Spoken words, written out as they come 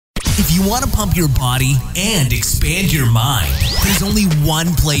If you want to pump your body and expand your mind, there's only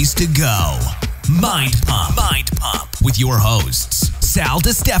one place to go. Mind Pump. Mind Pump with your hosts, Sal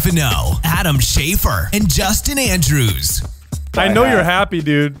DiStefano, Adam Schaefer, and Justin Andrews. I know you're happy,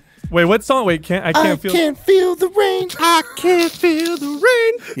 dude. Wait, what song? Wait, I can't feel the rain. I can't feel the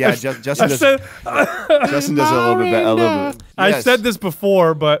rain. Yeah, Justin does it a little bit better. I said this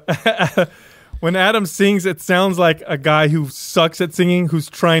before, but when Adam sings, it sounds like a guy who sucks at singing who's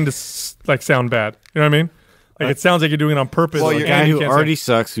trying to sound bad. You know what I mean? Like it sounds like you're doing it on purpose. Well, you're a guy who already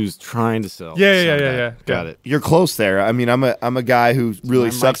sucks, who's trying to sell. Yeah. Got it. You're close there. I mean, I'm a guy who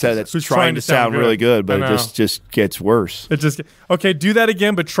really sucks at it. That's trying to sound really good, but it just gets worse. Okay. Do that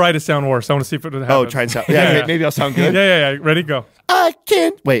again, but try to sound worse. I want to see if it happens. Oh, try and sound. Yeah, maybe I'll sound good. Yeah. Ready, go. I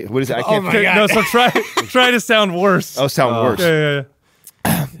can't. Wait, what is it? I can't. Oh my God. No, so try to sound worse. Oh, sound worse. Yeah.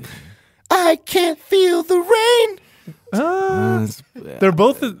 I can't feel the rain. They're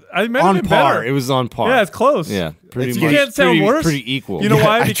both on par. Better. It was on par. Yeah, it's close. Yeah, you can't sound worse. Pretty equal. You know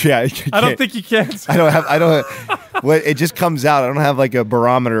why? I don't think you can. I don't. Well, it just comes out. I don't have like a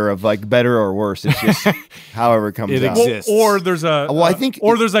barometer of like better or worse. It's just however it comes out. It exists. Or there's a. Well, I think.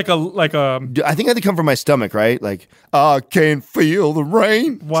 Or there's like a. I think that come from my stomach, right? Like I can feel the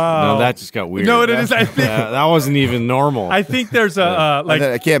rain. Wow. No, that just got weird. No, it is. I think that wasn't even normal. I think there's a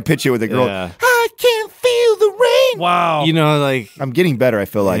I can't pitch it with a girl. Yeah. I can't feel the rain. Wow. You know, like I'm getting better. I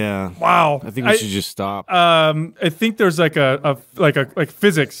feel like. Yeah. Wow. I think we should just stop. I think there's like like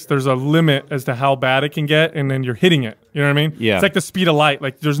physics. There's a limit as to how bad it can get, and then you're hitting it. You know what I mean? Yeah. It's like the speed of light.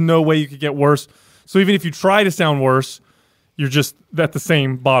 Like there's no way you could get worse. So even if you try to sound worse, you're just at the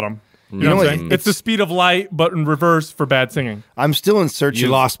same bottom. You know what I'm saying? It's the speed of light, but in reverse for bad singing. I'm still in search. You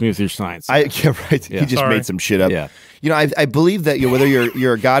lost me with your science. Yeah, right. Yeah. He just made some shit up. Yeah. You know, I believe that whether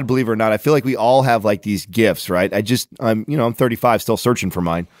you're a God believer or not, I feel like we all have like these gifts, right? I'm 35, still searching for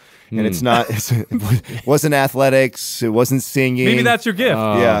mine. And it wasn't athletics. It wasn't singing. Maybe that's your gift.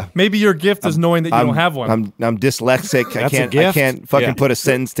 Yeah. Maybe your gift is knowing that you don't have one. I'm dyslexic. I can't fucking put a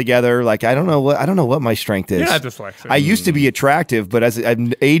sentence together. Like I don't know what my strength is. You're not dyslexic. I used to be attractive, but as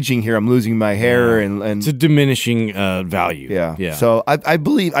I'm aging here, I'm losing my hair and it's a diminishing value. Yeah. So I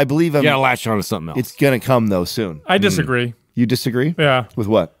believe you gotta latch on to something else. It's gonna come though soon. I disagree. You disagree? Yeah. With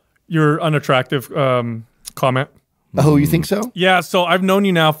what? Your unattractive comment. Oh, you think so? Yeah, so I've known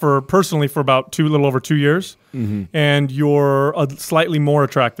you now personally for about a little over 2 years, and you're slightly more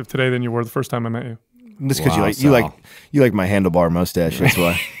attractive today than you were the first time I met you. Just because you like my handlebar mustache. That's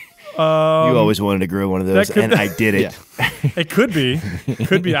why. You always wanted to grow one of those, and I did it. It could be.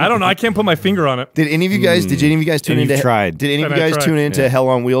 I don't know. I can't put my finger on it. Did any of you guys? Did any of you guys tune into? Tried. Did any of you guys tune into Hell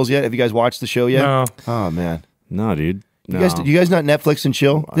on Wheels yet? Have you guys watched the show yet? No. Oh man. No, dude. You guys not Netflix and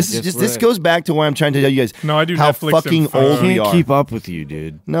chill? This goes back to why I'm trying to tell you guys. No, I do. How Netflix fucking old we are. I can't keep up with you,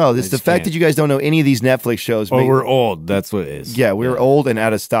 dude. No, this the fact that you guys don't know any of these Netflix shows. We're old. That's what it is. Yeah, we're old and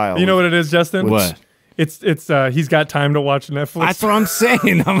out of style. You know what it is, Justin? What? It's he's got time to watch Netflix. That's what I'm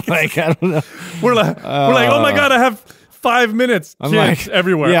saying. I'm like, I don't know. We're like, oh my God, I have 5 minutes. I'm kids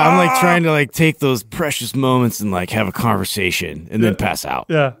everywhere. Yeah, I'm like trying to like take those precious moments and like have a conversation and then pass out.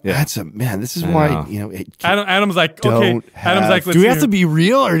 Yeah. That's This is why Adam's like, okay. Adam's like, do we have to be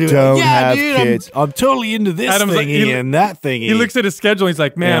real or do don't yeah, have dude, kids? I'm totally into this thingy and that thingy. He looks at his schedule. And he's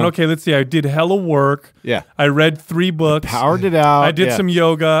like, man, okay, let's see. I did hella work. Yeah. I read 3 books. Powered it out. I did some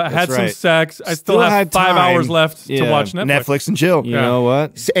yoga. I had some sex. I still have 5 hours left to watch Netflix and chill. You know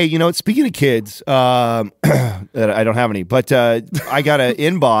what? Hey, speaking of kids, I don't have any, but I got an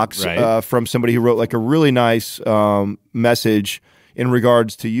inbox from somebody who wrote like a really nice message in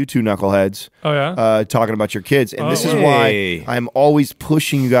regards to you two knuckleheads. Oh yeah, talking about your kids, and this is why I'm always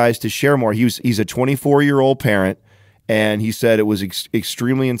pushing you guys to share more. He's a 24-year-old parent, and he said it was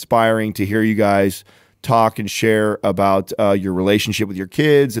extremely inspiring to hear you guys talk and share about your relationship with your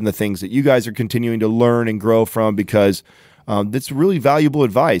kids and the things that you guys are continuing to learn and grow from, because that's really valuable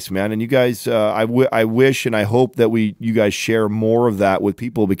advice, man. And you guys, I wish and I hope that you guys share more of that with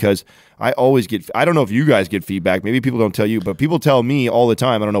people, because I always get, I don't know if you guys get feedback. Maybe people don't tell you, but people tell me all the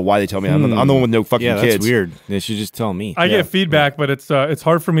time. I don't know why they tell me. I'm the one with no fucking kids. Yeah, that's weird. They should just tell me. I get feedback, but it's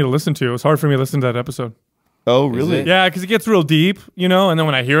hard for me to listen to. It's hard for me to listen to that episode. Oh, really? Yeah, because it gets real deep, and then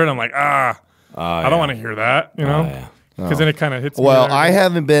when I hear it, I'm like, I don't want to hear that, Because then it kind of hits me. Well, I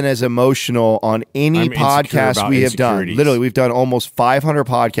haven't been as emotional on any podcast we have done. Literally, we've done almost 500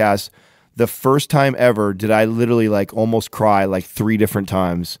 podcasts. the first time ever did I literally like almost cry like 3 different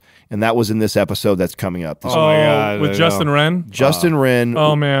times, and that was in this episode that's coming up. Oh my God, with Justin Wren? Justin Wren.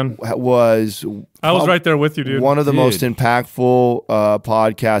 Oh man, I was right there with you, dude. One of the most impactful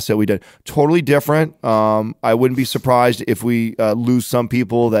podcasts that we did. Totally different. I wouldn't be surprised if we lose some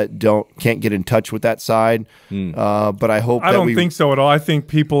people that can't get in touch with that side. But I hope I don't think so at all. I think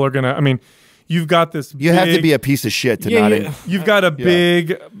people are gonna. I mean, you've got this. You have to be a piece of shit to not. You've got a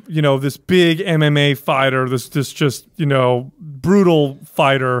big, this big MMA fighter, this just brutal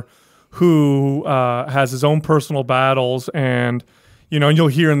fighter who has his own personal battles, and and you'll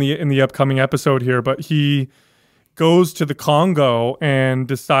hear in the upcoming episode here, but he goes to the Congo and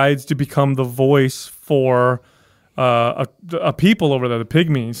decides to become the voice for a people over there, the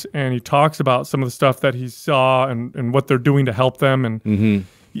Pygmies, and he talks about some of the stuff that he saw and what they're doing to help them. And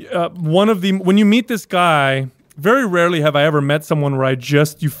when you meet this guy, very rarely have I ever met someone where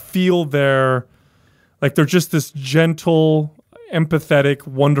you feel they're just this gentle, empathetic,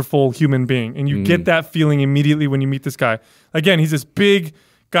 wonderful human being, and you get that feeling immediately when you meet this guy. Again, he's this big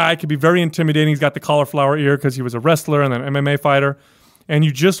guy, could be very intimidating. He's got the cauliflower ear because he was a wrestler and an MMA fighter. And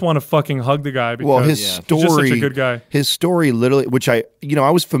you just want to fucking hug the guy because his story, he's just such a good guy. His story, literally, which I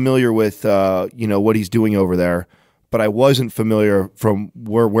was familiar with, what he's doing over there, but I wasn't familiar from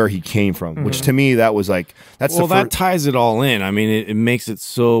where he came from. Which to me, that was like that ties it all in. I mean, it makes it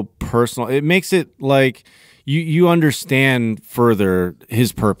so personal. It makes it like you understand further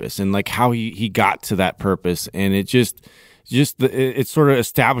his purpose and like how he got to that purpose, and it it sort of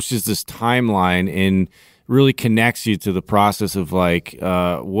establishes this timeline and really connects you to the process of like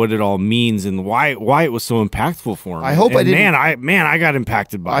what it all means and why it was so impactful for him. I hope I didn't. I got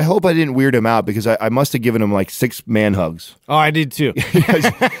impacted by it. I hope I didn't weird him out because I must have given him like 6 man hugs. Oh, I did too.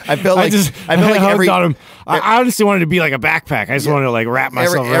 I felt like hugged on him. I honestly wanted to be like a backpack. I just wanted to like wrap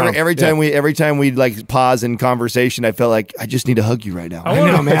myself around. Every time we like pause in conversation, I felt like I just need to hug you right now. I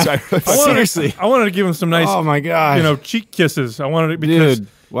know, man. Seriously, I wanted to give him some nice. Oh my god, cheek kisses. I wanted it because. Dude.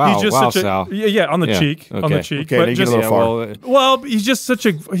 Wow, he's just wow, such a, Sal. Yeah, on the cheek, okay. on the cheek. Okay, but just, a little far. Well, he's just such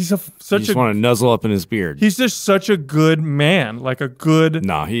a you just want to nuzzle up in his beard. He's just such a good man, like a good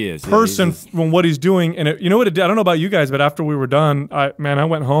he is person from what he's doing. And you know what it did? I don't know about you guys, but after we were done, I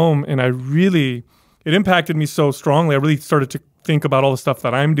went home and it impacted me so strongly. I really started to think about all the stuff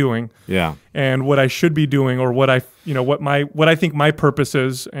that I'm doing, and what I should be doing, or what I think my purpose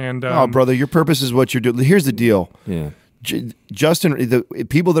is. And brother, your purpose is what you're doing. Here's the deal. Yeah. Justin, the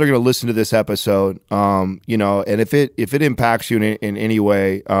people that are going to listen to this episode, and if it impacts you in any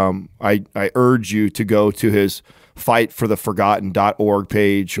way, I urge you to go to his fightfortheforgotten.org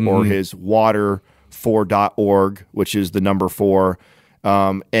page or his water4.org, which is the number 4,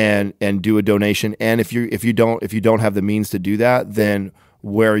 and do a donation. And if you don't have the means to do that, then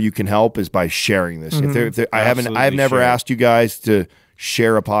where you can help is by sharing this. I've never asked you guys to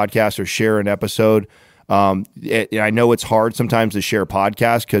share a podcast or share an episode. I know it's hard sometimes to share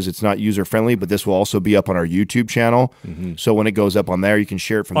podcasts because it's not user friendly, but this will also be up on our YouTube channel. So when it goes up on there, you can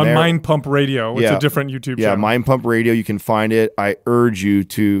share it from there. On Mind Pump Radio, it's a different YouTube channel. Yeah, Mind Pump Radio, you can find it. I urge you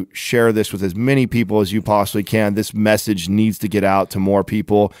to share this with as many people as you possibly can. This message needs to get out to more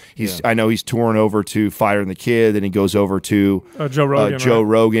people. I know he's touring over to Fighter and the Kid, and he goes over to Joe Rogan.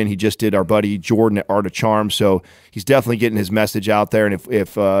 Rogan. He just did our buddy Jordan at Art of Charm, so he's definitely getting his message out there. And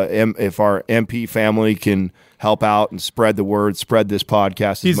if our MP family can help out and spread the word, spread this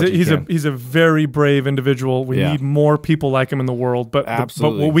podcast. He's a very brave individual. We need more people like him in the world. But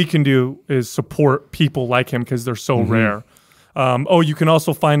what we can do is support people like him because they're so rare. You can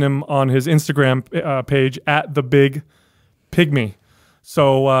also find him on his Instagram page at the Big Pygmy.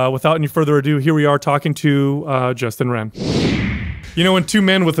 So without any further ado, here we are talking to Justin Wren. When 2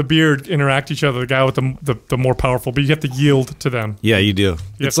 men with a beard interact each other, the guy with the more powerful, but you have to yield to them. Yeah, you do.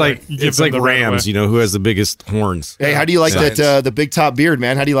 It's like Rams, who has the biggest horns. Hey, how do you like that? The big top beard,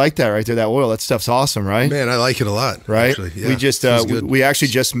 man. How do you like that right there? That oil, that stuff's awesome, right? Man, I like it a lot. Right? Actually. Yeah, we actually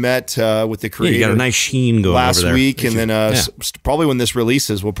just met with the creator. You got a nice sheen going last over there. week, and then probably when this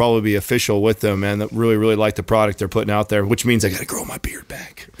releases, we'll probably be official with them. Man, that really like the product they're putting out there, which means I got to grow my beard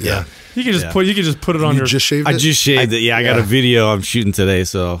back. Yeah. You can just put it on your. Just shaved it? I just shaved it. Yeah, I got a video I'm shooting today.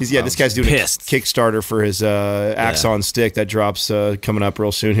 So this guy's doing pissed. a Kickstarter for his Axon stick that drops coming up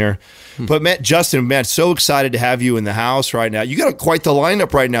real soon here. But Justin, so excited to have you in the house right now. You got quite the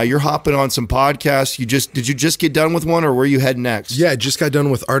lineup right now. You're hopping on some podcasts. Did you just get done with one, or where you heading next? Yeah, I just got done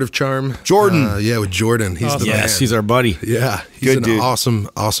with Art of Charm. Jordan. With Jordan. He's the man. He's our buddy. Yeah, He's Good an dude.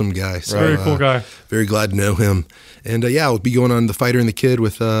 awesome guy. So, Very cool guy. Very glad to know him. And yeah, I'll be going on The Fighter and the Kid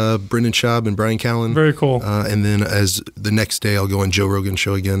with Brendan Schaub and Brian Callen. Very cool. And then as the next day, I'll go on Joe Rogan's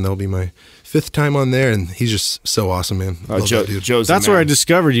show again. That'll be my 5th time on there, and he's just so awesome, man. Love that dude. Joe's That's where I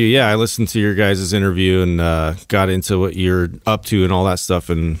discovered you. Yeah, I listened to your guys' interview and got into what you're up to and all that stuff.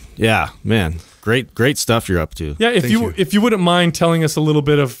 And yeah, man, great stuff you're up to. Yeah, if you wouldn't mind telling us a little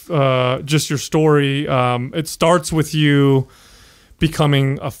bit of just your story. It starts with you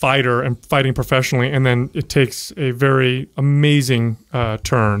becoming a fighter and fighting professionally, and then it takes a very amazing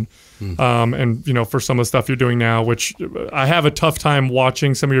turn. And for some of the stuff you're doing now, which I have a tough time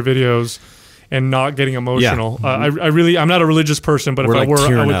watching some of your videos and not getting emotional. Yeah. I'm not a religious person, but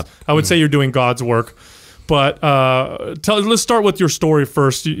I would say you're doing God's work. But let's start with your story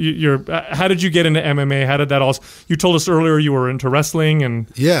first. How did you get into MMA? How did that all? You told us earlier you were into wrestling, and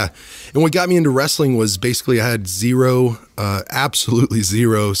yeah. And what got me into wrestling was basically I had absolutely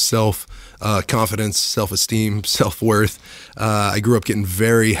zero confidence, self-esteem, self-worth. I grew up getting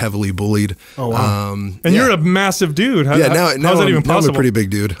very heavily bullied. Oh wow! You're a massive dude. How is that even possible? Now I'm a pretty big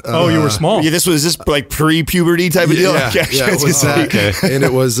dude. You were small. Yeah, this was like pre-puberty type of deal. Yeah, it was that. Okay. And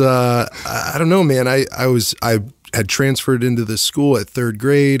it was I don't know, man. I had transferred into this school at 3rd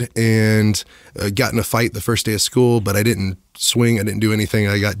grade and got in a fight the first day of school, but I didn't swing. I didn't do anything.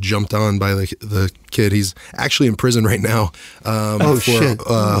 I got jumped on by the kid. He's actually in prison right now for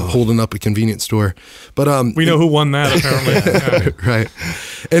holding up a convenience store. But we know who won that apparently. Right.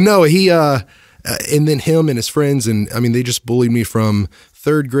 And no, he and then him and his friends, and I mean, they just bullied me from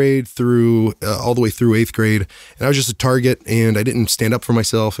 3rd grade through all the way through 8th grade. And I was just a target, and I didn't stand up for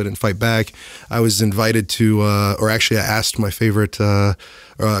myself. I didn't fight back. I was invited to, or actually I asked my favorite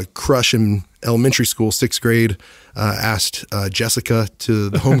crush in elementary school, 6th grade, asked Jessica to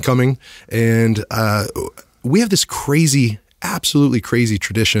the homecoming. And we have this absolutely crazy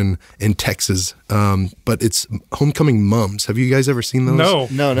tradition in Texas, but it's homecoming mums. Have you guys ever seen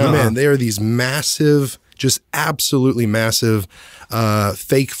those? No. Man, they are these massive, just absolutely massive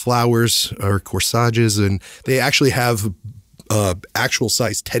fake flowers or corsages, and they actually have actual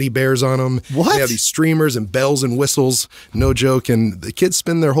size teddy bears on them. What? They have these streamers and bells and whistles, no joke. And the kids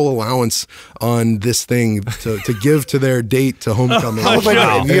spend their whole allowance on this thing to give to their date to homecoming. Have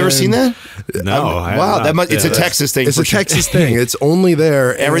you ever seen that? No. Wow, it's a Texas thing. It's a Texas thing. It's only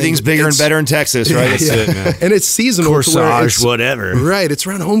there. Everything's bigger and better in Texas, right? That's it, man. And it's seasonal. Corsage, whatever. Right. It's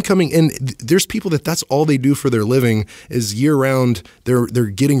around homecoming, and there's people that's all they do for their living is year round. They're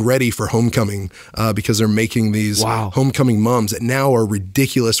getting ready for homecoming because they're making these homecoming mums that now are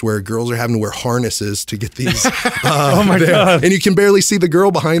ridiculous, where girls are having to wear harnesses to get these. Oh my God. And you can barely see the girl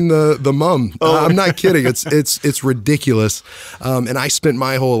behind the mum. I'm not kidding. It's ridiculous. And I spent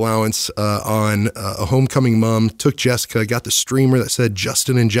my whole allowance on a homecoming mum, took Jessica, got the streamer that said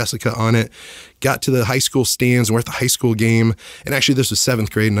Justin and Jessica on it, got to the high school stands, and we're at the high school game. And actually this was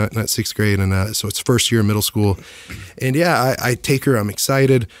 7th grade, not 6th grade. And so it's first year of middle school. And yeah, I take her, I'm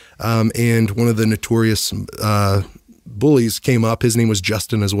excited. And one of the notorious bullies came up. His name was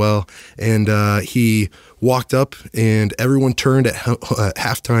Justin as well. And he walked up, and everyone turned at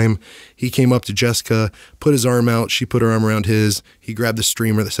halftime. He came up to Jessica, put his arm out. She put her arm around his. He grabbed the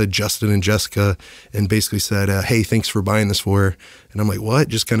streamer that said Justin and Jessica and basically said, hey, thanks for buying this for her. And I'm like, what?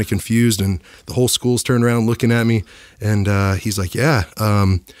 Just kind of confused. And the whole school's turned around looking at me. And he's like, yeah,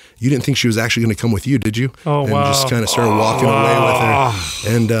 you didn't think she was actually going to come with you, did you? Oh, and wow. just kind of started walking away with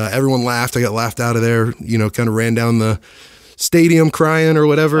her. And everyone laughed. I got laughed out of there, kind of ran down the stadium crying or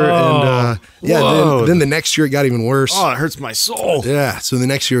whatever. And then the next year it got even worse. Oh, it hurts my soul. Yeah. So the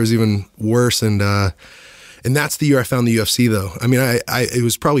next year was even worse. And that's the year I found the UFC, though. I mean, it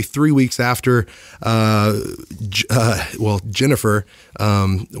was probably 3 weeks after, Jennifer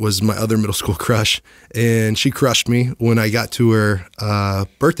was my other middle school crush, and she crushed me when I got to her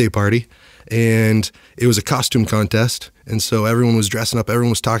birthday party, and it was a costume contest. And so everyone was dressing up. Everyone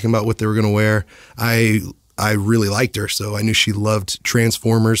was talking about what they were going to wear. I really liked her, so I knew she loved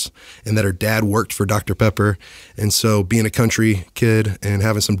Transformers and that her dad worked for Dr. Pepper. And so being a country kid and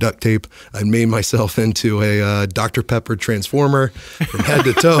having some duct tape, I made myself into a Dr. Pepper Transformer from head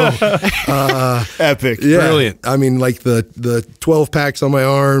to toe. Epic. Yeah. Brilliant. I mean, like the 12 packs on my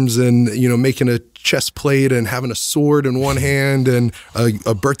arms and, making a chest plate and having a sword in one hand and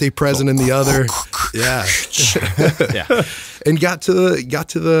a birthday present in the other. Yeah. Yeah. And got to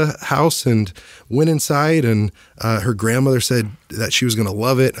the house and went inside, and her grandmother said that she was going to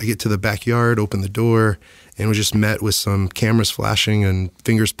love it. I get to the backyard, opened the door, and was just met with some cameras flashing and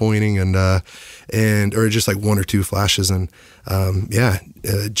fingers pointing or just like one or two flashes. And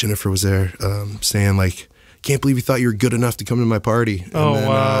Jennifer was there saying like, can't believe you thought you were good enough to come to my party. And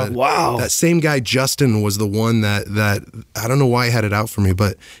then, wow. That same guy, Justin, was the one that I don't know why he had it out for me,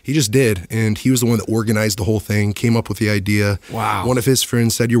 but he just did. And he was the one that organized the whole thing, came up with the idea. Wow. One of his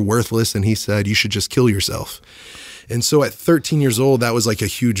friends said, you're worthless. And he said, you should just kill yourself. And so at 13 years old, that was like a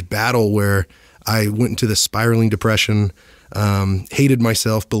huge battle where I went into this spiraling depression, hated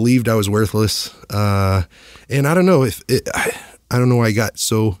myself, believed I was worthless. And I don't know I don't know why I got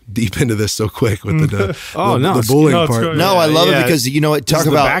so deep into this so quick with the bullying part. No, I love it because, you know, talk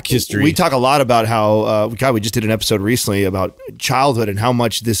about back history. We talk a lot about how, God, we just did an episode recently about childhood and how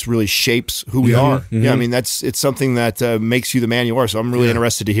much this really shapes who we are. Mm-hmm. Yeah, I mean, it's something that makes you the man you are. So I'm really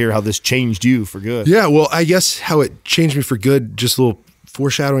interested to hear how this changed you for good. Yeah, well, I guess how it changed me for good, just a little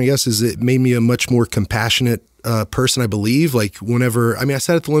foreshadowing, I guess, is it made me a much more compassionate person, I believe. Like whenever, I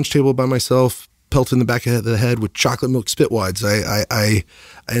sat at the lunch table by myself, pelted in the back of the head with chocolate milk spitwads.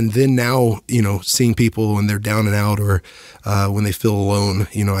 And then now, you know, seeing people when they're down and out or when they feel alone,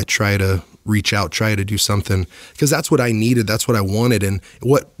 you know, I try to reach out, try to do something because that's what I needed. That's what I wanted. And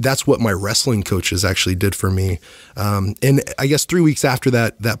that's what my wrestling coaches actually did for me. And I guess 3 weeks after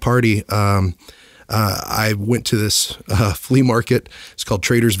that party, I went to this flea market. It's called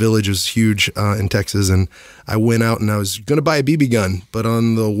Trader's Village. It was huge in Texas. And I went out and I was going to buy a BB gun. But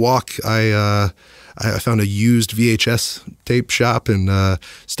on the walk, I found a used VHS tape shop and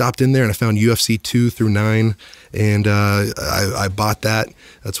stopped in there. And I found UFC 2 through 9. And I bought that.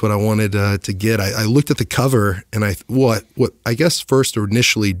 That's what I wanted to get. I looked at the cover and what I guess first or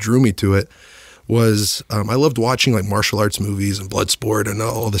initially drew me to it was I loved watching like martial arts movies and Bloodsport and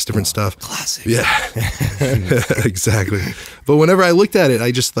all this different stuff. Classic. Yeah, exactly. But whenever I looked at it,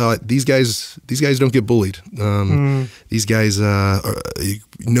 I just thought these guys don't get bullied. These guys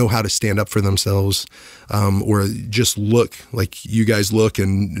know how to stand up for themselves, or just look like you guys look,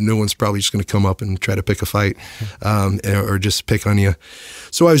 and no one's probably just going to come up and try to pick a fight or just pick on you.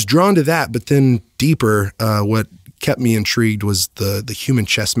 So I was drawn to that, but then deeper, what kept me intrigued was the human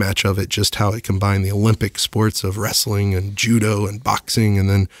chess match of it, just how it combined the Olympic sports of wrestling and judo and boxing, and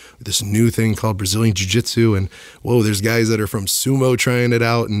then this new thing called Brazilian Jiu-Jitsu, and whoa, there's guys that are from sumo trying it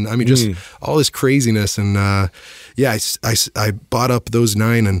out, and I mean just all this craziness. And I bought up those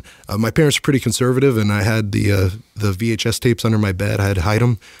 9, and my parents were pretty conservative, and I had the VHS tapes under my bed. I had to hide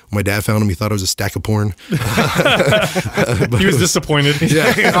them. When my dad found them, he thought it was a stack of porn. He was disappointed.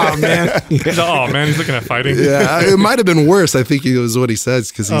 Yeah. Oh man. He's looking at fighting. Yeah, it might have been worse. I think it was what he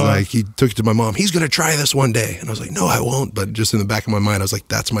says because he took it to my mom. He's going to try this one day, and I was like, no, I won't. But just in the back of my mind, I was like,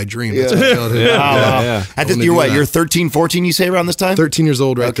 that's my dream. That's my childhood. You're what? You're 13, 14. You say around this time? 13 years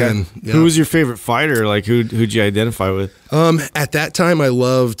old, right then. Yeah. Who was your favorite fighter? Like who'd you identify with? At that time, I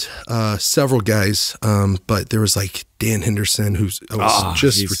loved several guys, but there was like Dan Henderson, who's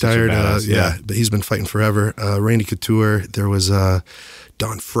just retired. But he's been fighting forever. Randy Couture. There was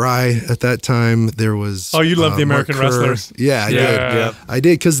Don Fry at that time. There was you love the American wrestlers. Yeah, I did. Yeah. I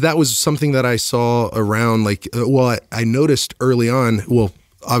did because that was something that I saw around. Like, I noticed early on. Well,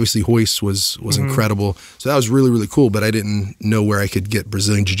 obviously Hoist was incredible, so that was really, really cool. But I didn't know where I could get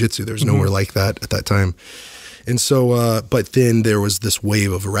Brazilian Jiu-Jitsu. There was nowhere like that at that time. And so, but then there was this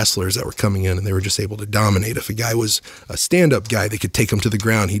wave of wrestlers that were coming in, and they were just able to dominate. If a guy was a stand-up guy, they could take him to the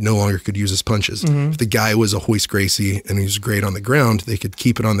ground. He no longer could use his punches. If the guy was a Hoist Gracie and he was great on the ground, they could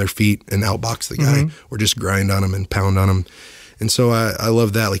keep it on their feet and outbox the guy, or just grind on him and pound on him. And so I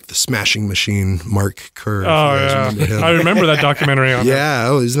love that, like the Smashing Machine, Mark Kerr. Oh, yeah. I remember that documentary on Yeah.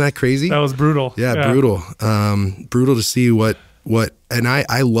 Oh, isn't that crazy? That was brutal. Yeah, brutal. Brutal to see what, and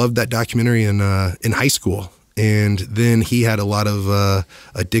I loved that documentary in high school. And then he had a lot of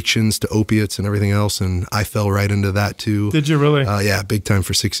addictions to opiates and everything else, and I fell right into that too. Did you really? Yeah, big time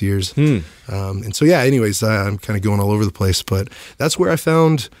for 6 years. And so, anyways, I'm kind of going all over the place, but that's where I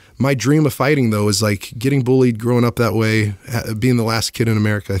found my dream of fighting, though, is like getting bullied, growing up that way, being the last kid in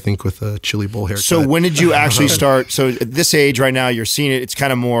America, I think, with a chili bowl haircut. So when did you actually start? So at this age right now, you're seeing it, it's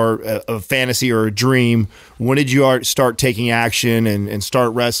kind of more a fantasy or a dream. When did you start taking action and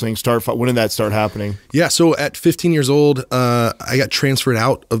start wrestling, when did that start happening? Yeah, so at 15 years old, I got transferred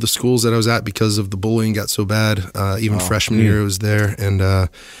out of the schools that I was at because of the bullying got so bad. Even freshman year I was there, and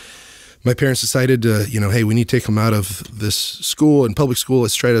my parents decided to, hey, we need to take him out of this school and public school.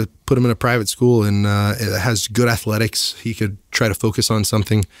 Let's try to put him in a private school, and it has good athletics. He could try to focus on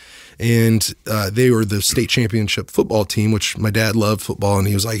something. And they were the state championship football team, which my dad loved football, and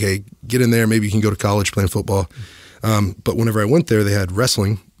he was like, hey, get in there. Maybe you can go to college playing football. But whenever I went there, they had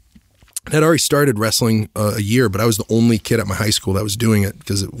wrestling. I had already started wrestling a year, but I was the only kid at my high school that was doing it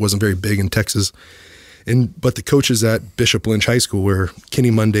because it wasn't very big in Texas. But the coaches at Bishop Lynch High School were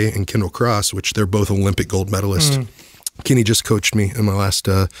Kenny Monday and Kendall Cross, which they're both Olympic gold medalists. Kenny just coached me in my last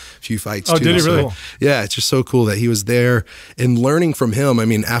few fights. Oh, too. did he really? So, yeah, it's just so cool that he was there and learning from him. I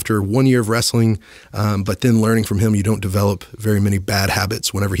mean, after 1 year of wrestling, but then learning from him, you don't develop very many bad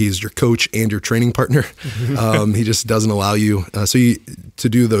habits whenever he's your coach and your training partner. He just doesn't allow you to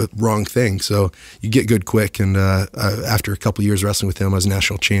do the wrong thing. So you get good quick. And after a couple of years wrestling with him, I was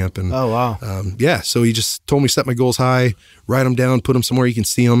national champ. And Oh, wow. yeah, so he just told me set my goals high, write them down, put them somewhere you can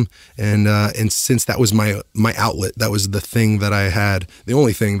see them. And since that was my outlet, that was the thing that I had, the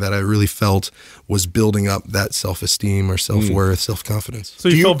only thing that I really felt was building up that self-esteem or self-worth, self-confidence. So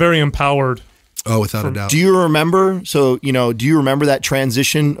you felt very empowered. Oh, without a doubt. Do you remember? So, do you remember that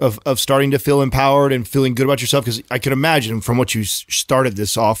transition of starting to feel empowered and feeling good about yourself? Because I could imagine from what you started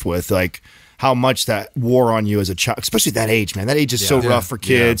this off with, like how much that wore on you as a child, especially at that age, man. That age is so rough for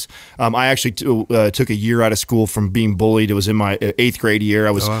kids. I actually took a year out of school from being bullied. It was in my 8th grade year.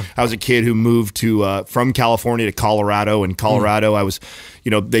 I was a kid who moved from California to Colorado. In Colorado, I was,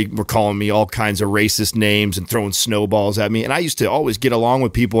 they were calling me all kinds of racist names and throwing snowballs at me. And I used to always get along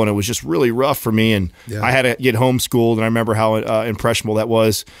with people, and it was just really rough for me. And I had to get homeschooled, and I remember how impressionable that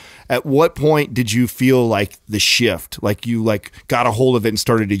was. At what point did you feel like the shift, like you got a hold of it and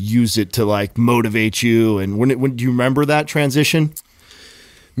started to use it to motivate you? And when do you remember that transition?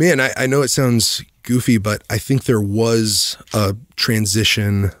 Man, I know it sounds goofy, but I think there was a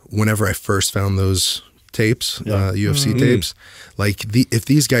transition whenever I first found those tapes, UFC tapes. Like if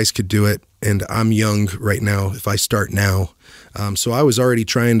these guys could do it, and I'm young right now, if I start now. So I was already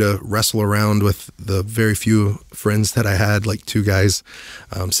trying to wrestle around with the very few friends that I had, like 2 guys,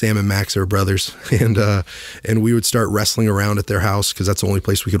 Sam and Max are brothers, and we would start wrestling around at their house because that's the only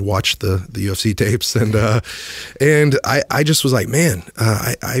place we could watch the UFC tapes. And I just was like, man,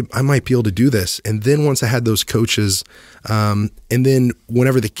 I might be able to do this. And then once I had those coaches, and then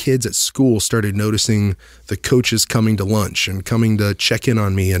whenever the kids at school started noticing the coaches coming to lunch and coming to check in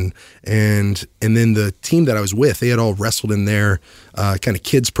on me, and then the team that I was with, they had all wrestled in their kind of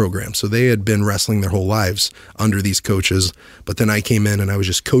kids program. So they had been wrestling their whole lives under these coaches. But then I came in and I was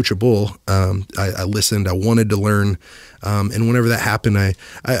just coachable. I listened. I wanted to learn. And whenever that happened, I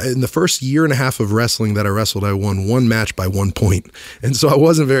in the first year and a half of wrestling that I wrestled, I won 1 match by 1 point. And so I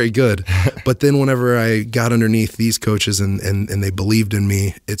wasn't very good. But then whenever I got underneath these coaches and they believed in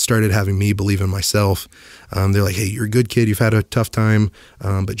me, it started having me believe in myself. They're like, hey, you're a good kid. You've had a tough time,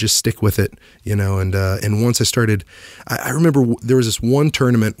 but just stick with it, And once I started, I remember there was this one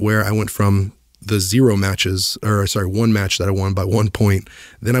tournament where I went from the 1 match that I won by 1 point.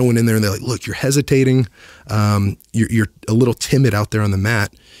 Then I went in there and they're like, look, you're hesitating. You're a little timid out there on the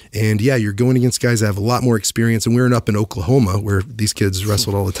mat. And yeah, you're going against guys that have a lot more experience. And we were up in Oklahoma where these kids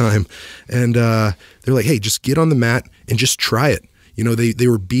wrestled all the time. And they're like, hey, just get on the mat and just try it. They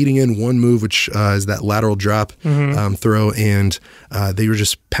were beating in one move, which is that lateral drop throw, and they were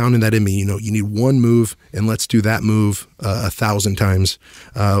just pounding that in me. You need one move, and let's do that move 1,000 times.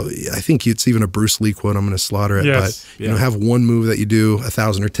 I think it's even a Bruce Lee quote. I'm going to slaughter it, but have one move that you do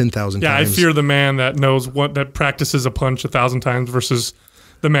 1,000 or 10,000 times. Yeah, I fear the man that that practices a punch 1,000 times versus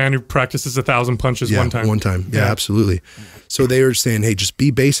the man who practices 1,000 punches one time. One time. Yeah, absolutely. So they were saying, hey, just be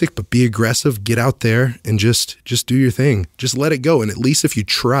basic, but be aggressive. Get out there and just do your thing. Just let it go. And at least if you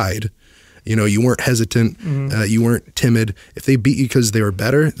tried, you weren't hesitant, you weren't timid. If they beat you because they were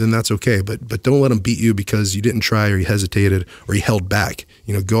better, then that's okay. But don't let them beat you because you didn't try or you hesitated or you held back.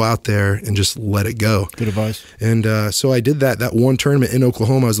 Go out there and just let it go. Good advice. And so I did that one tournament in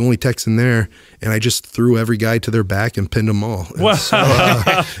Oklahoma. I was the only Texan there, and I just threw every guy to their back and pinned them all. Wow. So,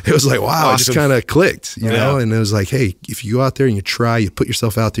 it was like, wow, awesome. It just kind of clicked, you know? And it was like, hey, if you go out there and you try, you put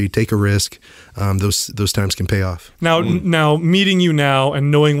yourself out there, you take a risk, those times can pay off. Now, meeting you now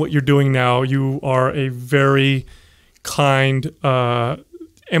and knowing what you're doing now, you are a very kind,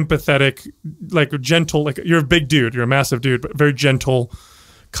 empathetic, gentle, you're a big dude, you're a massive dude, but very gentle,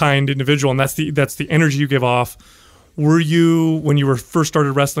 kind individual, and that's the energy you give off. Were you, when you were first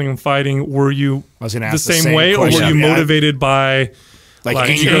started wrestling and fighting, were you the same way, or were you motivated by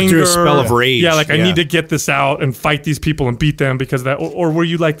anger? Go through a spell of rage. Yeah, I need to get this out and fight these people and beat them because of that, or were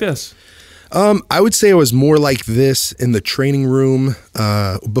you like this? I would say I was more like this in the training room,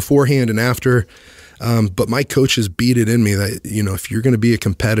 beforehand and after. But my coaches beat it in me that, if you're going to be a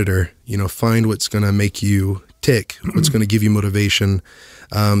competitor, find what's going to make you tick, what's going to give you motivation.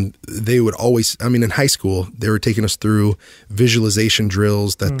 They would always, in high school, they were taking us through visualization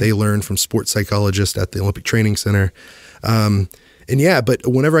drills that they learned from sports psychologists at the Olympic Training Center. yeah, but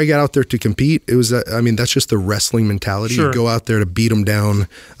whenever I got out there to compete, it was, I mean, that's just the wrestling mentality. Sure. You go out there to beat them down,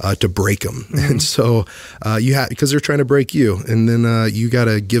 to break them. And so you have, because they're trying to break you, and then you got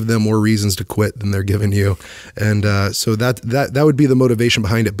to give them more reasons to quit than they're giving you. And so that would be the motivation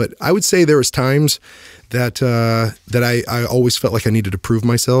behind it. But I would say there was times that I always felt like I needed to prove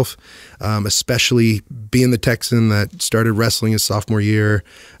myself, especially being the Texan that started wrestling his sophomore year,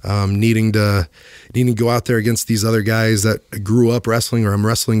 needing to go out there against these other guys that grew up wrestling, or I'm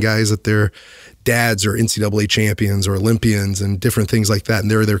wrestling guys that their dads are NCAA champions or Olympians and different things like that, and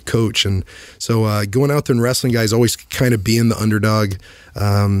they're their coach. And so going out there and wrestling guys, always kind of being the underdog,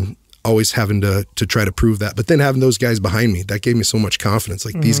 always having to try to prove that. But then having those guys behind me, that gave me so much confidence.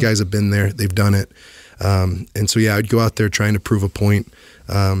 Like these guys have been there, they've done it. And so, yeah, I'd go out there trying to prove a point.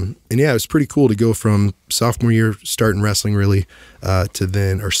 And yeah, it was pretty cool to go from sophomore year starting wrestling really to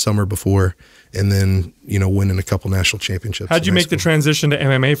then, or summer before, and then, winning a couple national championships. How'd you make the transition to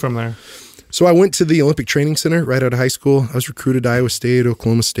MMA from there? So I went to the Olympic Training Center right out of high school. I was recruited to Iowa State,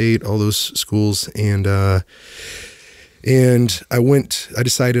 Oklahoma State, all those schools. And I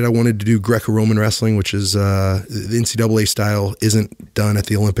decided I wanted to do Greco-Roman wrestling, which is the NCAA style, isn't done at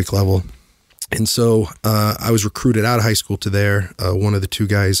the Olympic level. And so I was recruited out of high school to there, one of the two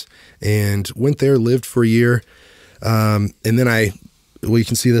guys, and went there, lived for a year. And then you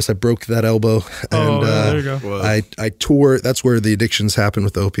can see this, I broke that elbow. And there you go. I tore, that's where the addictions happen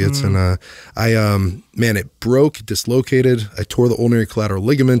with opiates. And it broke, dislocated. I tore the ulnar collateral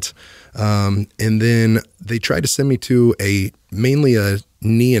ligament. And then they tried to send me to mainly a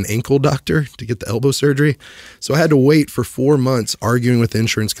knee and ankle doctor to get the elbow surgery. So I had to wait for 4 months arguing with the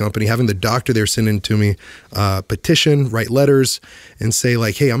insurance company, having the doctor there sending to me petition, write letters, and say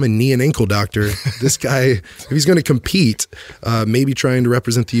like, hey, I'm a knee and ankle doctor. This guy, if he's going to compete, maybe trying to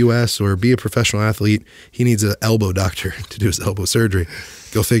represent the U.S. or be a professional athlete, he needs an elbow doctor to do his elbow surgery.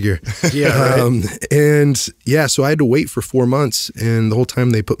 Go figure. Yeah. Right. And yeah, so I had to wait for 4 months, and the whole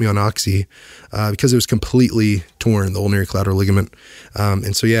time they put me on oxy because it was completely torn, the ulnar collateral ligament.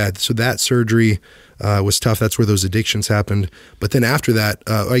 And so yeah, so that surgery was tough. That's where those addictions happened. But then after that,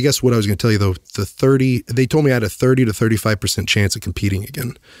 I guess what I was going to tell you though, they told me I had a 30 to 35% chance of competing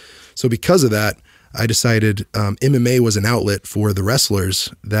again. So because of that, I decided MMA was an outlet for the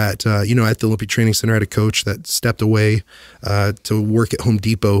wrestlers that, at the Olympic Training Center, I had a coach that stepped away to work at Home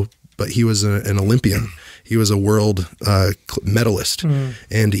Depot, but he was an Olympian. He was a world medalist,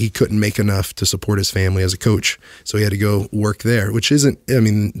 and he couldn't make enough to support his family as a coach. So he had to go work there, which isn't,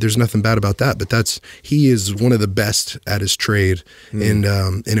 there's nothing bad about that, but he is one of the best at his trade. And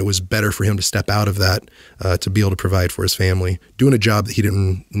it was better for him to step out of that to be able to provide for his family, doing a job that he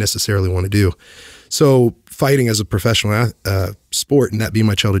didn't necessarily want to do. So fighting as a professional sport, and that being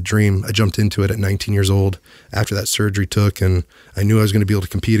my childhood dream, I jumped into it at 19 years old after that surgery took, and I knew I was going to be able to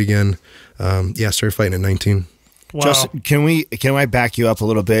compete again. I started fighting at 19. Wow. Justin, can I back you up a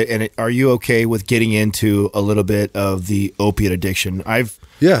little bit? And are you okay with getting into a little bit of the opiate addiction? I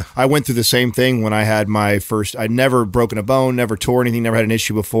went through the same thing when I had my first. I'd never broken a bone, never tore anything, never had an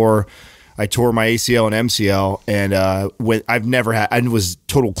issue before. I tore my ACL and MCL, and I was a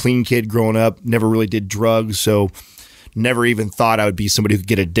total clean kid growing up, never really did drugs, so never even thought I would be somebody who could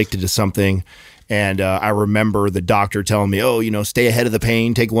get addicted to something. And I remember the doctor telling me, stay ahead of the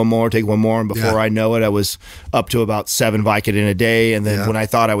pain, take one more. And before I know it, I was up to about 7 Vicodin a day. And then when I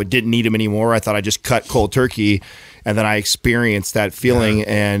thought I didn't need them anymore, I thought I just cut cold turkey. And then I experienced that feeling. Yeah.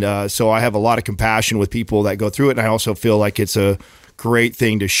 And so I have a lot of compassion with people that go through it. And I also feel like it's a great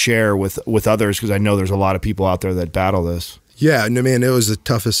thing to share with others, because I know there's a lot of people out there that battle this. Yeah, no, man, it was the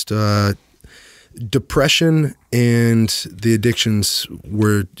toughest. Depression and the addictions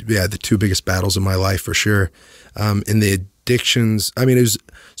were, the two biggest battles of my life for sure. And the addictions, it was,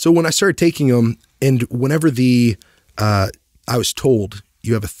 so when I started taking them, and whenever I was told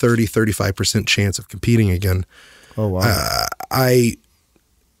you have a 30-35% chance of competing again. Oh, wow. I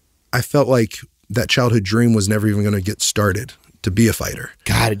felt like that childhood dream was never even going to get started, to be a fighter.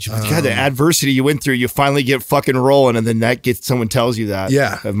 God, the adversity you went through, you finally get fucking rolling, and then someone tells you that.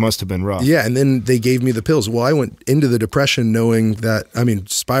 Yeah. That must have been rough. Yeah, and then they gave me the pills. Well, I went into the depression knowing that,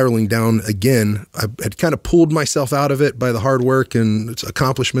 spiraling down again. I had kind of pulled myself out of it by the hard work and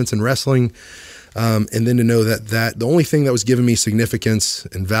accomplishments in wrestling. And then to know that the only thing that was giving me significance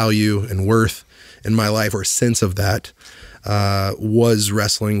and value and worth in my life, or a sense of that, was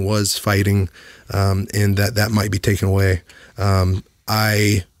wrestling, was fighting, and that might be taken away.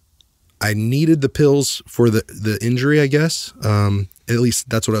 I needed the pills for the injury, I guess. At least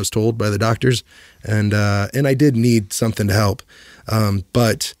that's what I was told by the doctors. And I did need something to help.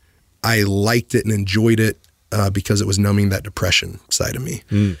 But I liked it and enjoyed it because it was numbing that depression side of me.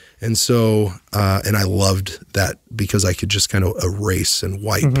 And so, and I loved that because I could just kind of erase and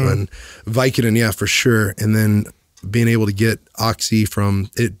wipe and Vicodin, yeah, for sure. And then being able to get Oxy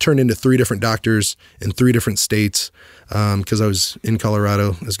it turned into 3 different doctors in 3 different states. Because I was in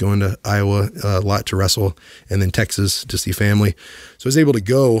Colorado, I was going to Iowa a lot to wrestle, and then Texas to see family. So I was able to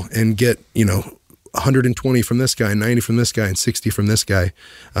go and get, 120 from this guy, 90 from this guy, and 60 from this guy,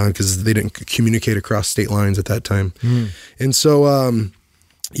 because they didn't communicate across state lines at that time. And so, and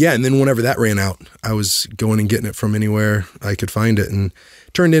then whenever that ran out, I was going and getting it from anywhere I could find it, and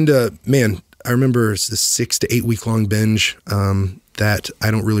turned into, man, I remember this 6 to 8 week long binge that I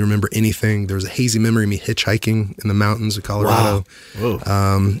don't really remember anything. There was a hazy memory of me hitchhiking in the mountains of Colorado. Wow.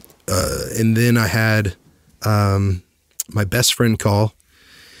 Whoa. And then I had my best friend call,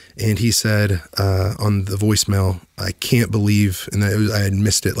 and he said on the voicemail, I can't believe, and I had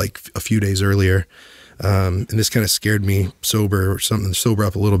missed it like a few days earlier. And this kind of scared me sober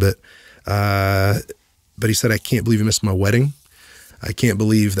up a little bit. But he said, I can't believe you missed my wedding. I can't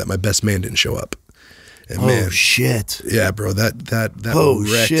believe that my best man didn't show up. And man, shit. Yeah, bro, that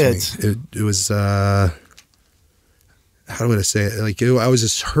wrecked me. It was, how would I say it? Like, I was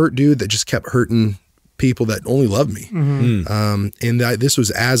this hurt dude that just kept hurting people that only loved me. And this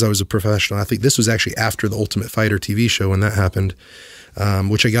was as I was a professional athlete. This was actually after the Ultimate Fighter TV show when that happened,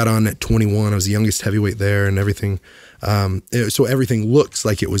 which I got on at 21. I was the youngest heavyweight there and everything. So everything looks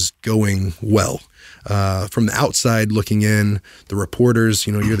like it was going well. From the outside looking in, the reporters,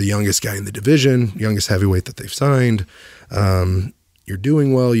 you're the youngest guy in the division, youngest heavyweight that they've signed. You're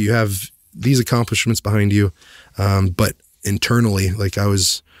doing well. You have these accomplishments behind you. But internally, like I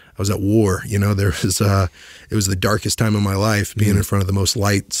was at war, there was, it was the darkest time of my life, being in front of the most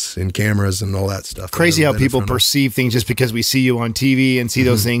lights and cameras and all that stuff. Crazy how people perceive things just because we see you on TV and see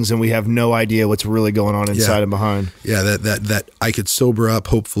those things, and we have no idea what's really going on inside and behind. Yeah. That I could sober up,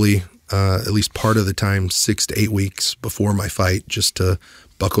 hopefully, at least part of the time, 6 to 8 weeks before my fight, just to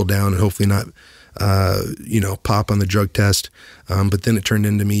buckle down and hopefully not, pop on the drug test. But then it turned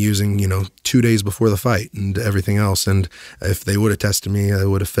into me using, 2 days before the fight and everything else. And if they would have tested me, I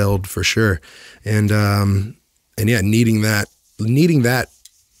would have failed for sure. And yeah, needing that,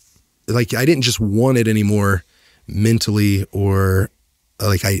 like I didn't just want it anymore mentally, or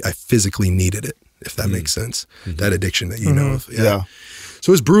like I physically needed it, if that makes sense. That addiction that you know of. Yeah. So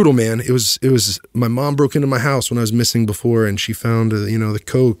it was brutal, man. It was my mom broke into my house when I was missing before, and she found, the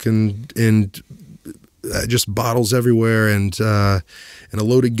Coke and just bottles everywhere and a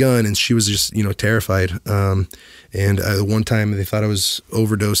loaded gun. And she was just, terrified. And one time they thought I was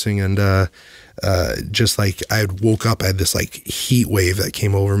overdosing, and just like I had woke up, I had this like heat wave that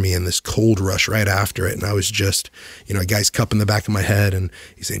came over me and this cold rush right after it. And I was just, a guy's cup in the back of my head, and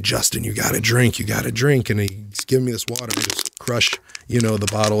he's saying, Justin, you got to drink. And he's giving me this water. I just crushed, the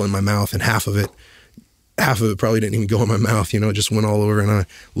bottle in my mouth, and half of it probably didn't even go in my mouth, it just went all over. And I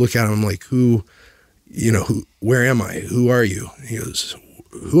look at him, I'm like, where am I? Who are you? He goes,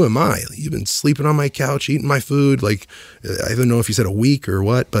 who am I? You've been sleeping on my couch, eating my food. Like, I don't know if he said a week or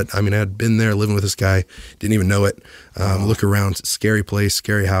what, but I mean, I had been there living with this guy, didn't even know it. Look around, scary place,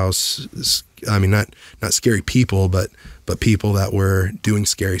 scary house. I mean, not scary people, but people that were doing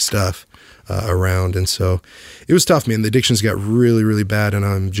scary stuff around. And so it was tough, man. The addictions got really, really bad. And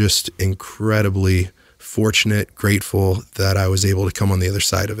I'm just incredibly fortunate, grateful that I was able to come on the other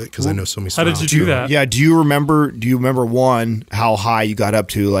side of it, because I know so many. How did you do that? Yeah. Do you remember one, how high you got up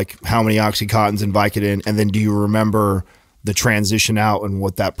to, like how many Oxycontins and Vicodin? And then do you remember the transition out and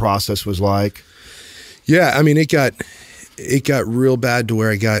what that process was like? Yeah. I mean, it got real bad to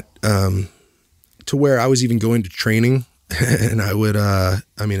where I got, to where I was even going to training, and I would,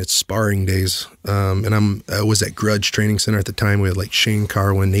 it's sparring days. And I was at Grudge Training Center at the time. We had like Shane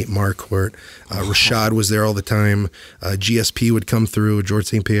Carwin, Nate Marquardt, Rashad was there all the time. GSP would come through, George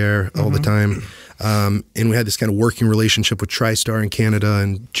St. Pierre all the time. And we had this kind of working relationship with TriStar in Canada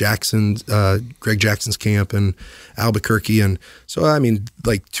and Greg Jackson's camp in Albuquerque. And so, I mean,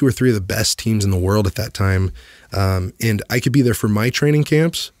 like 2 or 3 of the best teams in the world at that time. And I could be there for my training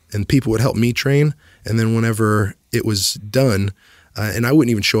camps, and people would help me train. And then whenever it was done, and I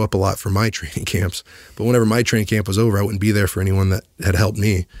wouldn't even show up a lot for my training camps, but whenever my training camp was over, I wouldn't be there for anyone that had helped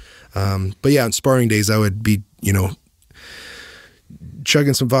me. But yeah, on sparring days, I would be,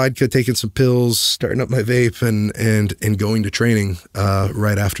 chugging some vodka, taking some pills, starting up my vape, and going to training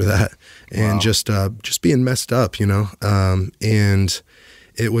right after that, and just being messed up, and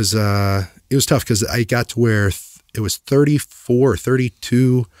it was tough, because I got to where it was 34,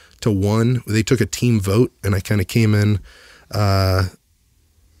 32 to 1. They took a team vote, and I kind of came in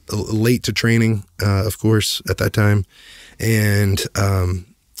late to training, of course, at that time. And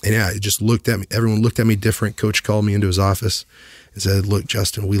yeah, it just looked at me. Everyone looked at me different. Coach called me into his office and said, "Look,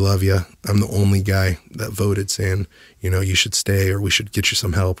 Justin, we love you. I'm the only guy that voted saying, you should stay, or we should get you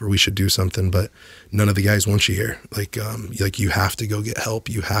some help, or we should do something. But none of the guys want you here. Like you have to go get help.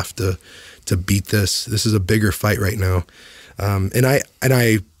 You have to beat this. This is a bigger fight right now." And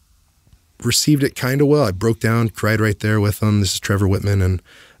I received it kind of well. I broke down, cried right there with him. This is Trevor Whitman,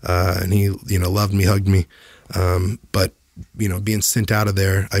 and he loved me, hugged me. But being sent out of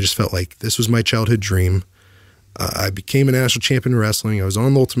there, I just felt like this was my childhood dream. I became a national champion in wrestling. I was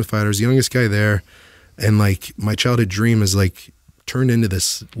on the Ultimate Fighter, I was the youngest guy there, and like my childhood dream is like turned into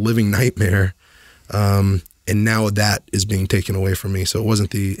this living nightmare. And now that is being taken away from me. So it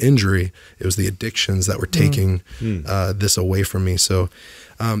wasn't the injury, it was the addictions that were taking this away from me. So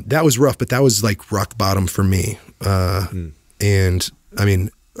that was rough, but that was like rock bottom for me. And I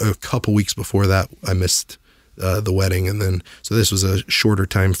mean, a couple weeks before that, I missed the wedding, and then so this was a shorter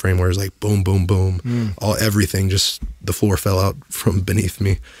time frame where it was like boom, boom, boom, everything, just the floor fell out from beneath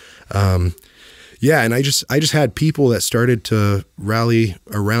me. Yeah, and I just had people that started to rally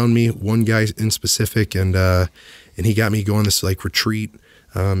around me. One guy in specific, and he got me going this like retreat,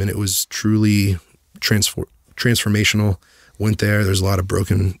 and it was truly transformational. Went there. There's a lot of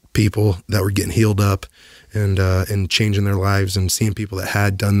broken people that were getting healed up, and changing their lives, and seeing people that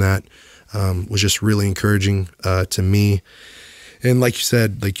had done that was just really encouraging to me. And like you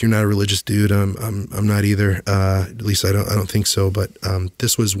said, like, you're not a religious dude. I'm not either. At least I don't think so. But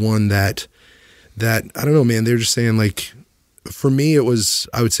this was one that I don't know, man. They're just saying, like, for me, it was,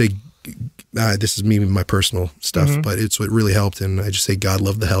 I would say, this is me, my personal stuff, but it's what really helped. And I just say God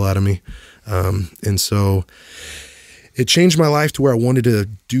loved the hell out of me. And so it changed my life to where I wanted to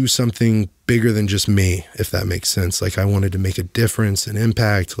do something bigger than just me, if that makes sense. Like, I wanted to make a difference, an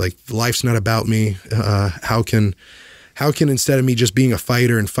impact. Like, life's not about me. How can instead of me just being a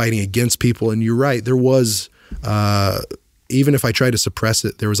fighter and fighting against people, and you're right, there was, even if I tried to suppress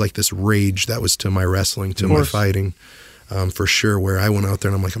it, there was like this rage that was to my wrestling, to my fighting, for sure, where I went out there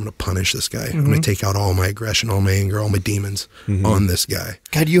and I'm like, I'm going to punish this guy. I'm going to take out all my aggression, all my anger, all my demons on this guy.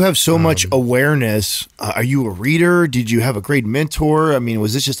 God, you have so much awareness. Are you a reader? Did you have a great mentor? I mean,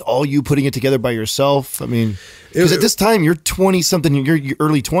 was this just all you putting it together by yourself? I mean, because at this time, you're 20-something, you're your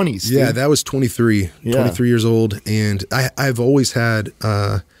early 20s. Yeah, dude. that was 23 years old. And I've always had,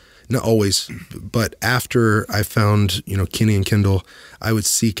 not always, but after I found, Kenny and Kendall, I would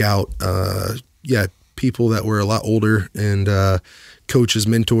seek out, people that were a lot older, and coaches,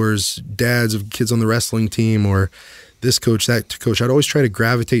 mentors, dads of kids on the wrestling team, or this coach, that coach. I'd always try to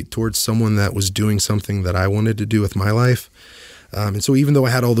gravitate towards someone that was doing something that I wanted to do with my life. And so even though I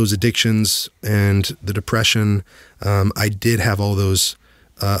had all those addictions and the depression, I did have all those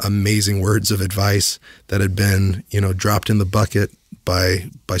amazing words of advice that had been, dropped in the bucket by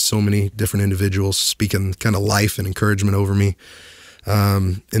so many different individuals, speaking kind of life and encouragement over me.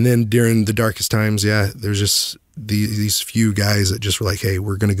 And then during the darkest times, there's just these few guys that just were like, hey,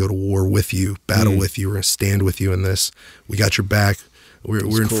 we're going to go to war with you, battle with you. We're going to stand with you in this. We got your back.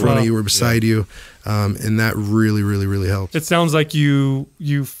 We're in front of you. We're beside you. And that really, really, really helped. It sounds like you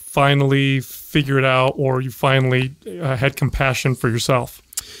finally figured out, or you finally had compassion for yourself.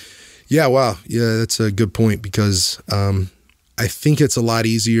 Yeah. Wow. Yeah, that's a good point, because I think it's a lot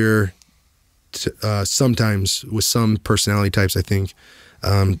easier sometimes with some personality types, I think,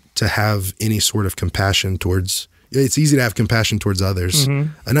 to have any sort of compassion towards. It's easy to have compassion towards others,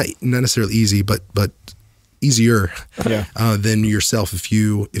 not necessarily easy, but easier than yourself. If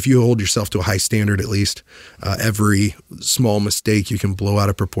you hold yourself to a high standard, at least every small mistake you can blow out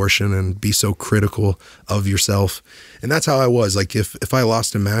of proportion and be so critical of yourself. And that's how I was. Like, if I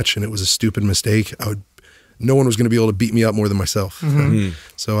lost a match and it was a stupid mistake, no one was going to be able to beat me up more than myself.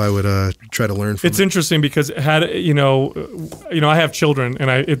 So I would try to learn from it. It's interesting, because I have children, and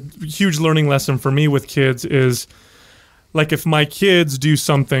a huge learning lesson for me with kids is, like, if my kids do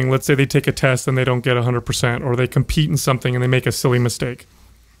something, let's say they take a test and they don't get 100%, or they compete in something and they make a silly mistake,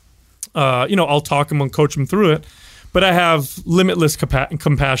 I'll talk them and coach them through it, but I have limitless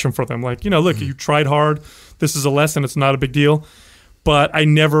compassion for them. Like, look, you tried hard. This is a lesson. It's not a big deal. But I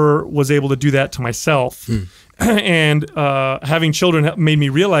never was able to do that to myself. And having children made me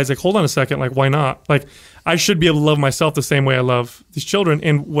realize, like, hold on a second, like, why not? Like, I should be able to love myself the same way I love these children.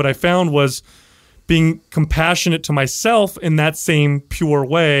 And what I found was being compassionate to myself in that same pure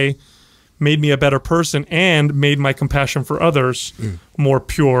way made me a better person, and made my compassion for others more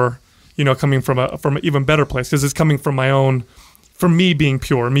pure, coming from an even better place, because it's coming from me being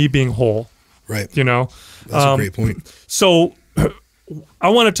pure, me being whole. Right. That's a great point. So I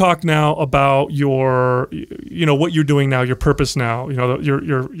want to talk now about your, what you're doing now, your purpose now,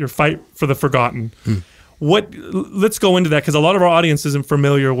 your fight for the forgotten. Let's go into that, because a lot of our audience isn't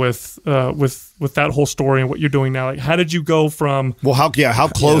familiar with that whole story and what you're doing now. Like, how did you go from? Well, how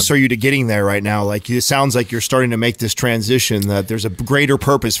close are you to getting there right now? Like, it sounds like you're starting to make this transition, that there's a greater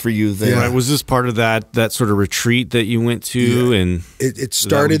purpose for you there. Right. Was this part of that sort of retreat that you went to? And it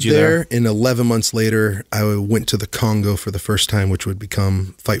started there, and 11 months later, I went to the Congo for the first time, which would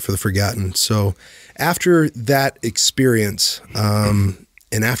become Fight for the Forgotten. So after that experience, and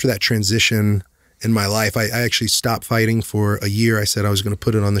after that transition in my life, I actually stopped fighting for a year. I said I was going to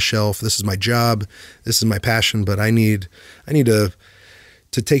put it on the shelf. This is my job. This is my passion, but I need to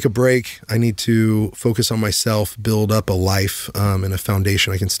take a break. I need to focus on myself, build up a life and a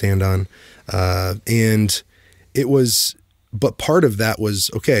foundation I can stand on. And it was, but part of that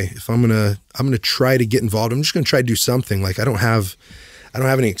was, okay, if I'm going to try to get involved, I'm just going to try to do something. Like, I don't have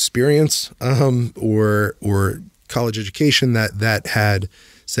any experience or college education that had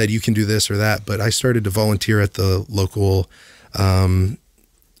said you can do this or that, but I started to volunteer at the local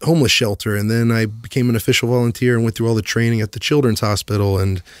homeless shelter, and then I became an official volunteer and went through all the training at the Children's Hospital.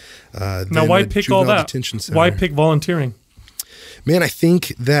 And now, why pick all that? Why pick volunteering? Man, I think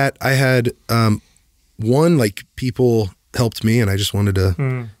that I had one, like, people helped me, and I just wanted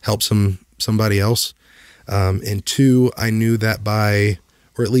to help somebody else, and two, I knew that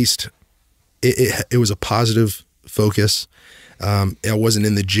or at least it was a positive focus. I wasn't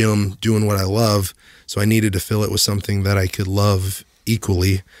in the gym doing what I love, so I needed to fill it with something that I could love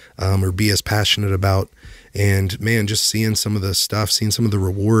equally, or be as passionate about. And man, just seeing some of the stuff, seeing some of the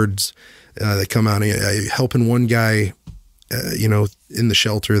rewards that come out. Helping one guy, in the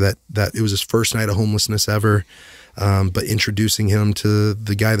shelter that it was his first night of homelessness ever, but introducing him to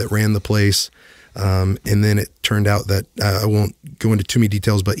the guy that ran the place. And then it turned out that I won't go into too many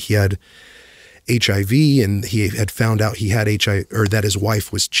details, but he had HIV, and he had found out he had HIV, or that his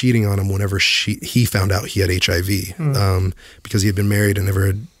wife was cheating on him whenever he found out he had HIV, because he had been married and never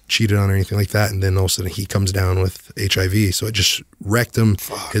had cheated on or anything like that. And then all of a sudden he comes down with HIV. So it just wrecked him.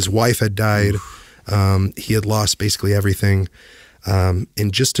 His wife had died. He had lost basically everything. And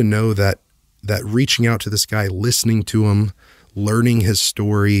just to know that reaching out to this guy, listening to him, learning his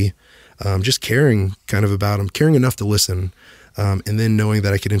story, just caring kind of about him, caring enough to listen. And then knowing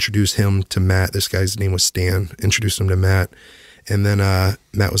that I could introduce him to Matt. This guy's name was Stan. Introduced him to Matt. And then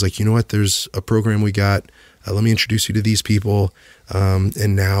Matt was like, you know what, there's a program we got. Let me introduce you to these people.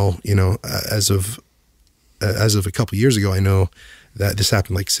 And now, as of a couple years ago, I know that this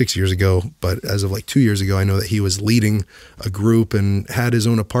happened like 6 years ago, but as of like 2 years ago, I know that he was leading a group and had his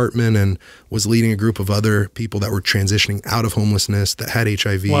own apartment and was leading a group of other people that were transitioning out of homelessness that had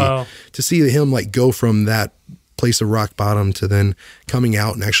HIV. Wow. To see him like go from that place of rock bottom to then coming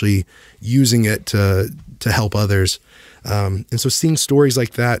out and actually using it to help others. And so seeing stories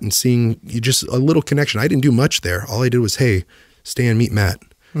like that and seeing just a little connection. I didn't do much there. All I did was, hey, Stan, meet Matt.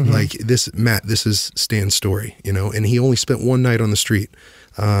 Like this is Stan's story, and he only spent one night on the street.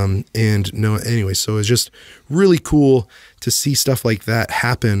 Anyway, so it's just really cool to see stuff like that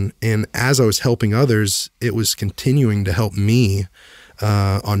happen. And as I was helping others, it was continuing to help me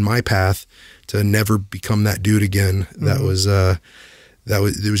on my path to never become that dude again. It was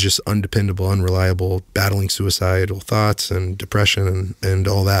just undependable, unreliable, battling suicidal thoughts and depression and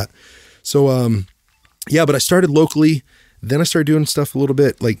all that. So, but I started locally. Then I started doing stuff a little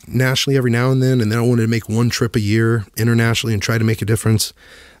bit like nationally every now and then. And then I wanted to make one trip a year internationally and try to make a difference.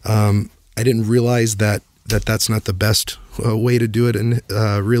 I didn't realize that's not the best way to do it. And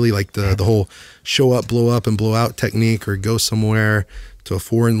really like the whole show up, and blow out technique, or go somewhere to a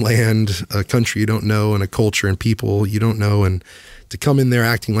foreign land, a country you don't know, and a culture and people you don't know, and to come in there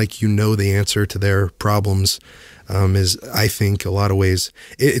acting like you know the answer to their problems is, I think, a lot of ways,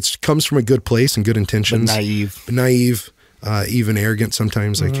 it comes from a good place and good intentions. But naive, even arrogant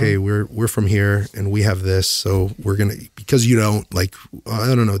sometimes. Like, hey, we're from here and we have this, so we're gonna, because you don't, like,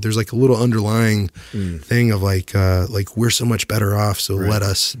 I don't know, there's like a little underlying thing of like we're so much better off, so let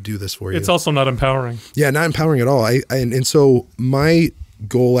us do this for you. It's also not empowering. Yeah, not empowering at all. And so my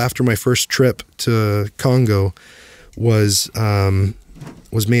goal after my first trip to Congo was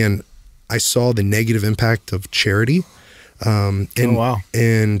man, I saw the negative impact of charity. And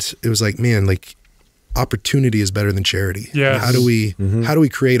it was like, man, like, opportunity is better than charity. Yeah. How do we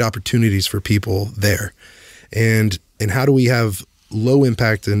create opportunities for people there? And how do we have low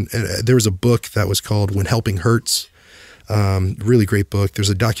impact? And there was a book that was called When Helping Hurts. Really great book. There's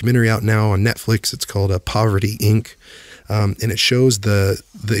a documentary out now on Netflix. It's called Poverty Inc. And it shows the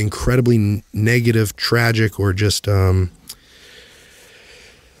incredibly negative, tragic, or just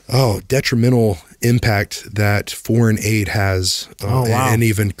detrimental impact that foreign aid has, and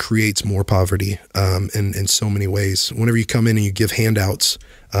even creates more poverty in so many ways. Whenever you come in and you give handouts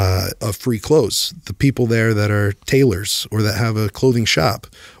of free clothes, the people there that are tailors or that have a clothing shop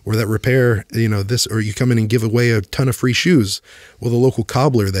or that repair, this, or you come in and give away a ton of free shoes. Well, the local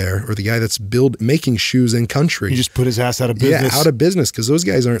cobbler there or the guy that's making shoes in country, he just put his ass out of business. Yeah, out of business, because those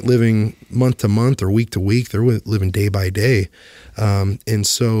guys aren't living month to month or week to week. They're living day by day. And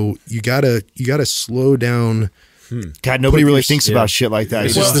so you gotta slow down. God, nobody really thinks about shit like that.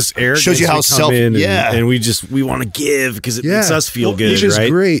 It's just this arrogance. Shows you how and we want to give because it makes us feel good, which is right?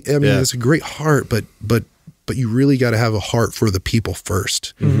 great. I mean, it's a great heart, but you really got to have a heart for the people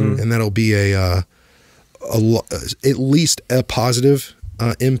first, and that'll be at least a positive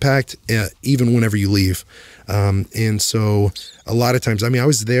impact, even whenever you leave. And so a lot of times, I mean, I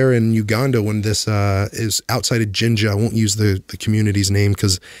was there in Uganda when this is outside of Jinja. I won't use the community's name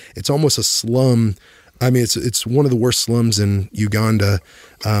because it's almost a slum. I mean, it's one of the worst slums in Uganda,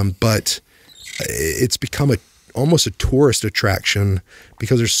 but it's become almost a tourist attraction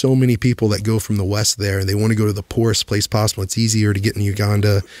because there's so many people that go from the west there and they want to go to the poorest place possible. It's easier to get in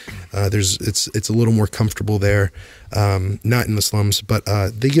Uganda. It's a little more comfortable there, not in the slums, but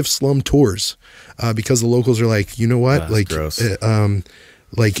they give slum tours because the locals are like, you know what, gross.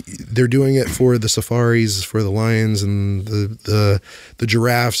 Like they're doing it for the safaris, for the lions and the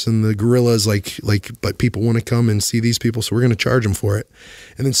giraffes and the gorillas, but people want to come and see these people, so we're going to charge them for it.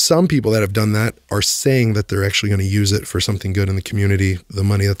 And then some people that have done that are saying that they're actually going to use it for something good in the community, the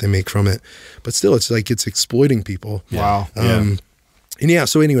money that they make from it. But still, it's like it's exploiting people. Wow. And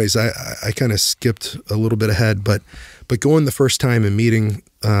so anyways, I kind of skipped a little bit ahead, but going the first time and meeting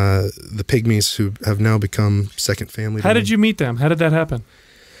the Pygmies, who have now become second family. How did you meet them? How did that happen?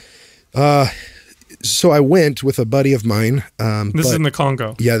 So I went with a buddy of mine. This is in the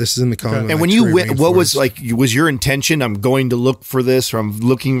Congo. Yeah, this is in the Congo. Okay. And when you went, what was was your intention? I'm going to look for this, or I'm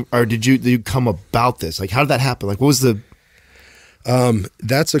looking, or did you come about this? Like, how did that happen? Like, what was the?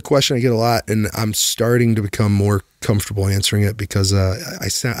 That's a question I get a lot, and I'm starting to become more comfortable answering it because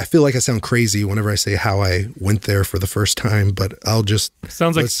I feel like I sound crazy whenever I say how I went there for the first time, but I'll just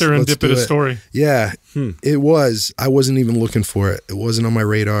sounds like serendipitous story. Yeah, it was. I wasn't even looking for it. It wasn't on my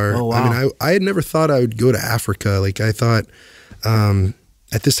radar. Oh, wow. I mean, I had never thought I would go to Africa. Like I thought,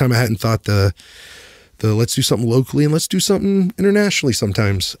 at this time I hadn't thought the let's do something locally and let's do something internationally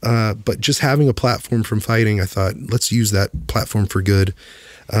sometimes. But just having a platform from fighting, I thought, let's use that platform for good.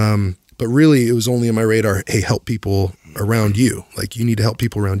 But really, it was only on my radar, hey, help people around you. Like, you need to help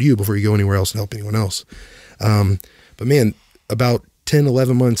people around you before you go anywhere else and help anyone else. But man, about 10,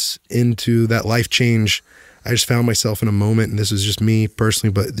 11 months into that life change, I just found myself in a moment, and this is just me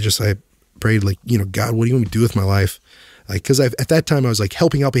personally, but just I prayed, like, God, what do you want me to do with my life? Like, because at that time I was like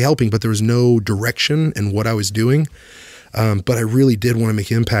helping, but there was no direction in what I was doing. But I really did want to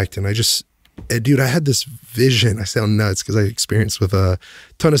make impact, and I just, dude, I had this vision. I sound nuts because I experienced with a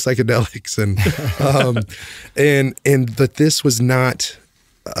ton of psychedelics, but this was not.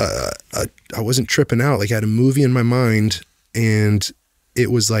 I wasn't tripping out. Like, I had a movie in my mind, and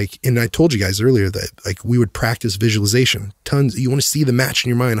it was like, and I told you guys earlier that like we would practice visualization. Tons. You want to see the match in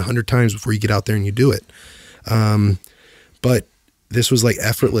your mind 100 times before you get out there and you do it. But this was like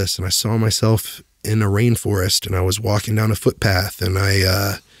effortless, and I saw myself in a rainforest, and I was walking down a footpath, and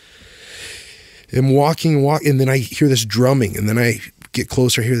I am walking, and then I hear this drumming, and then I get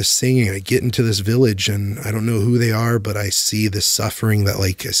closer, I hear this singing, and I get into this village, and I don't know who they are, but I see this suffering that,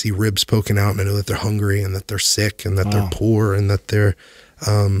 like, I see ribs poking out, and I know that they're hungry, and that they're sick, and that they're poor, and that they're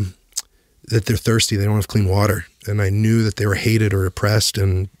thirsty. They don't have clean water. And I knew that they were hated or oppressed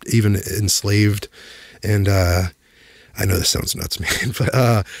and even enslaved. And I know this sounds nuts, man,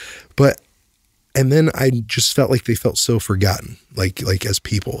 but and then I just felt like they felt so forgotten, like as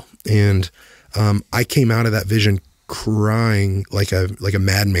people. And I came out of that vision crying like a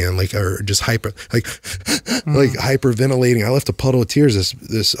madman, or just hyperventilating. I left a puddle of tears.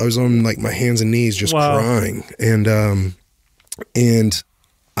 I was on like my hands and knees just crying. And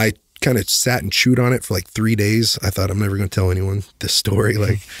I kind of sat and chewed on it for like 3 days. I thought, I'm never going to tell anyone this story.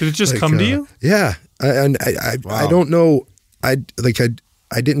 Like, did it just come to you? Yeah. I don't know. I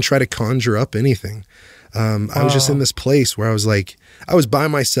didn't try to conjure up anything. I was just in this place where I was like, I was by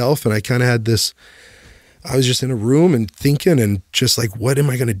myself, and I kind of had this, I was just in a room and thinking, and just like, what am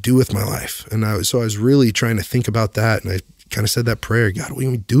I going to do with my life? And I was really trying to think about that. And I kind of said that prayer, God, what do you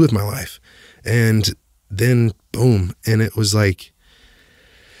want me to do with my life? And then boom. And it was like,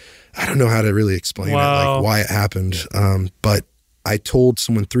 I don't know how to really explain it, like why it happened. But I told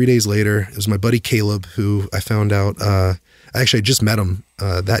someone 3 days later, it was my buddy Caleb, who I found out, Actually, I just met him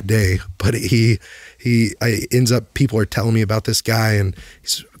that day, but ends up, people are telling me about this guy, and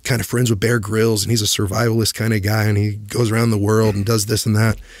he's kind of friends with Bear Grylls, and he's a survivalist kind of guy, and he goes around the world and does this and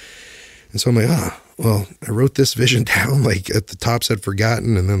that. And so I'm like, well, I wrote this vision down, like at the top said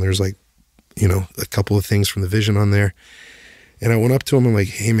forgotten, and then there's like, you know, a couple of things from the vision on there. And I went up to him, I'm like,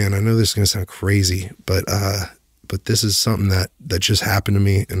 hey man, I know this is gonna sound crazy, but this is something that just happened to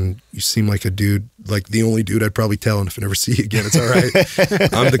me, and you seem like a dude, like the only dude I'd probably tell, and if I never see you again, it's all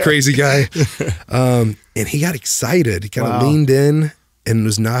right. I'm the crazy guy. And he got excited. He kind of leaned in and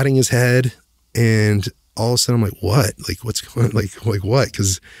was nodding his head, and all of a sudden I'm like, what? Like, what's going on? Like what?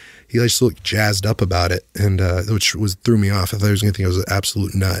 Because he just looked jazzed up about it, and which threw me off. I thought he was going to think I was an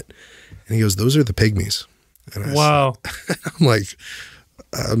absolute nut. And he goes, those are the Pygmies. And I said, I'm like,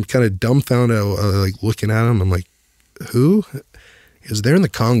 I'm kind of dumbfounded, like looking at him. I'm like, who? He goes, they're in the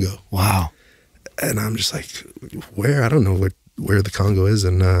Congo. Wow. And I'm just like, where? I don't know where the Congo is.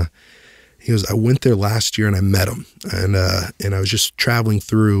 And he goes, I went there last year and I met him. And I was just traveling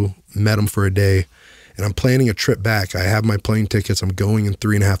through, met him for a day. And I'm planning a trip back. I have my plane tickets. I'm going in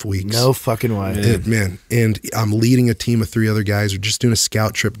 3.5 weeks. No fucking way. Man. And I'm leading a team of 3 other guys. We're just doing a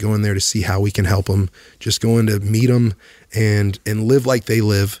scout trip, going there to see how we can help them. Just going to meet them and live like they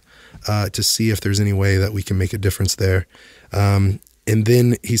live, to see if there's any way that we can make a difference there. And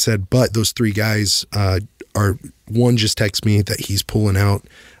then he said, but those 3 guys one just texted me that he's pulling out.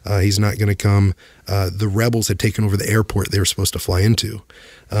 He's not going to come. The rebels had taken over the airport they were supposed to fly into.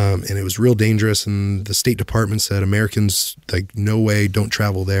 And it was real dangerous. And the State Department said, Americans, like, no way, don't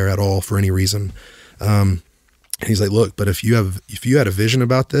travel there at all for any reason. And he's like, look, but if you had a vision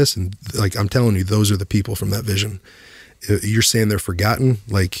about this, and like, I'm telling you, those are the people from that vision. You're saying they're forgotten,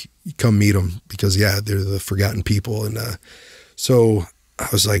 like, come meet them, because they're the forgotten people. And so I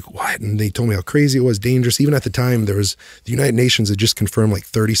was like, what? And they told me how crazy it was, dangerous. Even at the time, the United Nations had just confirmed like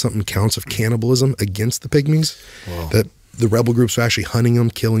 30-something counts of cannibalism against the Pygmies. Wow. That the rebel groups were actually hunting them,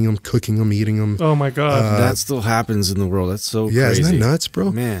 killing them, cooking them, eating them. Oh my God. That still happens in the world. That's so crazy. Yeah, isn't that nuts,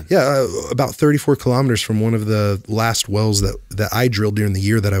 bro? Man. Yeah, about 34 kilometers from one of the last wells that I drilled during the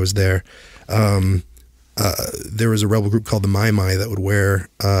year that I was there. There was a rebel group called the Mai that would wear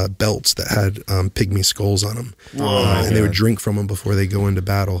belts that had pygmy skulls on them. And they would drink from them before they go into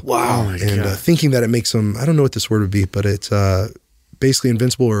battle. Wow. And thinking that it makes them, I don't know what this word would be, but it's basically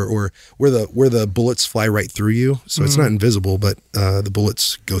invincible, or where the bullets fly right through you. So it's not invisible, but the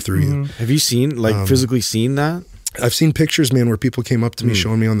bullets go through you. Have you seen, like, physically seen that? I've seen pictures, man, where people came up to me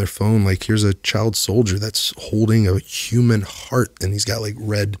showing me on their phone, like, here's a child soldier that's holding a human heart, and he's got like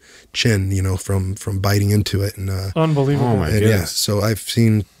red chin, you know, from biting into it. And unbelievable. Oh my goodness. yeah, so I've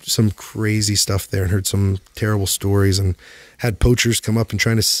seen some crazy stuff there and heard some terrible stories, and had poachers come up and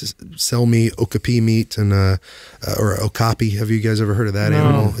trying to sell me okapi meat and or okapi. Have you guys ever heard of that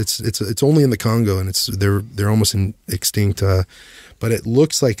animal? It's only in the Congo, and they're almost extinct. But it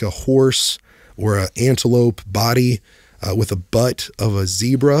looks like a horse or an antelope body with a butt of a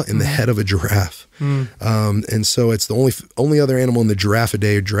zebra and the head of a giraffe. And so it's the only other animal in the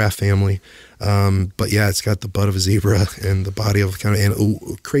Giraffidae or giraffe family. But yeah, it's got the butt of a zebra and the body of kind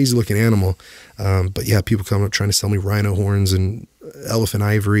of crazy looking animal. But yeah, people come up trying to sell me rhino horns and elephant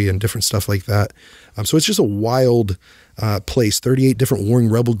ivory and different stuff like that. So it's just a wild place. 38 different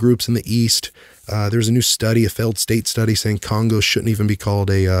warring rebel groups in the east. There's a new study, a failed state study, saying Congo shouldn't even be called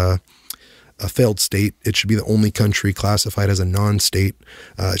a failed state. It should be the only country classified as a non-state.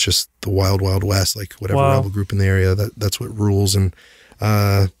 It's just the wild, wild west, like whatever rebel group in the area, that's what rules. And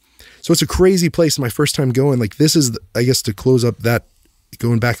so it's a crazy place. My first time going, like, this is, I guess, to close up that,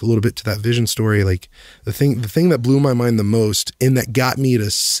 going back a little bit to that vision story, like the thing that blew my mind the most and that got me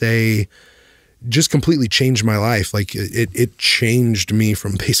to say, just completely changed my life. Like it changed me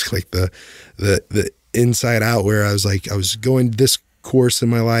from basically like the inside out, where I was like, I was going this course in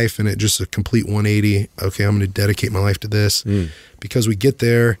my life and it just a complete 180. Okay, I'm going to dedicate my life to this. Because we get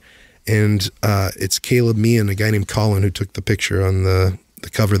there and it's Caleb, me, and a guy named Colin who took the picture on the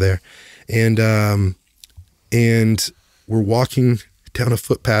cover there. And we're walking down a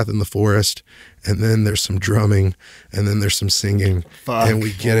footpath in the forest, and then there's some drumming, and then there's some singing. Fuck. And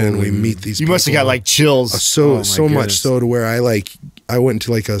we get in, we meet these people. You must have got like chills. So much so to where I went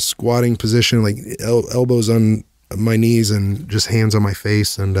into like a squatting position, like elbows on my knees and just hands on my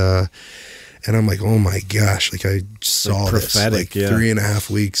face, and I'm like, oh my gosh, like I saw like this like 3.5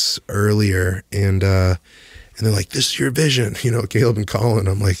 weeks earlier, and they're like, this is your vision, you know, Caleb and Colin.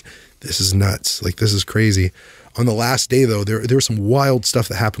 I'm like, this is nuts, like this is crazy. On the last day, though, there was some wild stuff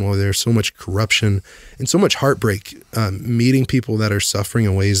that happened while there. So much corruption and so much heartbreak. Meeting people that are suffering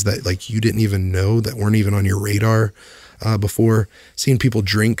in ways that like you didn't even know, that weren't even on your radar. before, seeing people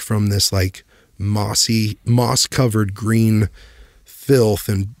drink from this like moss-covered green filth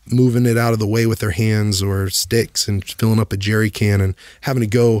and moving it out of the way with their hands or sticks and filling up a jerry can and having to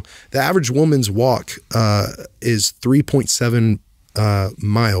go. The average woman's walk is 3.7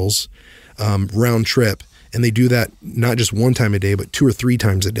 miles round trip. And they do that not just one time a day, but 2 or 3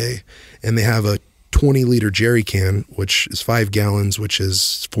 times a day. And they have a 20-liter jerry can, which is 5 gallons, which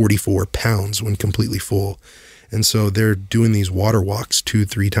is 44 pounds when completely full. And so they're doing these water walks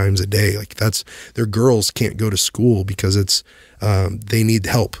 2-3 times a day. Like their girls can't go to school because they need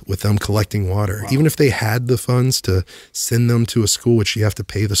help with them collecting water. Wow. Even if they had the funds to send them to a school, which you have to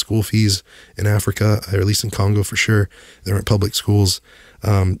pay the school fees in Africa, or at least in Congo for sure, there aren't public schools.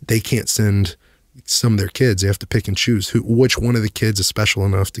 They can't send some of their kids. They have to pick and choose which one of the kids is special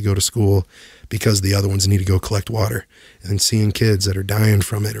enough to go to school because the other ones need to go collect water. And seeing kids that are dying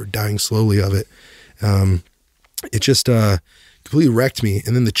from it or dying slowly of it, it just completely wrecked me.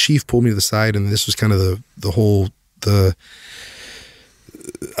 And then the chief pulled me to the side, and this was kind of the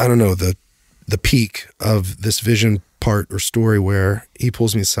peak of this vision part or story where he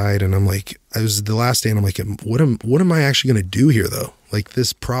pulls me aside, and I'm like, it was the last day, and I'm like, what am I actually going to do here though? Like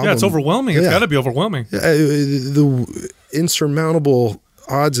this problem. Yeah, it's overwhelming. It's got to be overwhelming. The insurmountable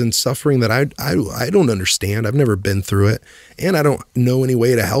odds and suffering that I don't understand. I've never been through it, and I don't know any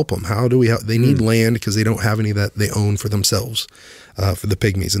way to help them. How do we help? They need land because they don't have any that they own for themselves, for the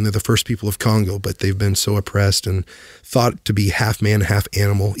Pygmies, and they're the first people of Congo, but they've been so oppressed and thought to be half man, half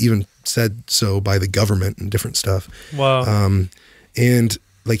animal, even said so by the government and different stuff. Wow. And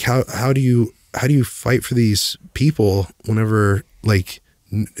like, how do you fight for these people whenever like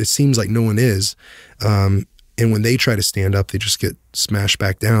it seems like no one is, and when they try to stand up, they just get smashed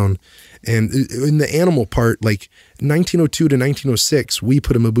back down. And in the animal part, like 1902 to 1906, we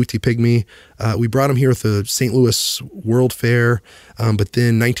put a Mabuti Pygmy. We brought him here with the St. Louis World Fair. But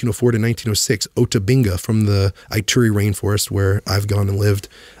then 1904 to 1906, Otabinga from the Ituri rainforest where I've gone and lived.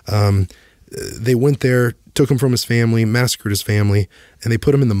 They went there, took him from his family, massacred his family, and they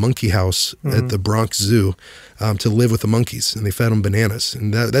put him in the monkey house at the Bronx Zoo to live with the monkeys, and they fed him bananas.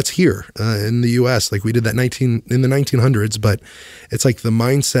 And that's here in the U.S. Like we did that in the 1900s, but it's like the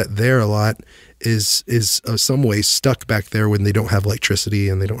mindset there a lot is some ways stuck back there when they don't have electricity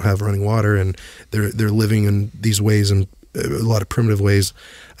and they don't have running water, and they're living in these ways and a lot of primitive ways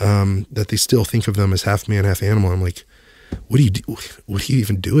that they still think of them as half man, half animal. I'm like, what do you do? What do you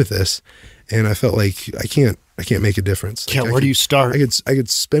even do with this? And I felt like I can't make a difference. Yeah, where do you start? I could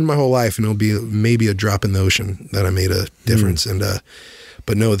spend my whole life and it'll be maybe a drop in the ocean that I made a difference. And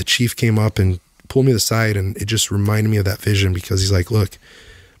but no, the chief came up and pulled me to the side, and it just reminded me of that vision, because he's like, look,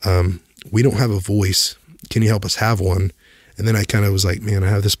 we don't have a voice. Can you help us have one? And then I kind of was like, man, I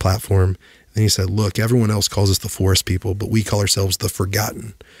have this platform. And he said, look, everyone else calls us the forest people, but we call ourselves the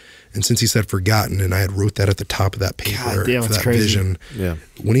forgotten. And since he said forgotten, and I had wrote that at the top of that paper for that vision,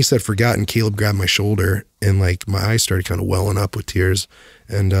 when he said forgotten, Caleb grabbed my shoulder, and like my eyes started kind of welling up with tears.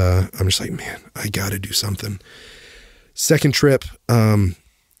 And I'm just like, man, I got to do something. Second trip, I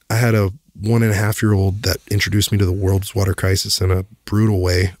had a 1.5-year-old that introduced me to the world's water crisis in a brutal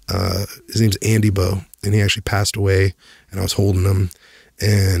way. His name's Andy Bo, and he actually passed away, and I was holding him,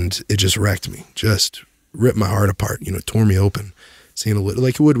 and it just wrecked me, just ripped my heart apart, tore me open. Seeing a little,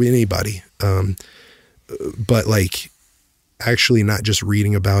 like it would with anybody, but like actually not just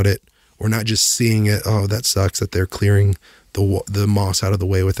reading about it or not just seeing it. Oh, that sucks that they're clearing the moss out of the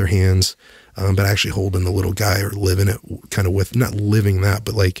way with their hands, but actually holding the little guy or living it kind of with, not living that,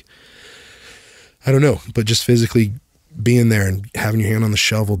 but like, I don't know, but just physically being there and having your hand on the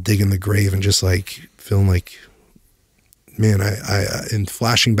shovel, digging the grave, and just like feeling like, man, and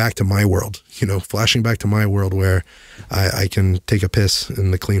flashing back to my world, where I can take a piss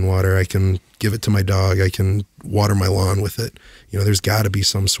in the clean water. I can give it to my dog. I can water my lawn with it. There's got to be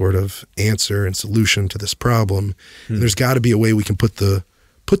some sort of answer and solution to this problem. And there's got to be a way we can put the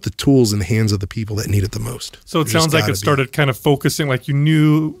tools in the hands of the people that need it the most. So it sounds like it started kind of focusing, like you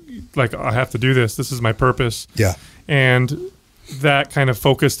knew, like, I have to do this. This is my purpose. Yeah. And that kind of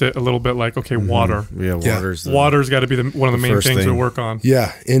focused it a little bit, like, okay, water. Yeah, water's got to be one of the main things we work on.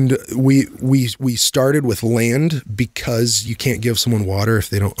 Yeah, and we started with land because you can't give someone water if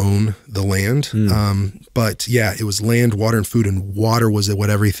they don't own the land. But yeah, it was land, water, and food, and water was what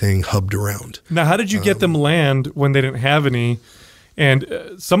everything hubbed around. Now, how did you get them land when they didn't have any? And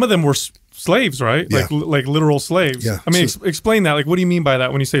some of them were slaves, right? Yeah. Like literal slaves. Yeah. I mean, explain that. Like, what do you mean by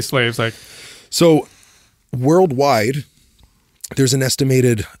that when you say slaves? Like, so worldwide, there's an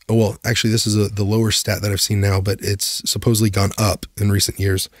estimated, well, actually this is the lower stat that I've seen now, but it's supposedly gone up in recent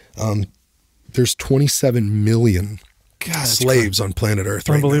years. There's 27 million slaves on planet Earth.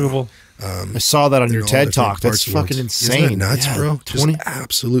 Unbelievable. Right now. I saw that on your TED Talk. That's fucking insane. Isn't that nuts, bro? 20? Just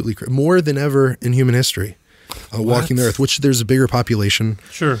absolutely more than ever in human history. Walking the Earth, which there's a bigger population.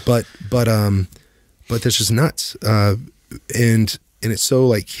 Sure. But that's just nuts. And it's so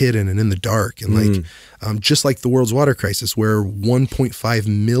like hidden and in the dark, and like just like the world's water crisis, where 1.5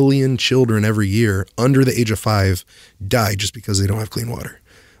 million children every year under the age of 5 die just because they don't have clean water.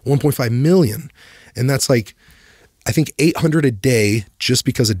 1.5 million, and that's like, I think 800 a day just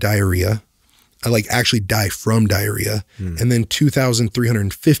because of diarrhea. I like actually die from diarrhea. And then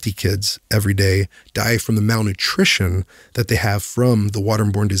 2,350 kids every day die from the malnutrition that they have from the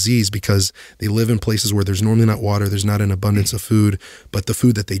waterborne disease, because they live in places where there's normally not water, there's not an abundance of food, but the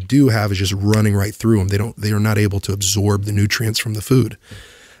food that they do have is just running right through them. They are not able to absorb the nutrients from the food.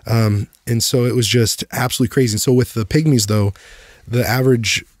 And so it was just absolutely crazy. And so with the Pygmies though, the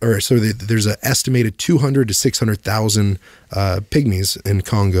average, there's an estimated 200 to 600,000 Pygmies in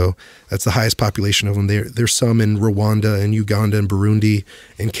Congo. That's the highest population of them. There's some in Rwanda and Uganda and Burundi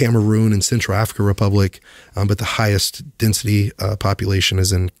and Cameroon and Central Africa Republic, but the highest density population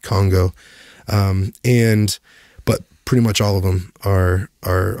is in Congo. But pretty much all of them are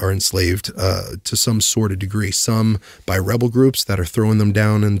enslaved to some sort of degree. Some by rebel groups that are throwing them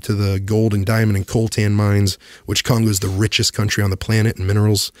down into the gold and diamond and coltan mines, which Congo is the richest country on the planet in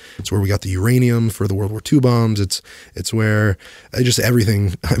minerals. It's where we got the uranium for the World War II bombs. It's where just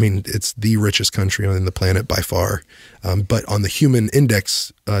everything. I mean, it's the richest country on the planet by far. But on the human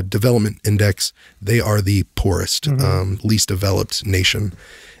index, development index, they are the poorest, least developed nation.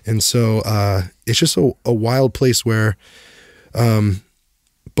 And so it's just a wild place where, so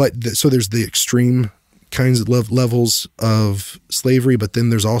there's the extreme kinds of levels of slavery, but then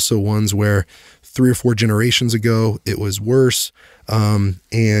there's also ones where 3 or 4 generations ago it was worse,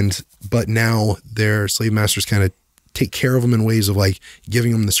 but now their slave masters kind of take care of them in ways of like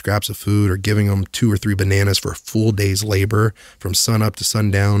giving them the scraps of food or giving them 2 or 3 bananas for a full day's labor from sun up to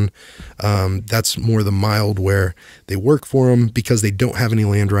sundown. That's more the mild, where they work for them because they don't have any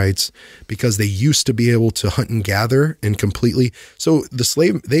land rights, because they used to be able to hunt and gather and completely. So the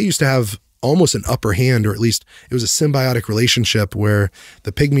slave, they used to have almost an upper hand, or at least it was a symbiotic relationship where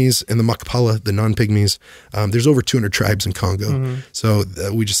the Pygmies and the Makapala, the non-Pygmies, there's over 200 tribes in Congo. So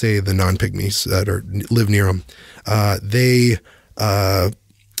we just say the non-Pygmies that live near them.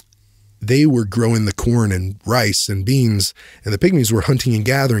 They were growing the corn and rice and beans, and the Pygmies were hunting and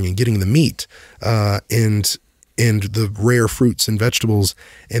gathering and getting the meat and the rare fruits and vegetables,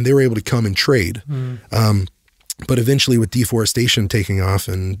 and they were able to come and trade. But eventually, with deforestation taking off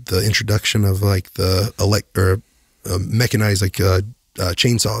and the introduction of like the mechanized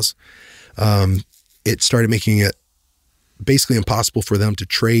chainsaws, it started making it basically impossible for them to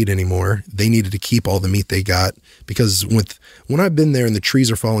trade anymore. They needed to keep all the meat they got, because when I've been there and the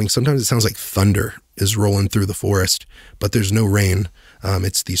trees are falling, sometimes it sounds like thunder is rolling through the forest, but there's no rain.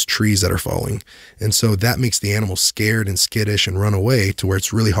 It's these trees that are falling. And so that makes the animals scared and skittish and run away, to where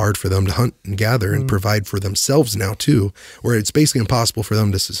it's really hard for them to hunt and gather and provide for themselves now too, where it's basically impossible for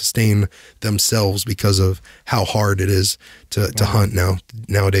them to sustain themselves because of how hard it is to hunt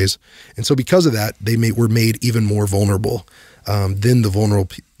nowadays. And so because of that, were made even more vulnerable than the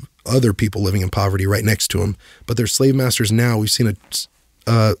vulnerable other people living in poverty right next to them. But their slave masters now, we've seen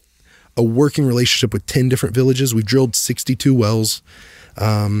a working relationship with 10 different villages. We've drilled 62 wells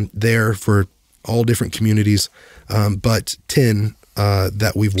there for all different communities, but 10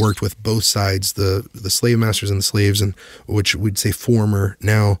 that we've worked with both sides, the slave masters and the slaves, and which we'd say former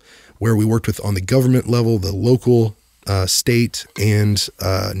now, where we worked with on the government level, the local, state, and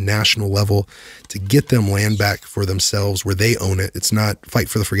national level, to get them land back for themselves where they own it. It's not Fight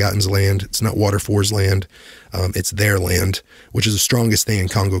for the Forgotten's land. It's not Water For's land. It's their land, which is the strongest thing in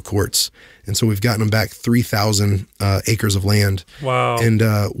Congo courts. And so we've gotten them back 3,000 acres of land. Wow. And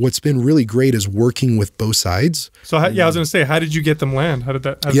what's been really great is working with both sides. So, I was going to say, how did you get them land? How did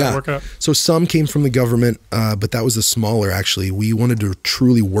that work out? So some came from the government, but that was the smaller, actually. We wanted to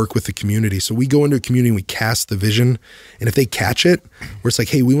truly work with the community. So we go into a community and we cast the vision. And if they catch it, where it's like,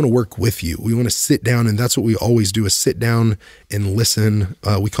 hey, we want to work with you. We want to sit down, and that's what we always do, is sit down and listen.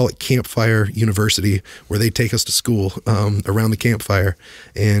 We call it Campfire University, where they take us to school around the campfire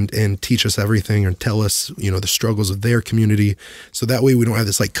and teach us everything, and tell us, the struggles of their community. So that way we don't have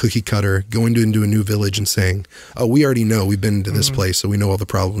this like cookie cutter going into a new village and saying, oh, we already know, we've been to this place, so we know all the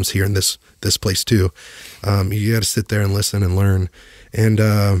problems here in this place too. You got to sit there and listen and learn.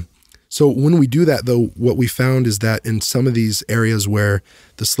 And So when we do that, though, what we found is that in some of these areas where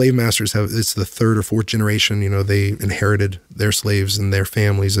the slave masters it's the third or fourth generation, they inherited their slaves and their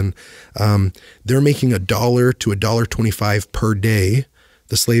families, and they're making $1 to $1.25 per day.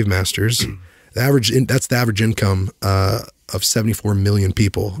 The slave masters, that's the average income of 74 million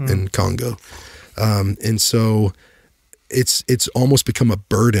people in Congo, and so it's almost become a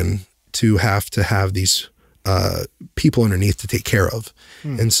burden to have these people underneath to take care of.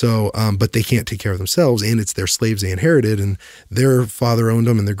 And so, but they can't take care of themselves, and it's their slaves they inherited, and their father owned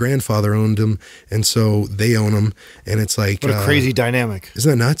them and their grandfather owned them. And so they own them. And it's like, what a crazy dynamic. Isn't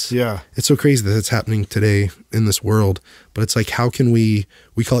that nuts? Yeah. It's so crazy that it's happening today in this world, but it's like, how can we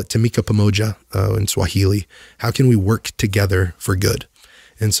call it Tamika Pamoja in Swahili. How can we work together for good?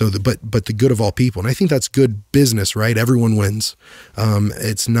 And so, but the good of all people. And I think that's good business, right? Everyone wins.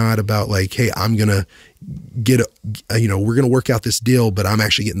 It's not about like, hey, I'm going to get we're going to work out this deal, but I'm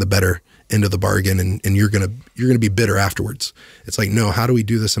actually getting the better end of the bargain, and you're going to be bitter afterwards. It's like, no, how do we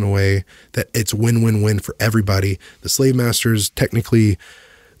do this in a way that it's win-win-win for everybody? The slave masters technically,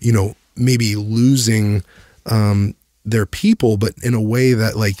 maybe losing their people, but in a way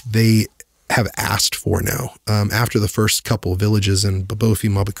that like they have asked for now. After the first couple of villages in Babofi,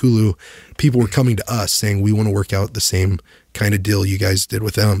 Mabakulu, people were coming to us saying, we want to work out the same kind of deal you guys did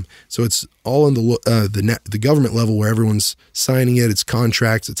with them. So it's all in the government level where everyone's signing it. It's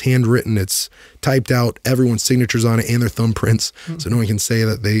contracts, it's handwritten, it's typed out, everyone's signatures on it and their thumbprints. So no one can say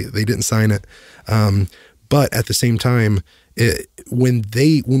that they didn't sign it. But at the same time, when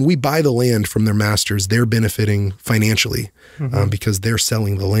we buy the land from their masters, they're benefiting financially because they're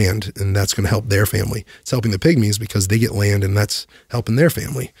selling the land, and that's going to help their family. It's helping the Pygmies because they get land, and that's helping their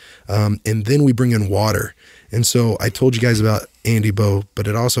family. And then we bring in water. And so I told you guys about Andy Bo, but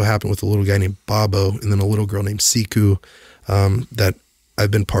it also happened with a little guy named Babo, and then a little girl named Siku that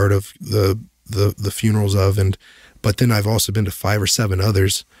I've been part of the funerals of, but then I've also been to 5 or 7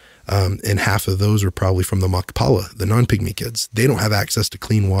 others. And half of those are probably from the Makpala, the non-Pygmy kids. They don't have access to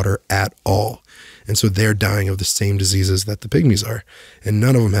clean water at all. And so they're dying of the same diseases that the Pygmies are. And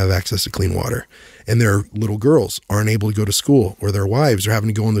none of them have access to clean water. And their little girls aren't able to go to school, or their wives are having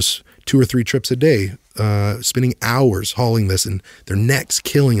to go on this 2 or 3 trips a day, spending hours hauling this, and their necks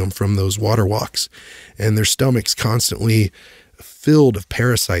killing them from those water walks. And their stomachs constantly filled of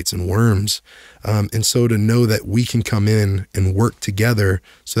parasites and worms. And so to know that we can come in and work together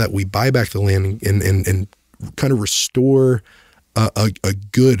so that we buy back the land and kind of restore a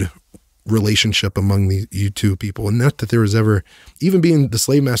good relationship among you two people. And not that there was ever, even being the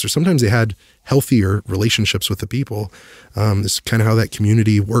slave master, sometimes they had healthier relationships with the people. This is kind of how that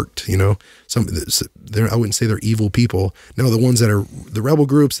community worked, I wouldn't say they're evil people. No, the ones that are the rebel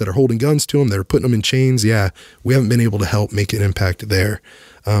groups that are holding guns to them, that are putting them in chains. Yeah, we haven't been able to help make an impact there.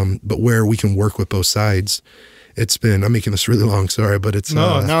 But where we can work with both sides, I'm making this really long, sorry, but it's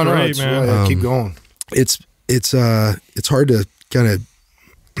no, great, man. Keep going. It's hard to kind of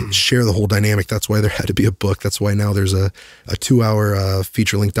share the whole dynamic. That's why there had to be a book. That's why now there's a 2-hour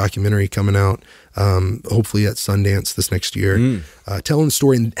feature-length documentary coming out, hopefully at Sundance this next year, telling the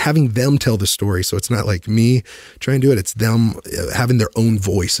story and having them tell the story. So it's not like me trying to do it. It's them having their own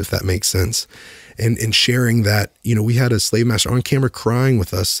voice, if that makes sense. And sharing that, we had a slave master on camera crying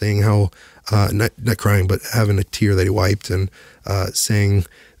with us, saying how, not crying, but having a tear that he wiped, and saying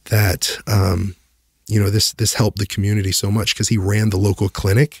that, this helped the community so much because he ran the local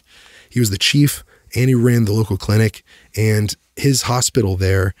clinic. He was the chief, and he ran the local clinic, and his hospital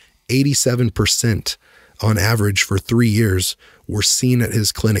there, 87% on average for 3 years were seen at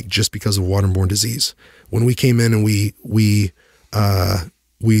his clinic just because of waterborne disease. When we came in and we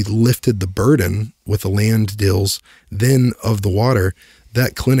lifted the burden with the land deals, then of the water,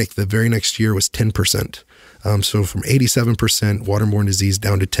 that clinic the very next year was 10%. So from 87% waterborne disease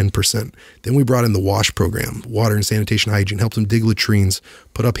down to 10%. Then we brought in the WASH program, water and sanitation hygiene, helped them dig latrines,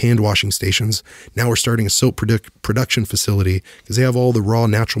 put up hand washing stations. Now we're starting a soap production facility because they have all the raw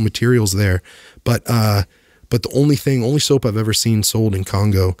natural materials there. But the only soap I've ever seen sold in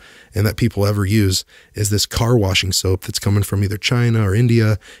Congo and that people ever use is this car washing soap that's coming from either China or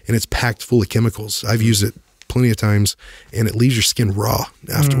India, and it's packed full of chemicals. I've used it plenty of times, and it leaves your skin raw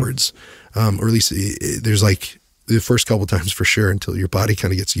afterwards. Or at least there's like the first couple of times for sure until your body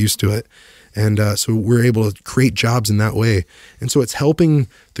kind of gets used to it. And so we're able to create jobs in that way. And so it's helping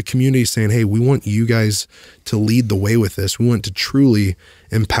the community, saying, hey, we want you guys to lead the way with this. We want to truly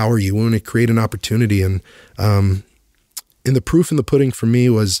empower you. We want to create an opportunity. And the proof in the pudding for me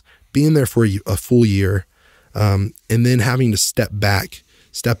was being there for a full year, and then having to step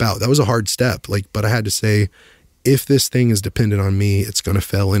out. That was a hard step, but I had to say, if this thing is dependent on me, it's going to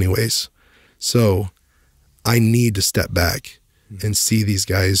fail anyways. So I need to step back and see these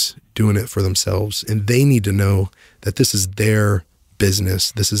guys doing it for themselves. And they need to know that this is their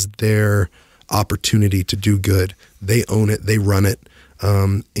business. This is their opportunity to do good. They own it. They run it.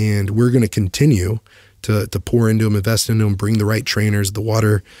 And we're going to continue to pour into them, invest into them, bring the right trainers, the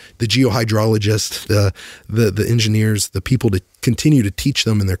water, the geohydrologists, the engineers, the people to continue to teach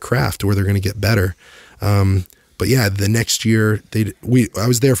them in their craft where they're going to get better. But yeah, the next year I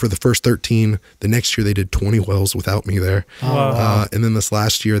was there for the first 13. The next year they did 20 wells without me there. Oh, wow. And then this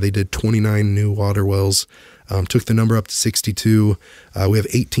last year they did 29 new water wells, took the number up to 62. We have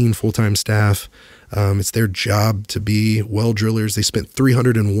 18 full-time staff. It's their job to be well drillers. They spent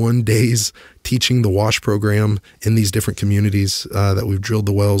 301 days teaching the WASH program in these different communities that we've drilled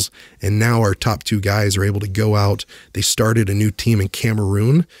the wells. And now our top 2 guys are able to go out. They started a new team in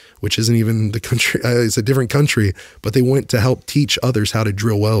Cameroon, which isn't even the country. It's a different country, but they went to help teach others how to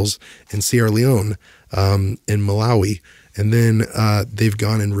drill wells in Sierra Leone, in Malawi. And then they've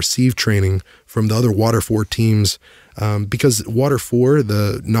gone and received training from the other Water 4 teams. Because Water 4,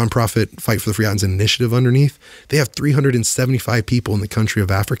 the nonprofit Fight for the Free Islands initiative underneath, they have 375 people in the country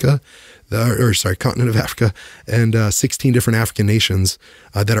of Africa, continent of Africa, and 16 different African nations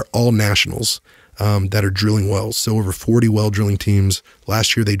that are all nationals that are drilling wells. So over 40 well drilling teams.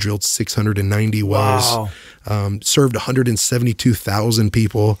 Last year they drilled 690 wells, served 172,000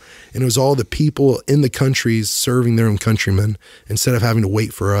 people. And it was all the people in the countries serving their own countrymen instead of having to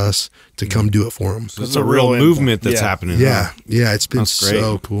wait for us to come do it for them. So it's a real movement that's happening. Yeah. Huh? Yeah. It's been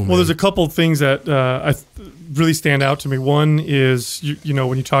so cool. Man. Well, there's a couple of things that really stand out to me. One is, you know,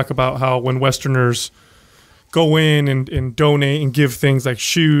 when you talk about how when Westerners go in and donate and give things like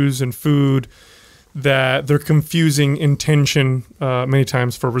shoes and food, that they're confusing intention many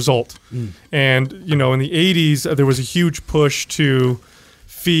times for result. And, you know, in the 80s, there was a huge push to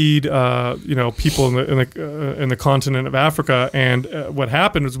feed, you know, people in the continent of Africa. And what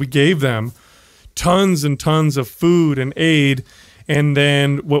happened was we gave them tons and tons of food and aid. And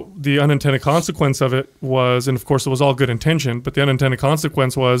then what the unintended consequence of it was, and of course it was all good intention, but the unintended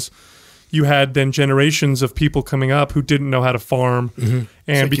consequence was you had then generations of people coming up who didn't know how to farm and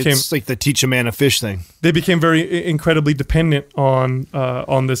it's like the teach a man to fish thing. They became very incredibly dependent on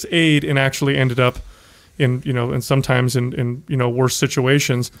this aid and actually ended up in, you know, and sometimes in you know, worse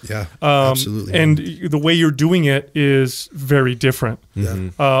situations. Yeah, absolutely. And the way you're doing it is very different. Yeah.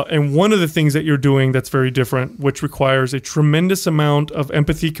 And one of the things that you're doing that's very different, which requires a tremendous amount of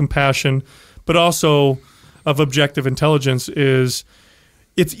empathy, compassion, but also of objective intelligence, is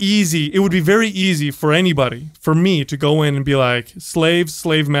it's easy. It would be very easy for anybody, for me, to go in and be like, slave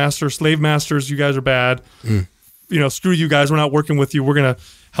masters, you guys are bad. You know, screw you guys. We're not working with you. We're going to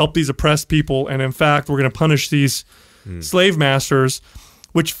help these oppressed people. And in fact, we're going to punish these slave masters,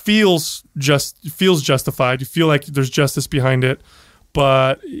 which feels justified. You feel like there's justice behind it.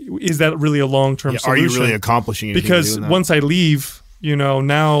 But is that really a long-term solution? Are you really accomplishing anything? Because once I leave, you know,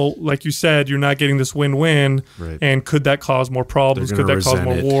 now, like you said, you're not getting this win-win, and could that cause more problems? Could that cause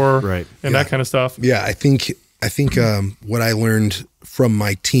more war? And that kind of stuff. Yeah, I think what I learned from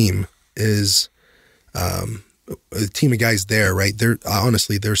my team is the team of guys there, right?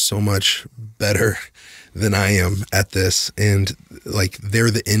 They're so much better than I am at this, and like they're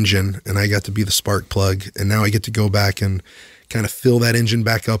the engine, and I got to be the spark plug, and now I get to go back and kind of fill that engine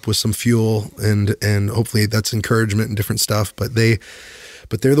back up with some fuel, and hopefully that's encouragement and different stuff. But they're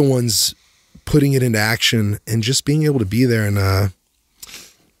the ones putting it into action and just being able to be there.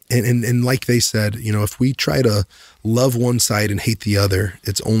 And like they said, you know, if we try to love one side and hate the other,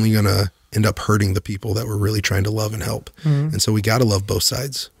 it's only going to end up hurting the people that we're really trying to love and help. And so we got to love both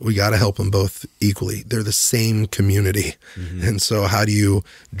sides. We got to help them both equally. They're the same community. And so how do you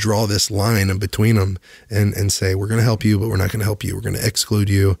draw this line in between them and say, we're going to help you, but we're not going to help you. We're going to exclude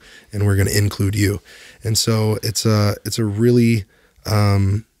you and we're going to include you. And so it's a really,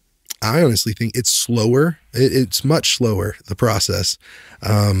 I honestly think it's slower. It's much slower, the process.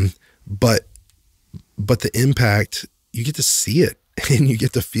 But the impact, you get to see it. And you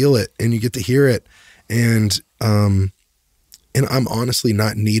get to feel it and you get to hear it. And I'm honestly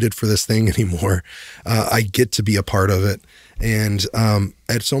not needed for this thing anymore. I get to be a part of it. And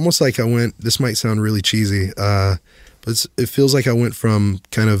it's almost like this might sound really cheesy, but it feels like I went from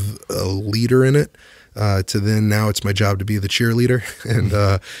kind of a leader in it to then now it's my job to be the cheerleader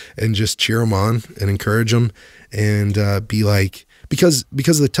and just cheer them on and encourage them and be like, because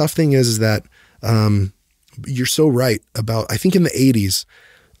the tough thing is that you're so right about, I think in the 80s,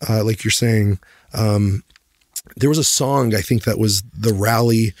 like you're saying, there was a song, I think that was the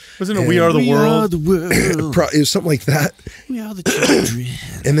rally. Wasn't it We Are the World? It was something like that. We are the children.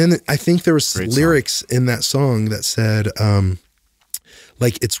 And then I think there was Great lyrics in that song that said,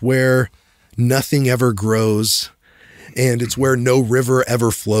 like, it's where nothing ever grows and it's where no river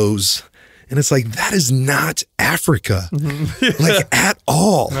ever flows. And it's like, that is not Africa, like at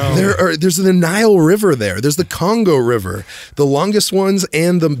all. No. There's the Nile River there. There's the Congo River, the longest ones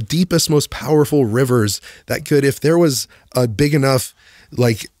and the deepest, most powerful rivers that could, if there was a big enough,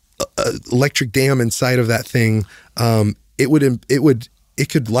 like, electric dam inside of that thing, it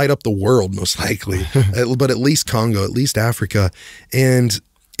could light up the world most likely, but at least Congo, at least Africa. And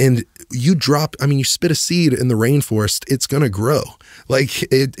you drop, I mean, you spit a seed in the rainforest, it's going to grow. Like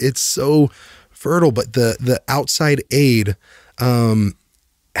it's so fertile, but the outside aid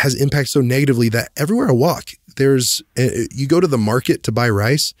has impacted so negatively that everywhere I walk, you go to the market to buy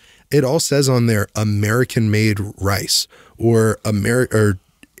rice, it all says on there, American made rice or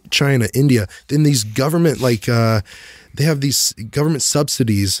China, India. Then these government, like, they have these government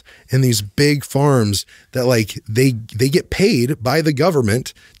subsidies and these big farms that, like, they get paid by the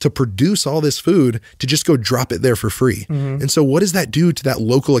government to produce all this food to just go drop it there for free. Mm-hmm. And so what does that do to that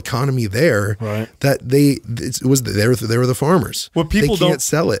local economy there? Right. That they were the farmers. What people they can't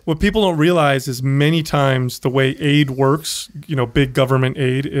sell it. What people don't realize is many times the way aid works, big government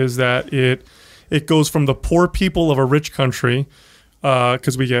aid, is that it goes from the poor people of a rich country,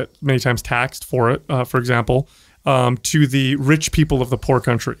 because we get many times taxed for it, for example, to the rich people of the poor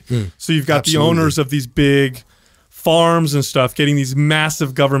country. So you've got Absolutely. The owners of these big farms and stuff getting these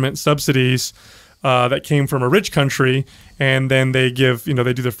massive government subsidies that came from a rich country, and then they give,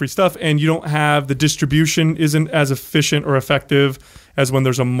 they do the free stuff, and you don't have, the distribution isn't as efficient or effective as when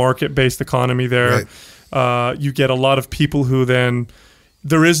there's a market-based economy there. Right. You get a lot of people who then,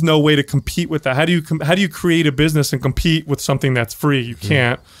 there is no way to compete with that. How do you create a business and compete with something that's free? You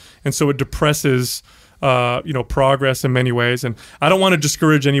can't. And so it depresses progress in many ways. And I don't want to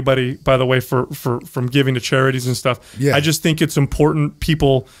discourage anybody, by the way, from giving to charities and stuff. Yeah. I just think it's important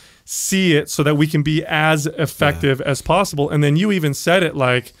people see it so that we can be as effective as possible. And then you even said it,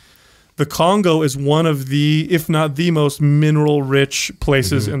 like, the Congo is one of the, if not the most mineral rich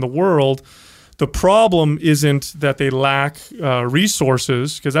places in the world. The problem isn't that they lack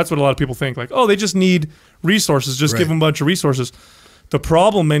resources, because that's what a lot of people think, like, oh, they just need resources, just give them a bunch of resources. The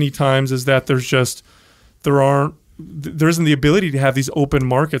problem many times is that there isn't the ability to have these open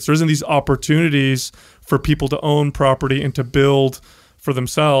markets. There isn't these opportunities for people to own property and to build for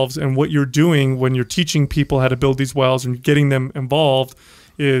themselves. And what you're doing when you're teaching people how to build these wells and getting them involved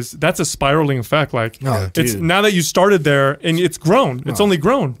that's a spiraling effect. Like, it's now that you started there and it's grown, it's only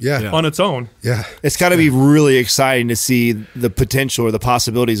grown on its own. Yeah. It's got to be really exciting to see the potential or the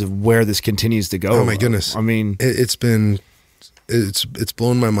possibilities of where this continues to go. Oh my goodness. I mean, it's blown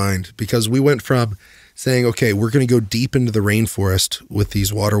my mind, because we went from saying, okay, we're going to go deep into the rainforest with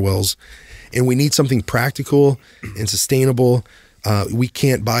these water wells, and we need something practical and sustainable. We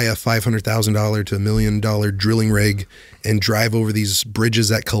can't buy a $500,000 to $1 million drilling rig and drive over these bridges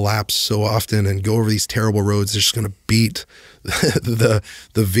that collapse so often and go over these terrible roads. They're just going to beat the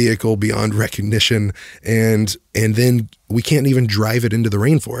vehicle beyond recognition, and then we can't even drive it into the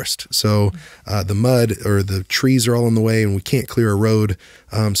rainforest. So the mud or the trees are all in the way, and we can't clear a road.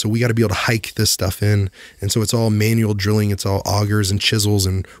 So we got to be able to hike this stuff in, and so it's all manual drilling. It's all augers and chisels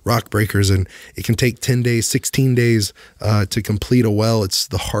and rock breakers, and it can take 10 days, 16 days to complete a well. It's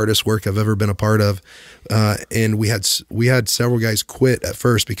the hardest work I've ever been a part of. And we had several guys quit at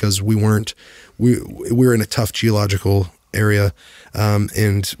first because we were in a tough geological area,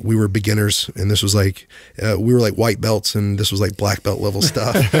 and we were beginners, and this was like we were like white belts, and this was like black belt level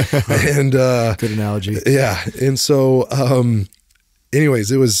stuff. And good analogy. Yeah. And so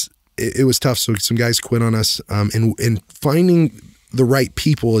anyways, it was tough. So some guys quit on us, and finding the right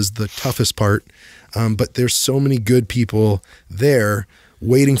people is the toughest part. But there's so many good people there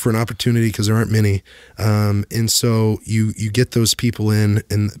waiting for an opportunity, because there aren't many. And so you get those people in,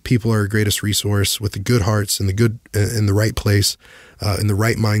 and people are our greatest resource, with the good hearts and the good in the right place, in the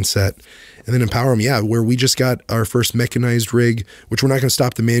right mindset. And then empower them. Yeah, where we just got our first mechanized rig, which we're not going to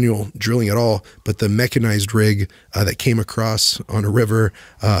stop the manual drilling at all, but the mechanized rig that came across on a river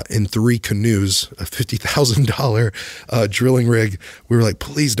in 3 canoes, a $50,000 drilling rig. We were like,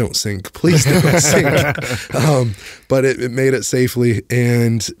 please don't sink, please don't sink. But it made it safely,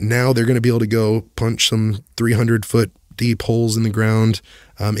 and now they're going to be able to go punch some 300-foot deep holes in the ground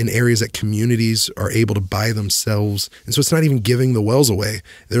in areas that communities are able to buy themselves. And so it's not even giving the wells away.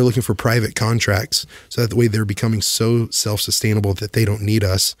 They're looking for private contracts so that the way they're becoming so self-sustainable that they don't need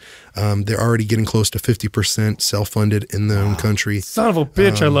us. They're already getting close to 50% self-funded in their own country. Son of a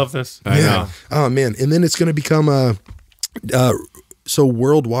bitch, I love this. I know. Oh, man. And then it's going to become so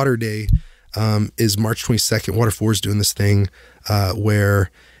World Water Day is March 22nd. Water 4 is doing this thing where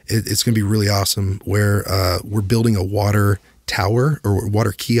it's going to be really awesome, where we're building a water tower or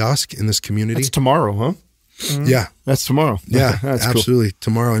water kiosk in this community. That's tomorrow, huh? Mm-hmm. Yeah. That's tomorrow. Yeah, That's absolutely. Cool.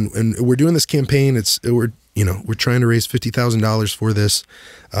 Tomorrow. And we're doing this campaign. We're trying to raise $50,000 for this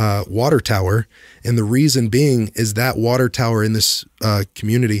water tower. And the reason being is that water tower in this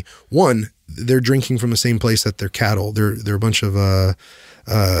community, one, they're drinking from the same place that their cattle. They're a bunch of, they're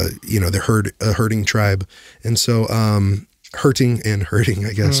a herding tribe. And so, hurting,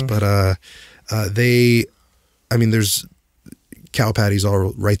 I guess. But there's cow patties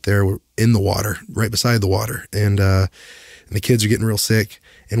all right there in the water, right beside the water. And the kids are getting real sick.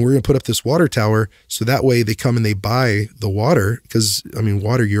 And we're going to put up this water tower so that way they come and they buy the water because,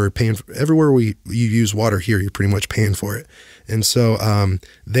 water you're paying for. Everywhere you use water here, you're pretty much paying for it. And so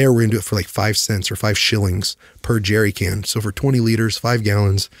there we're going to do it for like 5 cents or 5 shillings per jerry can. So for 20 liters, 5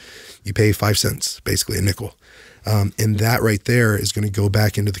 gallons, you pay 5 cents, basically a nickel. And that right there is going to go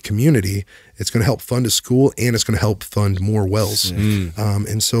back into the community. It's going to help fund a school and it's going to help fund more wells.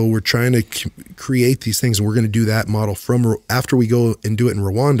 And so we're trying to create these things, and we're going to do that model from after we go and do it in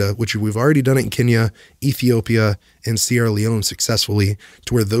Rwanda, which we've already done it in Kenya, Ethiopia, and Sierra Leone successfully,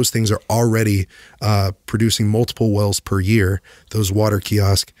 to where those things are already producing multiple wells per year, those water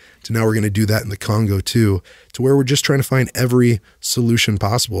kiosks. To now we're going to do that in the Congo too, to where we're just trying to find every solution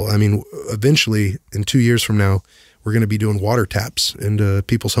possible. Eventually, in 2 years from now, we're going to be doing water taps into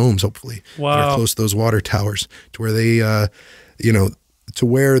people's homes, hopefully. Wow. That are close to those water towers, to where they, to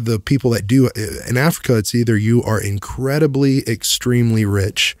where the people that do, in Africa, it's either you are incredibly, extremely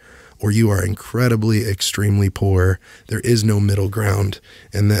rich, or you are incredibly, extremely poor. There is no middle ground.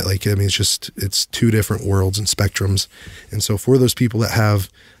 And that, it's 2 different worlds and spectrums. And so for those people that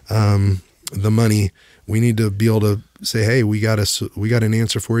have the money, we need to be able to say, hey, we got an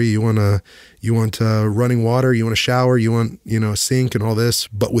answer for you. You want running water, you want a shower, you want, a sink and all this,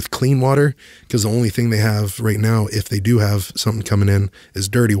 but with clean water, because the only thing they have right now, if they do have something coming in, is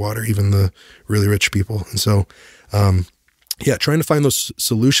dirty water, even the really rich people. And so, trying to find those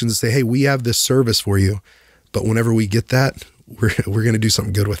solutions and say, hey, we have this service for you, but whenever we get that, we're going to do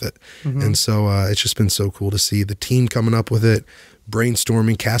something good with it. Mm-hmm. And so it's just been so cool to see the team coming up with it,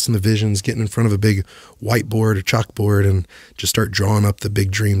 brainstorming, casting the visions, getting in front of a big whiteboard or chalkboard and just start drawing up the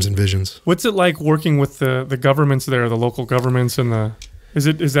big dreams and visions. What's it like working with the governments there, the local governments, and is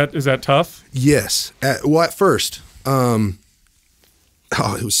that tough? Yes. At first, it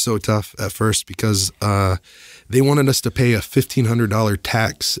was so tough at first because they wanted us to pay a $1,500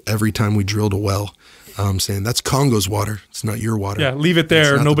 tax every time we drilled a well. Saying that's Congo's water. It's not your water. Yeah, leave it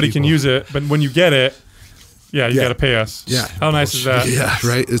there. Nobody can use it. But when you get it, you got to pay us. Yeah. How nice is that? Yeah,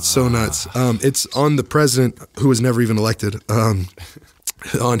 right? It's so nuts. It's on the president, who was never even elected.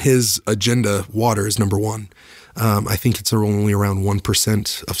 On his agenda, water is number 1. I think it's only around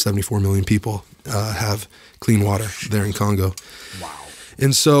 1% of 74 million people have clean water there in Congo. Wow.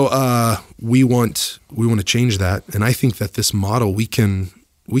 And so we want to change that. And I think that this model, we can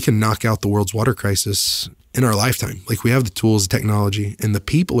knock out the world's water crisis in our lifetime. Like, we have the tools, the technology, and the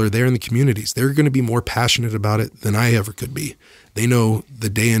people are there in the communities. They're going to be more passionate about it than I ever could be. They know the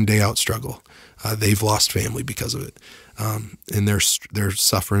day in, day out struggle. They've lost family because of it. And they're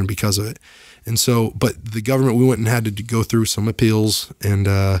suffering because of it. And so, but the government, we went and had to go through some appeals and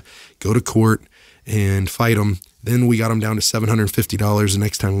go to court and fight them. Then we got them down to $750 the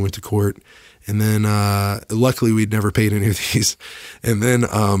next time we went to court. And then luckily we'd never paid any of these. And then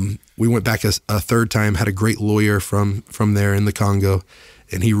we went back a third time, had a great lawyer from there in the Congo,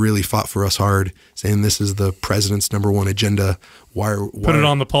 and he really fought for us hard, saying this is the president's number 1 agenda. Put it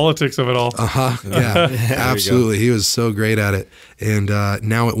on the politics of it all. Yeah, absolutely. He was so great at it. And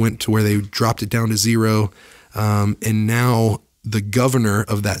now it went to where they dropped it down to 0. And now the governor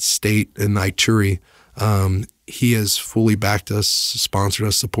of that state in Ituri, he has fully backed us, sponsored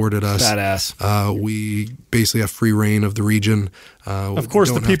us, supported us. Badass. We basically have free reign of the region. Of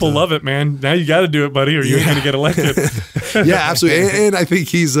course, the people love it, man. Now you got to do it, buddy, or you're going to get elected. Yeah, absolutely. And I think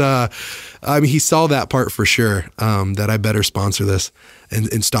he's, he saw that part for sure, that I better sponsor this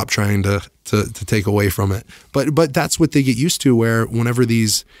and stop trying to take away from it. But that's what they get used to, where whenever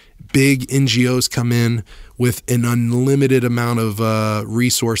these big NGOs come in with an unlimited amount of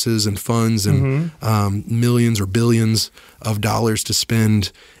resources and funds and millions or billions of dollars to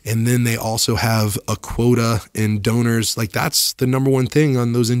spend. And then they also have a quota and donors. Like, that's the number one thing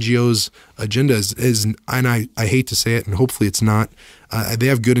on those NGOs' agendas is, and I hate to say it, and hopefully it's not, they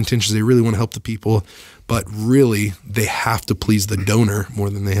have good intentions. They really want to help the people, but really they have to please the donor more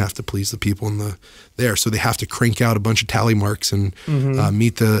than they have to please the people there. So they have to crank out a bunch of tally marks and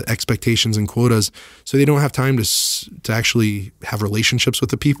meet the expectations and quotas. So they don't have time to actually have relationships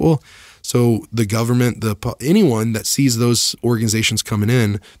with the people. So the government, anyone that sees those organizations coming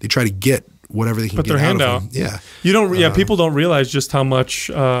in, they try to get whatever they can put get their hand out. Yeah, people don't realize just how much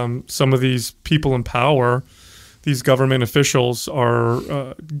some of these people in power, these government officials,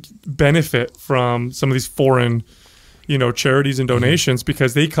 are benefit from some of these foreign, charities and donations,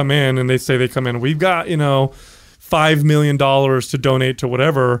 because they come in and they say we've got $5 million to donate to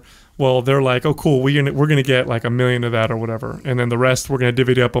whatever. Well, they're like, oh, cool, we're gonna get like $1 million of that or whatever, and then the rest we're gonna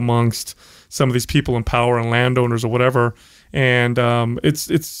divvy up amongst some of these people in power and landowners or whatever. And it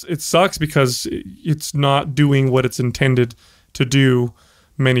sucks because it's not doing what it's intended to do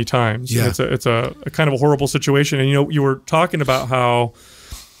many times. Yeah. It's a kind of a horrible situation. And you were talking about how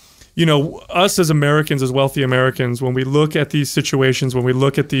us as Americans, as wealthy Americans, when we look at these situations, when we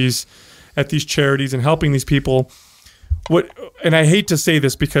look at these charities and helping these people. And I hate to say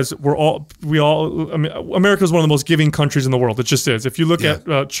this because America is one of the most giving countries in the world. It just is. If you look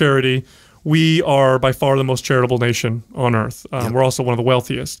at charity, we are by far the most charitable nation on earth. We're also one of the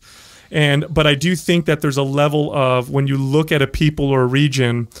wealthiest. But I do think that there's a level of, when you look at a people or a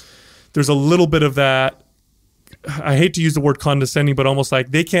region, there's a little bit of that. I hate to use the word condescending, but almost like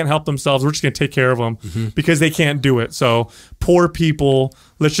they can't help themselves. We're just going to take care of them because they can't do it. So poor people,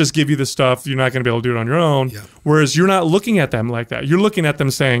 let's just give you the stuff. You're not going to be able to do it on your own. Yeah. Whereas you're not looking at them like that. You're looking at them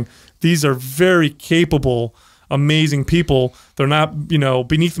saying, these are very capable, amazing people. They're not,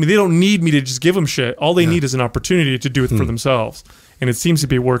 beneath me. They don't need me to just give them shit. All they need is an opportunity to do it for themselves. And it seems to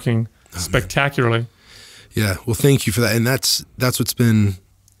be working spectacularly. Yeah. Well, thank you for that. And that's what's been,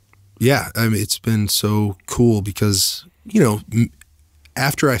 it's been so cool because,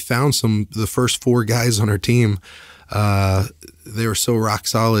 after I found the first 4 guys on our team, they were so rock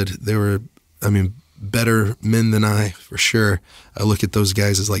solid. They were, better men than I, for sure. I look at those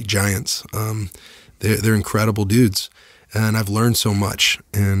guys as like giants. They're incredible dudes, and I've learned so much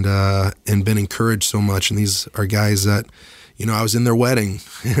and been encouraged so much. And these are guys that, I was in their wedding,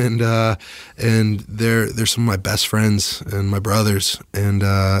 and they're some of my best friends and my brothers,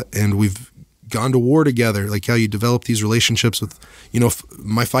 and we've gone to war together. Like how you develop these relationships with,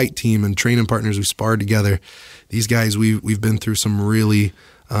 my fight team and training partners. We sparred together. These guys, we've been through some really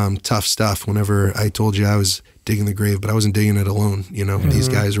tough stuff. Whenever I told you I was digging the grave, but I wasn't digging it alone. These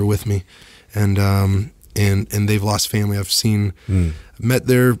guys were with me, and they've lost family. I've met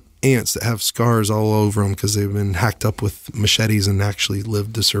their aunts that have scars all over them because they've been hacked up with machetes and actually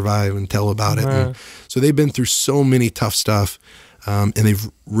lived to survive and tell about it. And so they've been through so many tough stuff, and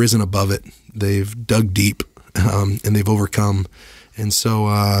they've risen above it. They've dug deep, and they've overcome. And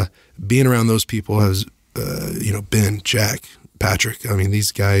so being around those people has, Ben, Jack, Patrick,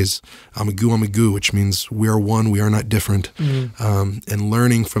 these guys, I'm a goo, which means we are one, we are not different. And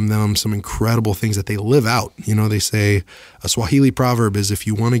learning from them some incredible things that they live out. They say a Swahili proverb is, if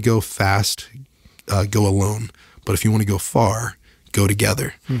you want to go fast, go alone. But if you want to go far, go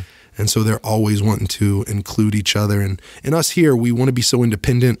together. And so they're always wanting to include each other. And us here, we want to be so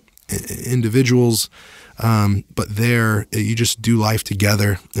independent individuals, but there, you just do life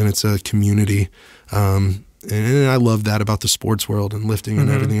together, and it's a community. And I love that about the sports world and lifting and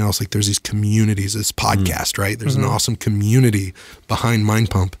everything else. Like, there's these communities, this podcast, right? There's an awesome community behind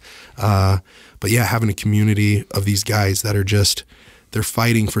Mind Pump. But yeah, having a community of these guys that are they're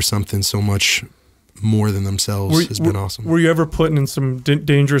fighting for something so much more than themselves has been awesome. Were you ever put in some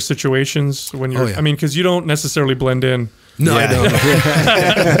dangerous situations when you're, because you don't necessarily blend in. No, I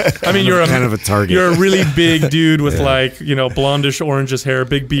don't. You're kind of a target. You're a really big dude with blondish, orangish hair,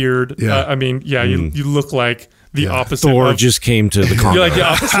 big beard. Yeah. You look like the opposite. Thor just came to the Congo. You're like the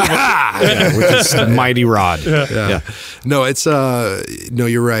opposite. With his mighty rod. Yeah. No, it's no,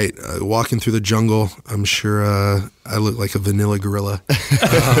 you're right. Walking through the jungle, I'm sure I look like a vanilla gorilla.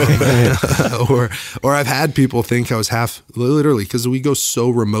 Or I've had people think I was half, literally, because we go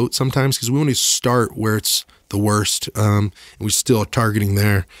so remote sometimes, because we want to start where it's the worst, and we still are targeting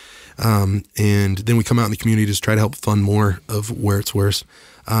there, and then we come out in the community to try to help fund more of where it's worse.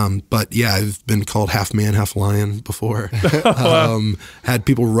 But yeah, I've been called half man, half lion before. Had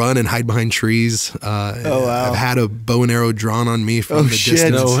people run and hide behind trees. I've had a bow and arrow drawn on me from the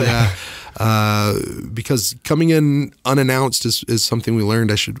distance. because coming in unannounced is something we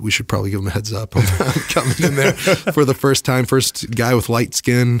learned. We should probably give them a heads up. I'm coming in there for the first time, first guy with light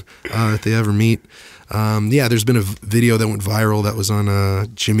skin that they ever meet. There's been a video that went viral that was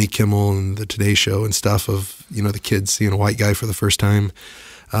on Jimmy Kimmel and the Today Show and stuff of, the kids seeing a white guy for the first time.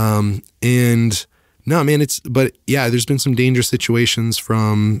 And no, man, there's been some dangerous situations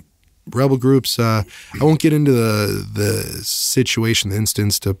from rebel groups. I won't get into the situation, the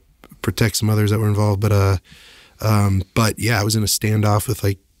instance to protect some others that were involved, but I was in a standoff with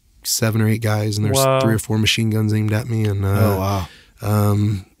like 7 or 8 guys, and there's 3 or 4 machine guns aimed at me, and that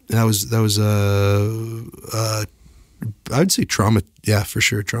was I would say trauma. Yeah, for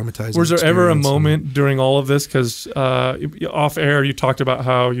sure, traumatizing. Was there ever a moment during all of this? Because off air, you talked about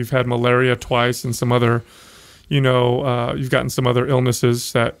how you've had malaria twice and some other, you've gotten some other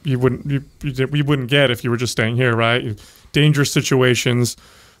illnesses that you wouldn't get if you were just staying here, right? Dangerous situations,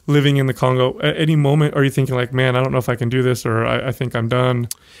 living in the Congo. At any moment, are you thinking like, man, I don't know if I can do this, or I think I'm done?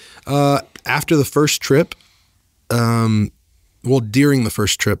 After the first trip, during the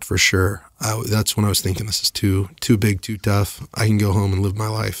first trip for sure. That's when I was thinking, this is too big, too tough. I can go home and live my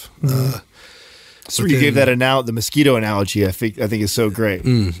life. So you gave that the mosquito analogy. I think is so great.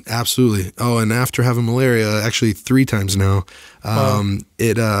 Absolutely. Oh, and after having malaria, actually 3 times now,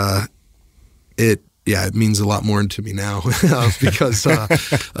 it means a lot more to me now because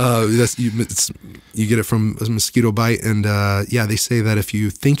you get it from a mosquito bite, and they say that if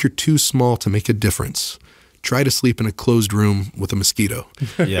you think you're too small to make a difference, try to sleep in a closed room with a mosquito.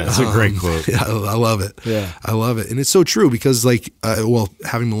 Yeah, that's a great quote. Yeah, I love it. Yeah, I love it, and it's so true because,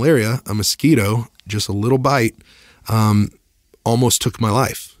 having malaria, a mosquito, just a little bite, almost took my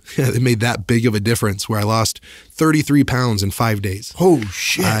life. It made that big of a difference where I lost 33 pounds in 5 days. Oh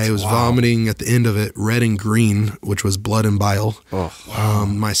shit! I was vomiting at the end of it, red and green, which was blood and bile. Oh, wow.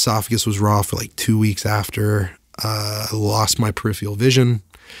 My esophagus was raw for like 2 weeks after. I lost my peripheral vision.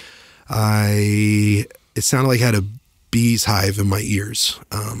 It sounded like I had a bee's hive in my ears.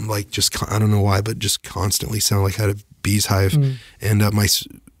 I don't know why, but just constantly sounded like I had a bee's hive. And my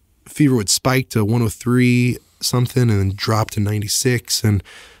fever would spike to 103 something and then drop to 96, and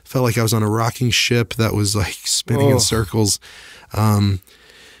felt like I was on a rocking ship that was like spinning in circles. And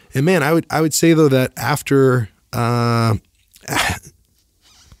man, I would say though that after that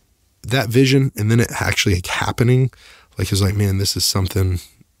vision and then it actually happening, it was like, man, this is something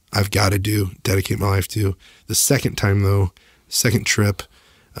I've got to dedicate my life to. The second time though, second trip,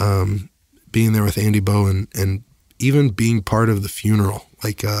 being there with Andy Bo and even being part of the funeral,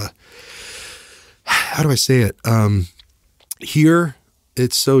 how do I say it? Here,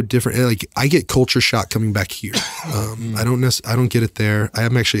 it's so different. I get culture shock coming back here. I don't get it there.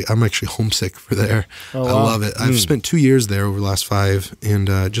 I'm actually homesick for there. Oh, wow. I love it. I've spent 2 years there over the last 5,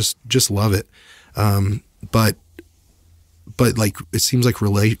 and just love it. But it seems like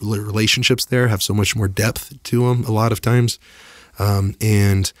relationships there have so much more depth to them a lot of times.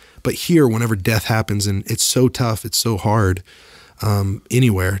 But here, whenever death happens, and it's so tough, it's so hard.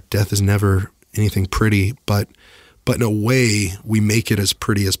 Anywhere, death is never anything pretty, but in a way we make it as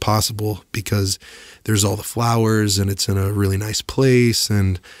pretty as possible because there's all the flowers and it's in a really nice place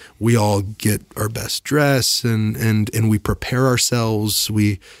and we all get our best dress and we prepare ourselves.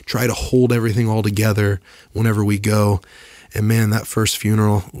 We try to hold everything all together whenever we go. And man, that first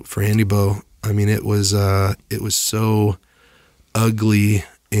funeral for Andy Bo, I mean, it was so ugly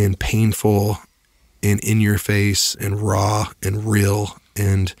and painful and in your face and raw and real.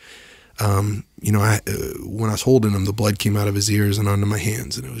 And, when I was holding him, the blood came out of his ears and onto my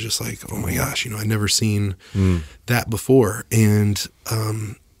hands, and it was just like, oh my gosh, I'd never seen that before. And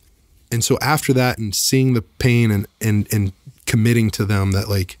so after that and seeing the pain and committing to them that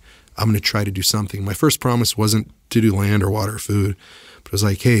I'm going to try to do something. My first promise wasn't to do land or water or food, but it was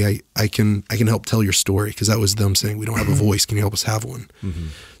like, hey, I can help tell your story, because that was them saying, we don't have a voice. Can you help us have one? Mm-hmm.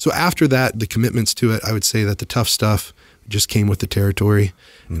 So after that, the commitments to it, I would say that the tough stuff just came with the territory.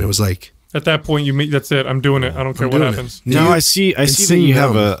 And it was like, at that point, that's it. I'm doing it. I don't care what happens. Now I see that you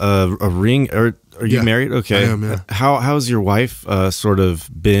have a ring. Are you married? Okay. I am, yeah. How's your wife sort of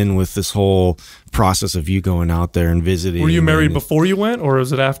been with this whole process of you going out there and visiting? Were you married before you went, or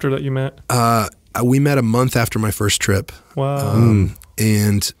was it after that you met? We met a month after my first trip. Wow.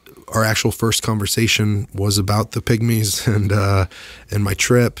 And our actual first conversation was about the Pygmies and my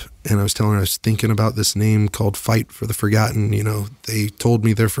trip. And I was telling her I was thinking about this name called Fight for the Forgotten. They told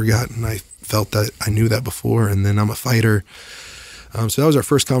me they're forgotten. I felt that I knew that before, and then I'm a fighter. So that was our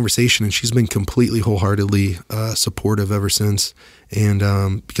first conversation, and she's been completely wholeheartedly supportive ever since.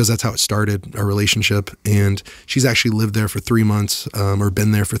 And because that's how it started, our relationship. And she's actually lived there for 3 months, or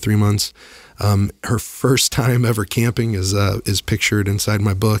been there for 3 months. Her first time ever camping is pictured inside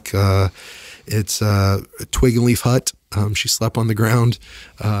my book. It's a twig and leaf hut. She slept on the ground.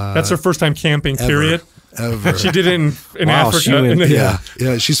 That's her first time camping, period. Ever. She did it in Africa.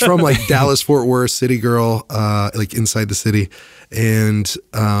 Yeah. She's from like Dallas, Fort Worth, city girl, like inside the city. And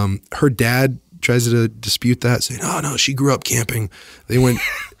her dad tries to dispute that, saying, "Oh no, she grew up camping." They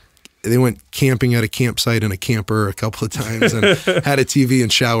went camping at a campsite in a camper a couple of times and had a TV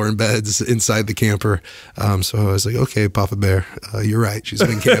and shower and beds inside the camper. So I was like, okay, Papa Bear, you're right. She's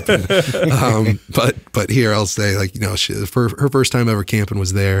been camping. But here I'll say, like, you know, her first time ever camping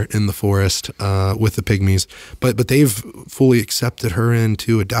was there in the forest with the Pygmies. But they've fully accepted her in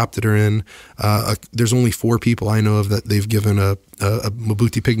too, adopted her in. There's only 4 people I know of that they've given a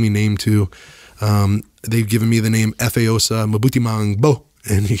Mabuti Pygmy name to. They've given me the name Efeosa Mabuti Mangbo.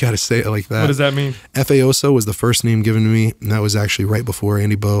 And you got to say it like that. What does that mean? Efeosa was the first name given to me, and that was actually right before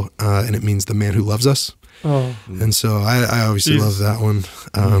Andy Bo, and it means the man who loves us. Oh. And so I obviously love that one.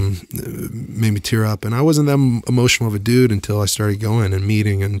 It made me tear up. And I wasn't that emotional of a dude until I started going and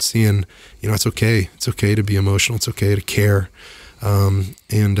meeting and seeing, you know, it's okay. It's okay to be emotional. It's okay to care.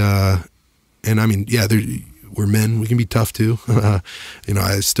 And I mean, yeah, we're men. We can be tough too. You know,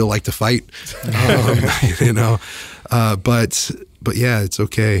 I still like to fight. You know, but yeah, it's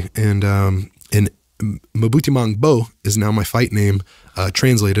okay. And Mabuti Mangbo is now my fight name,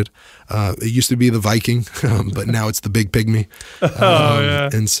 translated. It used to be the Viking, but now it's the Big Pygmy. Yeah.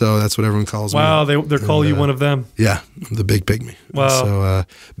 And so that's what everyone calls me. Wow, they're calling you one of them. Yeah, I'm the Big Pygmy. Wow. And so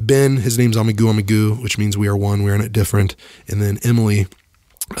Ben, his name's Amigu, which means we are one, we are not different. And then Emily,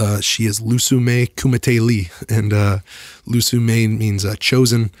 she is Lusume Kumite Li, and Lusume means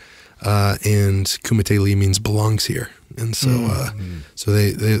chosen, and Kumite Li means belongs here. And so, so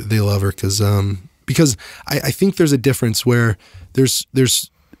they love her because I think there's a difference where there's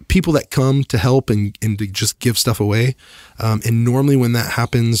people that come to help and to just give stuff away, and normally when that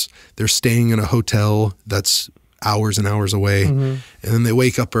happens, they're staying in a hotel that's hours and hours away, and then they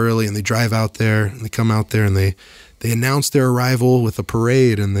wake up early and they drive out there and they come out there and they announce their arrival with a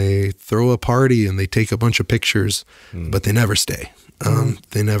parade and they throw a party and they take a bunch of pictures, but they never stay.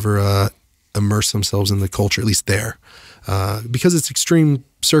 They never immerse themselves in the culture, at least there, because it's extreme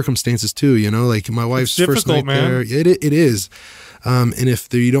circumstances too. You know, like my wife's first night there. It is, and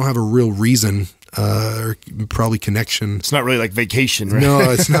if you don't have a real reason or probably connection, it's not really like vacation, right? No,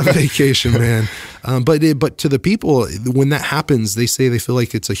 it's not vacation, man. But to the people, when that happens, they say they feel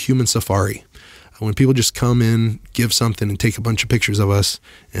like it's a human safari. When people just come in, give something, and take a bunch of pictures of us,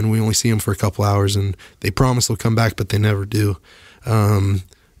 and we only see them for a couple hours, and they promise they'll come back, but they never do.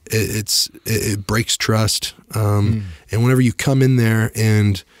 It breaks trust. And whenever you come in there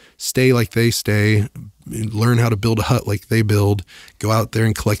and stay like they stay, learn how to build a hut like they build, go out there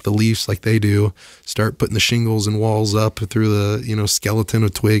and collect the leaves like they do, start putting the shingles and walls up through the skeleton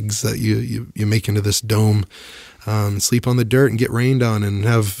of twigs that you make into this dome. Sleep on the dirt and get rained on and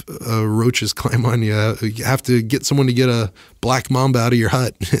have roaches climb on you. You have to get someone to get a black mamba out of your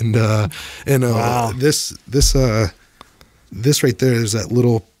hut. And wow. This right there is that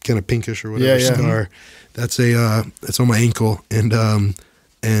little kind of pinkish or whatever scar. That's it's on my ankle, and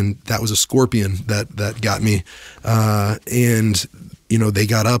that was a scorpion that got me. And they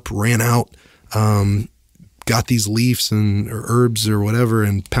got up, ran out, got these leaves or herbs or whatever,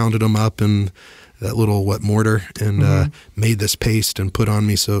 and pounded them up in that little wet mortar, and made this paste and put on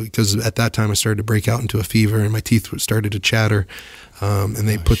me. So because at that time I started to break out into a fever and my teeth started to chatter, and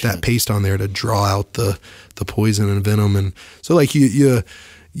they put that paste on there to draw out the poison and venom. And so like you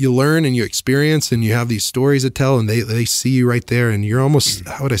learn and you experience and you have these stories to tell, and they see you right there, and you're almost,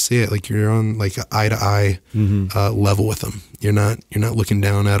 how would I say it, like you're on like an eye to eye level with them. You're not looking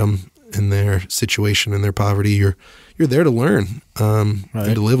down at them in their situation and their poverty. You're there to learn and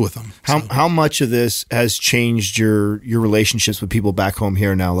to live with them. How much of this has changed your relationships with people back home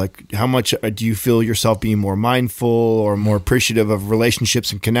here now? Like, how much do you feel yourself being more mindful or more appreciative of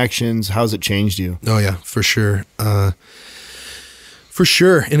relationships and connections? How's it changed you? Oh yeah, for sure. For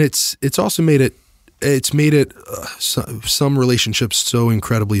sure. And it's also made it some relationships so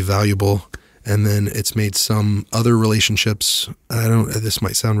incredibly valuable. And then it's made some other relationships, this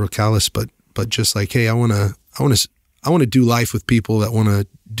might sound real callous, but just like, hey, I want to do life with people that want to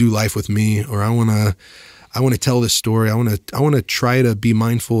do life with me, or I want to tell this story. I want to try to be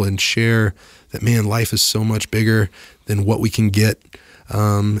mindful and share that, man, life is so much bigger than what we can get.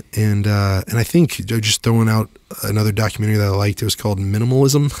 And I think just throwing out another documentary that I liked, it was called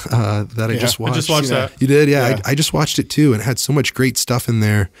Minimalism, that I just watched. I just watched that. You did? Yeah. I just watched it too, and it had so much great stuff in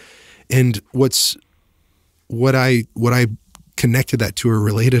there. And what I connected that to or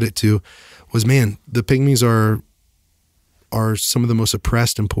related it to was, man, the Pygmies are some of the most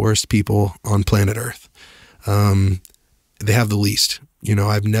oppressed and poorest people on planet Earth. They have the least. You know,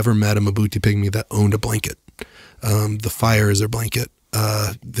 I've never met a Mabuti Pygmy that owned a blanket. The fire is their blanket.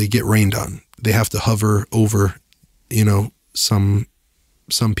 They get rained on. They have to hover over, you know, some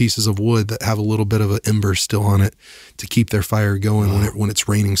pieces of wood that have a little bit of an ember still on it to keep their fire going when it's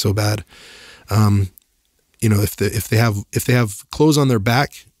raining so bad. You know, if they have clothes on their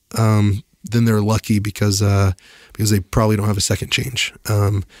back, then they're lucky because they probably don't have a second change.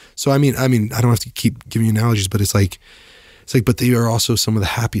 So I mean, I don't have to keep giving you analogies, but it's like, but they are also some of the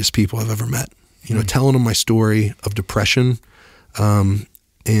happiest people I've ever met. You know, telling them my story of depression,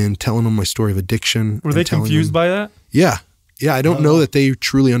 and telling them my story of addiction. Were they confused by that? Yeah. Yeah, I don't know that they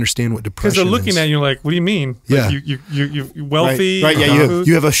truly understand what depression is. Because they're looking at you like, what do you mean? Yeah. Like you're wealthy. Right. Yeah.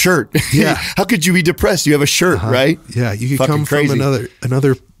 You have a shirt. Yeah. How could you be depressed? You have a shirt, right? Yeah. You could Fucking come crazy. from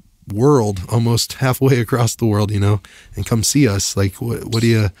another world, almost halfway across the world, you know, and come see us. Like, what do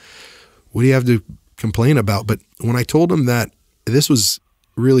you have to complain about? But when I told them that, this was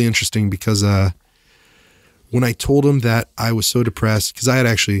really interesting because, when I told him that I was so depressed, because I had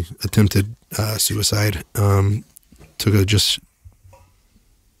actually attempted suicide, took a just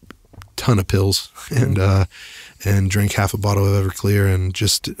ton of pills and drank half a bottle of Everclear and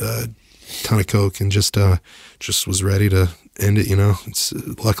just a ton of Coke and just was ready to end it. You know,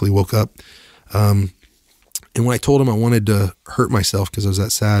 luckily woke up. And when I told him I wanted to hurt myself because I was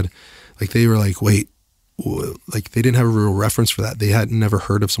that sad, like they were like, wait, like they didn't have a real reference for that. They had never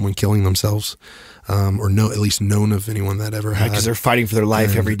heard of someone killing themselves, or at least known of anyone that ever had. Because they're fighting for their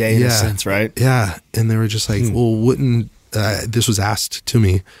life every day in a sense, right? Yeah. And they were just like, well, wouldn't, this was asked to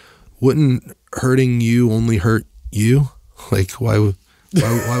me, wouldn't hurting you only hurt you? Like, why would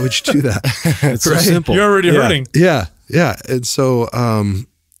you do that? It's so simple. You're already hurting. Yeah. Yeah. And so,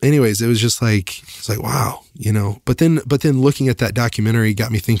 anyways, it was just like, it's like, wow, you know, but then looking at that documentary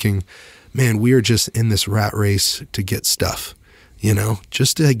got me thinking, man, we are just in this rat race to get stuff, you know,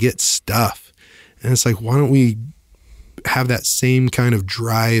 just to get stuff. And it's like, why don't we have that same kind of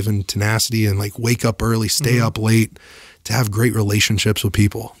drive and tenacity and like wake up early, stay up late, to have great relationships with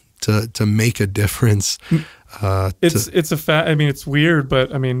people, to make a difference. It's weird,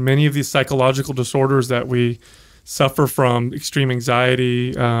 but I mean, many of these psychological disorders that we suffer from, extreme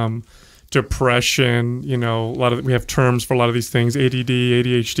anxiety, depression, you know, we have terms for a lot of these things, ADD,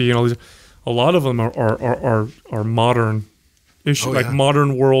 ADHD, and all these. A lot of them are modern issues,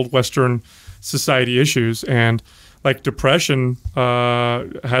 modern world, Western society issues, and like depression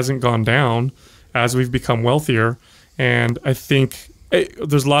hasn't gone down as we've become wealthier. And I think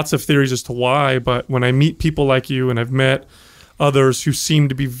there's lots of theories as to why, but when I meet people like you, and I've met others who seem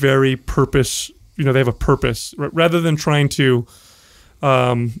to be very purpose, you know, they have a purpose rather than trying to,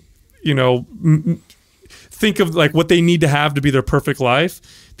 you know, think of like what they need to have to be their perfect life.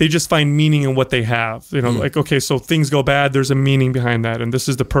 They just find meaning in what they have. You know, like, okay, so things go bad, there's a meaning behind that, and this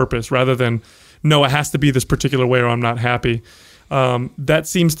is the purpose, rather than, no, it has to be this particular way or I'm not happy. That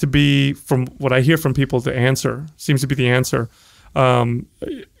seems to be, from what I hear from people, the answer. Seems to be the answer. How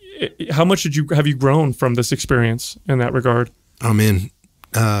much have you grown from this experience in that regard? I'm in.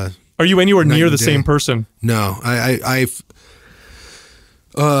 Are you anywhere near the same person? No, I've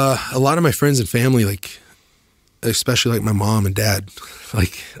a lot of my friends and family, like, especially like my mom and dad,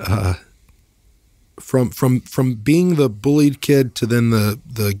 like, from being the bullied kid to then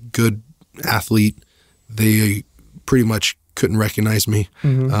the good athlete, they pretty much couldn't recognize me.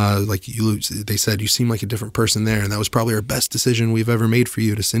 Like they said, you seem like a different person there. And that was probably our best decision we've ever made for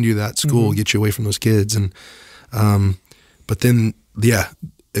you, to send you to that school, get you away from those kids. And, but then, yeah,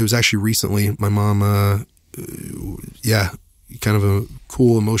 it was actually recently, my mom, kind of a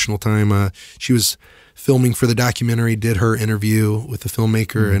cool emotional time. She was filming for the documentary, did her interview with the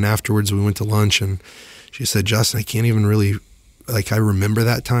filmmaker, and afterwards we went to lunch, and she said, Justin, I can't even really, like, I remember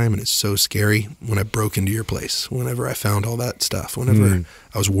that time, and it's so scary when I broke into your place, whenever I found all that stuff, whenever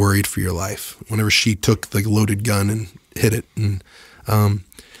I was worried for your life, whenever she took the loaded gun and hit it, and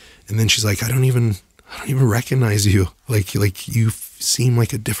then she's like, I don't even recognize you, like you seem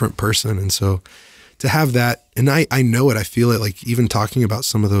like a different person. And so to have that, and I know it, I feel it, like even talking about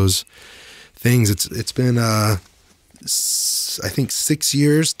some of those things, it's been I think 6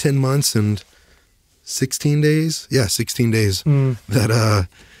 years, 10 months, and 16 days. Yeah, 16 days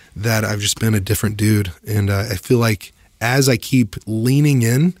that I've just been a different dude. And I feel like as I keep leaning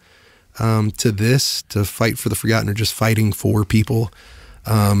in to this, to fight for the forgotten or just fighting for people,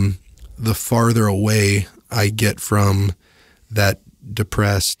 the farther away I get from that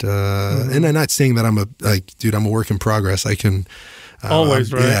depressed. And I'm not saying that I'm I'm a work in progress. I can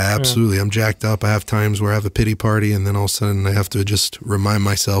always, right? Yeah, absolutely. I'm jacked up. I have times where I have a pity party, and then all of a sudden I have to just remind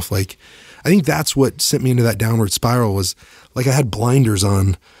myself, like, I think that's what sent me into that downward spiral was like I had blinders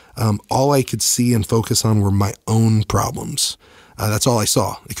on. All I could see and focus on were my own problems. That's all I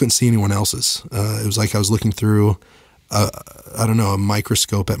saw. I couldn't see anyone else's. It was like I was looking through, a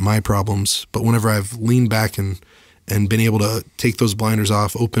microscope at my problems. But whenever I've leaned back and been able to take those blinders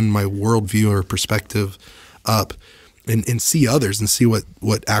off, open my worldview or perspective up, and see others and see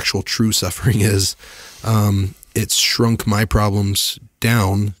what actual true suffering is, it's shrunk my problems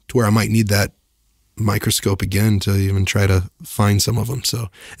down to where I might need that microscope again to even try to find some of them. So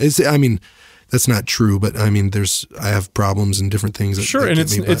that's not true, but I have problems and different things. And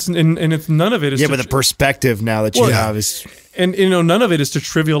it's none of it is but the perspective now that you have is, and none of it is to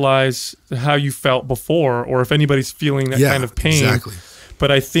trivialize how you felt before, or if anybody's feeling that kind of pain. Exactly.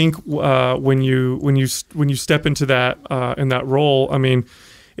 But I think when you step into that in that role, I mean,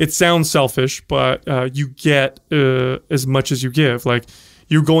 it sounds selfish, but you get as much as you give. Like,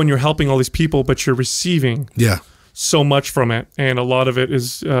 you're going, you're helping all these people, but you're receiving so much from it, and a lot of it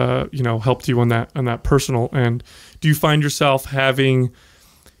is helped you on that personal. And do you find yourself having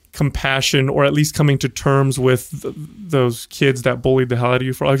compassion, or at least coming to terms with those kids that bullied the hell out of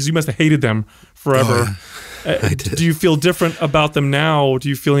you because you must have hated them forever? Oh, yeah. I did. Do you feel different about them now? Do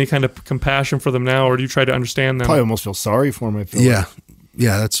you feel any kind of compassion for them now, or do you try to understand them? Probably almost feel sorry for them. I feel like.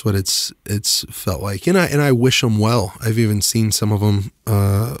 Yeah, that's what it's felt like, and I wish them well. I've even seen some of them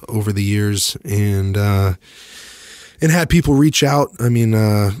over the years, and had people reach out. I mean,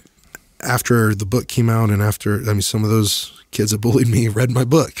 after the book came out, and some of those kids that bullied me read my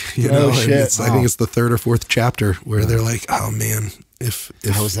book. Oh, shit. I think it's the 3rd or 4th chapter where they're like, "Oh man, if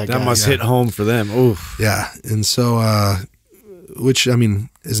that must hit home for them." Oof. Yeah, and so. Which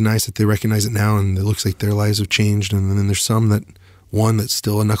is nice that they recognize it now, and it looks like their lives have changed. And then there's some that. One that's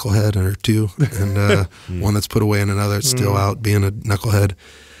still a knucklehead, or two, and one that's put away, and another that's still out being a knucklehead.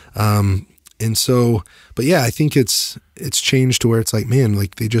 And so, but yeah, I think it's changed to where it's like, man,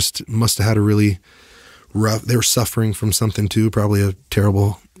 like they just must have had a really rough. They were suffering from something too, probably a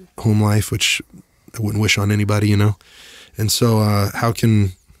terrible home life, which I wouldn't wish on anybody, And so, how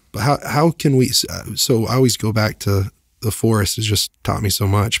can we? So I always go back to the forest. Has just taught me so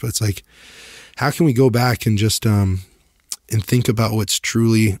much, but it's like, how can we go back and just and think about what's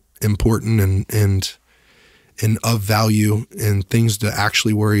truly important and of value, and things to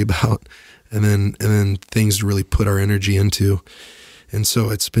actually worry about, and then things to really put our energy into. And so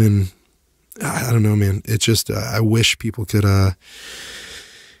it's been, I don't know, man. It's just I wish people could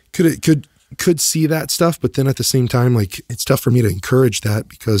see that stuff, but then at the same time, like, it's tough for me to encourage that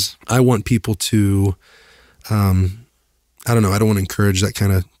because I want people to, I don't know, I don't want to encourage that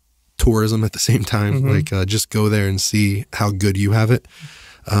kind of tourism at the same time, like just go there and see how good you have it.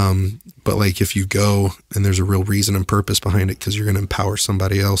 But like if you go and there's a real reason and purpose behind it, because you're going to empower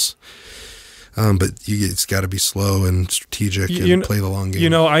somebody else. But it's got to be slow and strategic and play the long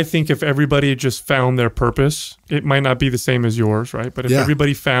game. I think if everybody just found their purpose, it might not be the same as yours, right? But if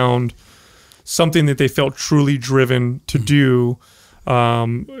everybody found something that they felt truly driven to do,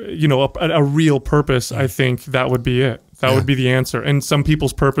 a real purpose, I think that would be it. That would be the answer. And some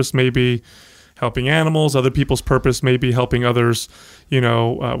people's purpose may be helping animals. Other people's purpose may be helping others,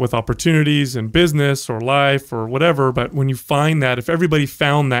 with opportunities in business or life or whatever. But when you find that, if everybody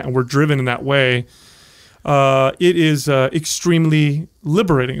found that and were driven in that way, it is extremely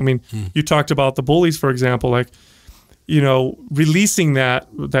liberating. I mean, you talked about the bullies, for example, like, releasing that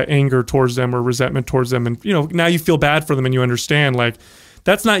anger towards them or resentment towards them. And, now you feel bad for them and you understand, like,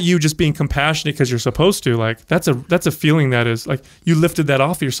 that's not you just being compassionate because you're supposed to. Like, that's a feeling that is like you lifted that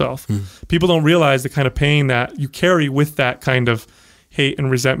off yourself. People don't realize the kind of pain that you carry with that kind of hate and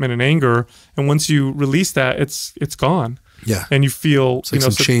resentment and anger. And once you release that, it's gone. Yeah. And you feel it's like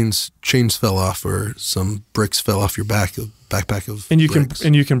some chains fell off, or some bricks fell off your backpack of and you bricks.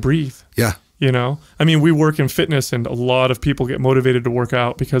 can breathe. Yeah. I mean, we work in fitness, and a lot of people get motivated to work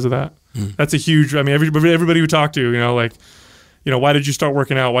out because of that. That's a huge. I mean, everybody we talk to, like, why did you start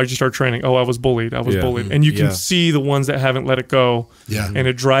working out? Why did you start training? Oh, I was bullied. And you can see the ones that haven't let it go. Yeah. And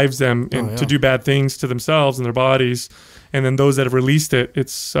it drives them to do bad things to themselves and their bodies. And then those that have released it,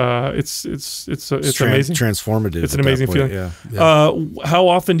 it's amazing. Transformative. It's an amazing feeling. Yeah. How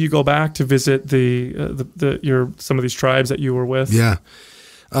often do you go back to visit some of these tribes that you were with? Yeah.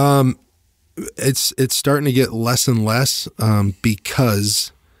 It's starting to get less and less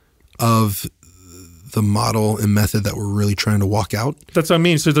because of the model and method that we're really trying to walk out. That's what I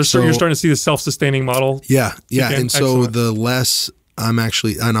mean. So you're starting to see the self-sustaining model. Yeah. And so Excellent. the less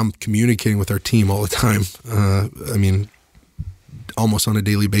I'm communicating with our team all the time. I mean, almost on a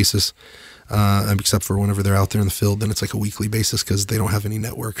daily basis, except for whenever they're out there in the field, then it's like a weekly basis because they don't have any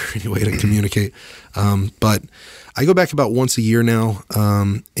network or any way to communicate. But I go back about once a year now,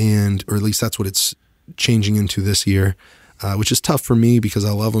 or at least that's what it's changing into this year, which is tough for me because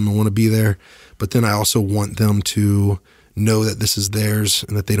I love them and want to be there. But then I also want them to know that this is theirs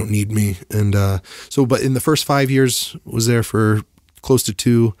and that they don't need me. And but in the first 5 years, was there for close to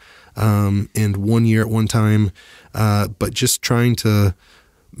 2, and 1 year at one time. But just trying to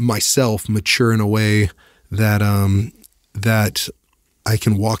myself mature in a way that that I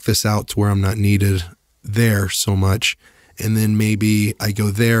can walk this out to where I'm not needed there so much. And then maybe I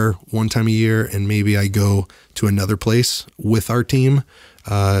go there one time a year, and maybe I go to another place with our team,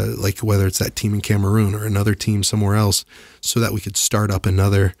 like whether it's that team in Cameroon or another team somewhere else, so that we could start up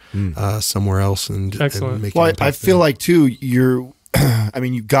another somewhere else and make an impact I feel there. like too, I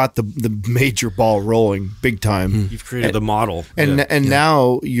mean, you got the major ball rolling big time. You've created the model. And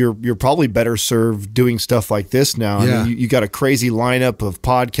now you're probably better served doing stuff like this now. Yeah. I mean, you got a crazy lineup of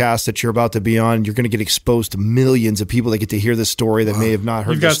podcasts that you're about to be on. You're going to get exposed to millions of people that get to hear this story that may have not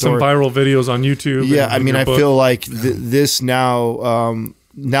heard You've the got story. some viral videos on YouTube. Yeah, and I mean, your I book. feel like this now,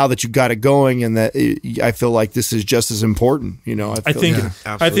 now that you've got it going, and that I feel like this is just as important. I think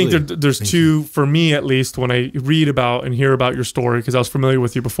there's two, for me at least, when I read about and hear about your story, because I was familiar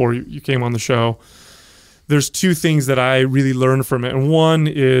with you before you came on the show. There's two things that I really learned from it, and one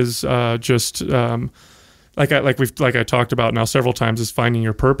is just like I talked about now several times, is finding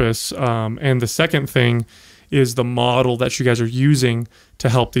your purpose, and the second thing is the model that you guys are using to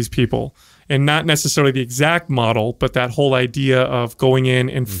help these people. And not necessarily the exact model, but that whole idea of going in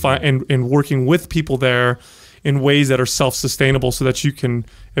and and working with people there in ways that are self-sustainable, so that you can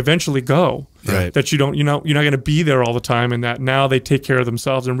eventually go. Right. That you're not going to be there all the time, and that now they take care of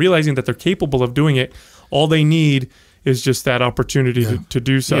themselves, and realizing that they're capable of doing it. All they need is just that opportunity to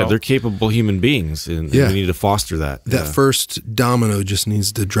do so. Yeah, they're capable human beings, and we need to foster that. That first domino just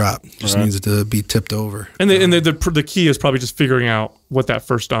needs to drop, needs to be tipped over. And the key is probably just figuring out what that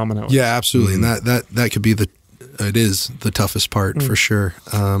first domino is. Yeah, absolutely. And that could be it is the toughest part for sure.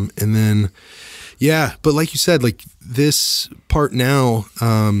 And then, yeah, but like you said, like this part now,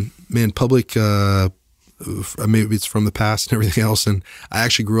 man, public, maybe it's from the past and everything else. And I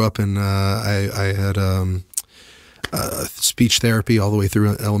actually grew up in, I had, speech therapy all the way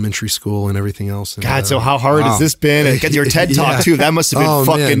through elementary school and everything else. And, God, so how hard has this been? And get your TED Talk too. That must have been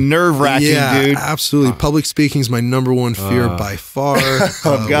fucking nerve-wracking, dude. Absolutely. Public speaking is my number one fear by far.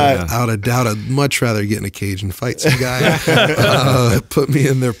 Oh, God. Without a doubt, I'd much rather get in a cage and fight some guy. Put me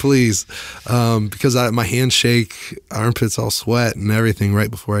in there, please. Because my hands shake, armpits all sweat and everything right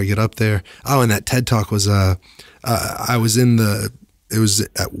before I get up there. Oh, and that TED Talk was, I was it was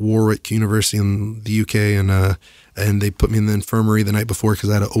at Warwick University in the UK, and they put me in the infirmary the night before because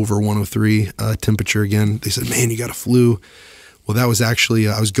I had an over 103 temperature again. They said, man, you got a flu. Well, that was actually,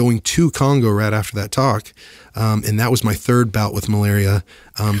 I was going to Congo right after that talk, and that was my third bout with malaria,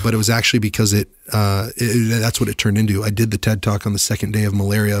 but it was actually because that's what it turned into. I did the TED Talk on the second day of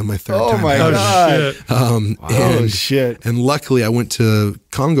malaria, my third time. Oh, my God. And, shit. And luckily, I went to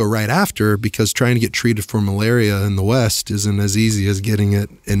Congo right after, because trying to get treated for malaria in the West isn't as easy as getting it,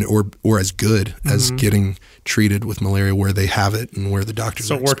 or as good as getting treated with malaria where they have it and where the doctors.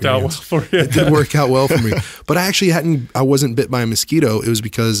 So it worked out well for you. It did work out well for me, but I actually I wasn't bit by a mosquito. It was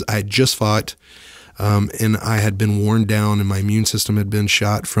because I had just fought, and I had been worn down, and my immune system had been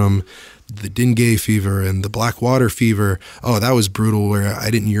shot from the dengue fever and the black water fever. Oh, that was brutal, where I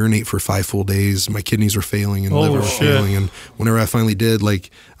didn't urinate for 5 full days. My kidneys were failing and liver was failing. And whenever I finally did, like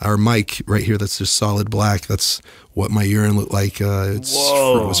our mic right here, that's just solid black. That's what my urine looked like. It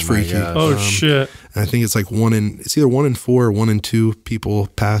was freaky. Oh, shit. And I think it's like it's either 1 in 4 or 1 in 2 people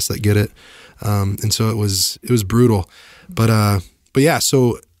pass that get it. And so it was brutal, but yeah,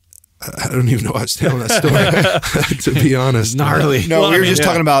 so I don't even know how to tell that story, to be honest. Gnarly. No, we were just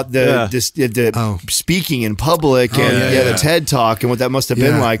talking about the speaking in public and the TED Talk and what that must have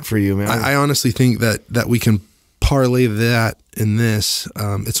been like for you, man. I honestly think that we can parlay that in this.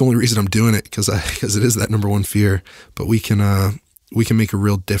 It's the only reason I'm doing it, because it is that number one fear. But we can make a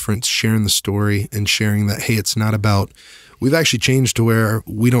real difference sharing the story and sharing that, hey, it's not about. We've actually changed to where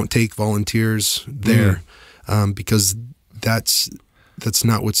we don't take volunteers there, because that's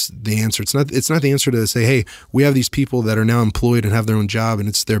not what's the answer. It's not the answer to say, hey, we have these people that are now employed and have their own job and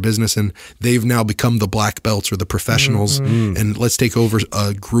it's their business and they've now become the black belts or the professionals, and let's take over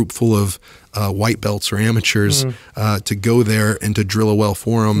a group full of white belts or amateurs to go there and to drill a well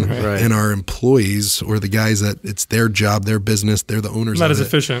for them. And our employees or the guys that it's their job, their business, they're the owners not of as it.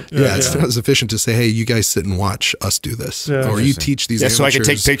 efficient. It's not as efficient to say, hey, you guys sit and watch us do this, or you teach these amateurs. So I can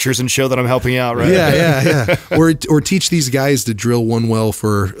take pictures and show that I'm helping out, right? Yeah. Or teach these guys to drill one well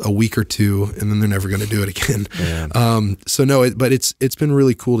for a week or two, and then they're never going to do it again. So no, but it's been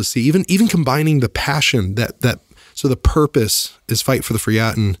really cool to see, even combining the passion that. So the purpose is fight for the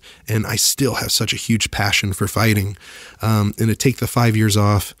forgotten, and I still have such a huge passion for fighting. And to take the 5 years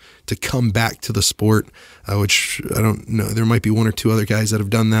off to come back to the sport, which I don't know, there might be one or two other guys that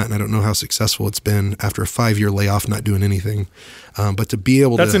have done that, and I don't know how successful it's been after a 5-year layoff, not doing anything. But to be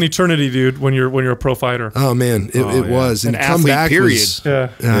able that's an eternity, dude. When you're a pro fighter. Oh man, it was, and an come athlete, back period.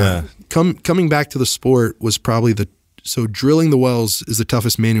 Was, coming back to the sport was probably so drilling the wells is the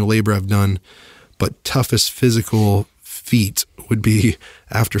toughest manual labor I've done. But toughest physical feat would be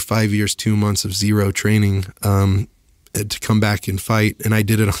after 5 years, 2 months of zero training, to come back and fight. And I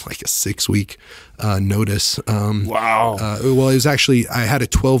did it on like a 6-week notice. Wow. Well, it was actually, I had a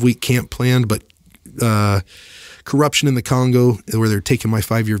 12-week camp planned, but corruption in the Congo, where they're taking my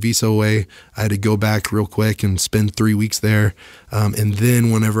 5-year visa away, I had to go back real quick and spend 3 weeks there. And then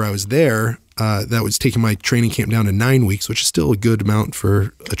whenever I was there, that was taking my training camp down to 9 weeks, which is still a good amount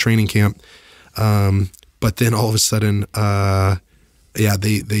for a training camp. But then all of a sudden,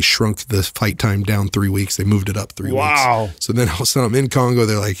 they shrunk the fight time down 3 weeks. They moved it up 3 weeks. Wow. So then all of a sudden I'm in Congo.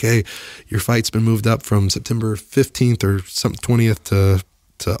 They're like, hey, your fight's been moved up from September 15th or 20th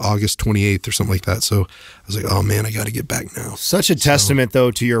to August 28th or something like that. So I was like, oh man, I got to get back now. Such a testament though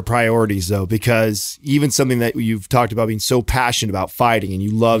to your priorities though, because even something that you've talked about being so passionate about fighting and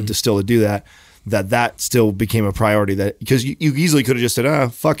you love to still do that still became a priority, that because you easily could have just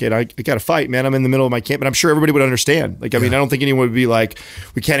said, fuck it, I got to fight, man. I'm in the middle of my camp. And I'm sure everybody would understand. Like, I mean, I don't think anyone would be like,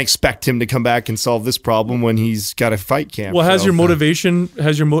 we can't expect him to come back and solve this problem when he's got a fight camp. Well, has your motivation,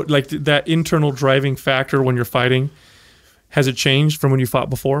 like that internal driving factor when you're fighting, has it changed from when you fought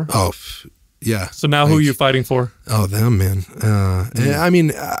before? Oh, yeah. So now who are you fighting for? Oh, them, man. I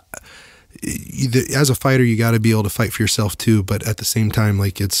mean, as a fighter, you got to be able to fight for yourself too. But at the same time,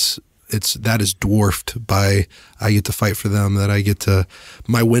 like that is dwarfed by I get to fight for them, that I get to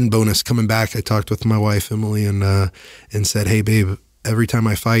my win bonus coming back. I talked with my wife Emily and said, hey babe, every time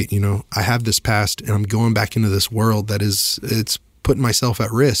I fight, I have this past and I'm going back into this world that it's putting myself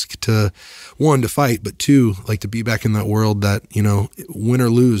at risk to, one, to fight, but two, like to be back in that world that, win or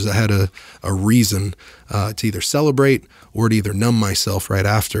lose, I had a reason to either celebrate or to either numb myself right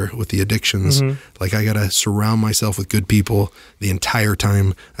after with the addictions. Like I got to surround myself with good people the entire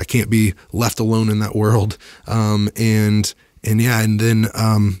time. I can't be left alone in that world. And then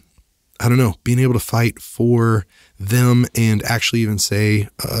I don't know, being able to fight for them and actually even say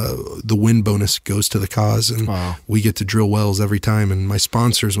the win bonus goes to the cause, and we get to drill wells every time. And my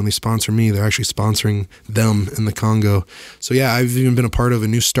sponsors, when they sponsor me, they're actually sponsoring them in the Congo. So yeah, I've even been a part of a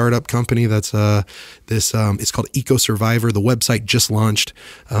new startup company that's it's called Eco Survivor. The website just launched,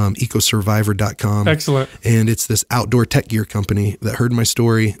 ecosurvivor.com. Excellent. And it's this outdoor tech gear company that heard my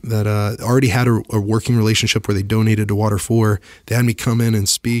story, that already had a working relationship where they donated to Water 4. They had me come in and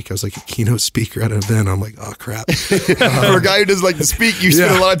speak. I was like a keynote speaker at an event. I'm like, oh crap. For a guy who doesn't like to speak, you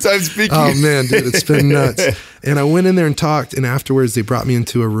spend a lot of time speaking. Oh man, dude, it's been nuts. And I went in there and talked, and afterwards they brought me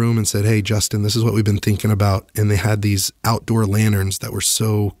into a room and said, hey Justin, this is what we've been thinking about. And they had these outdoor lanterns that were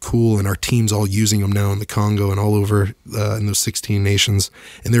so cool, and our team's all using them now in the Congo and all over in those 16 nations.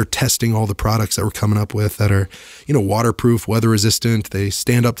 And they're testing all the products that we're coming up with that are, waterproof, weather resistant. They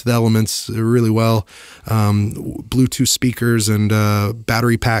stand up to the elements really well. Bluetooth speakers and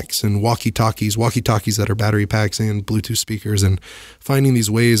battery packs and walkie-talkies that are battery packs and Bluetooth speakers, and finding these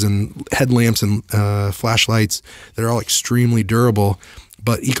ways, and headlamps and flashlights that are all extremely durable.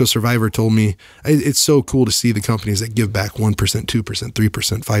 But Eco Survivor told me it's so cool to see the companies that give back 1%, 2%,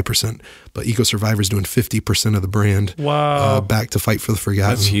 3%, 5%. But Eco Survivor is doing 50% of the brand back to fight for the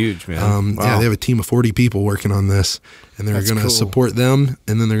forgotten. That's huge, man. Yeah, they have a team of 40 people working on this, and they're going to support them,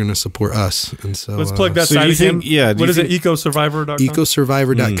 and then they're going to support us. And so let's plug that site again. What is it? Ecosurvivor.com?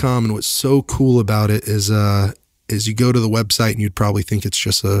 Ecosurvivor.com. And what's so cool about it is you go to the website and you'd probably think it's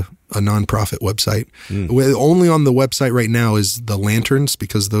just a nonprofit website. Only on the website right now is the lanterns,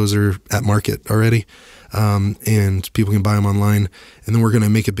 because those are at market already, and people can buy them online. And then we're going to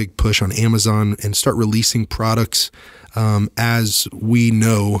make a big push on Amazon and start releasing products as we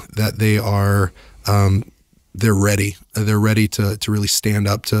know that they are they're ready. They're ready to really stand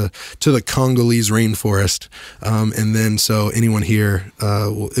up to the Congolese rainforest. And then so anyone here,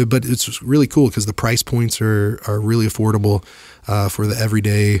 but it's really cool because the price points are really affordable for the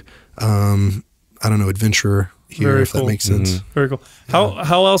everyday, adventurer here, Very if cool. that makes sense. Mm-hmm. Very cool.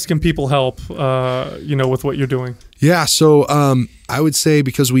 How else can people help, with what you're doing? Yeah. So I would say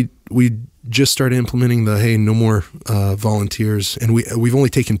because we just started implementing no more volunteers, and we've only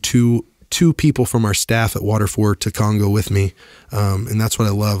taken two people from our staff at Water 4 to Congo with me. And that's what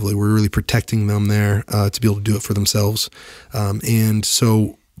I love. Like, we're really protecting them there to be able to do it for themselves.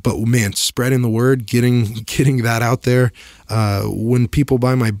 But man, spreading the word, getting that out there. When people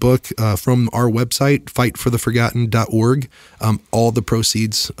buy my book from our website, fightfortheforgotten.org, all the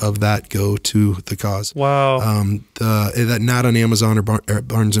proceeds of that go to the cause. Wow. That not on Amazon or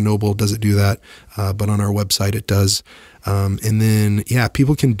Barnes & Noble does it do that, but on our website it does. And then,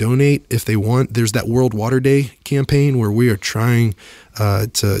 people can donate if they want. There's that World Water Day campaign where we are trying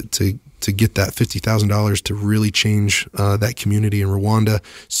to get that $50,000 to really change that community in Rwanda,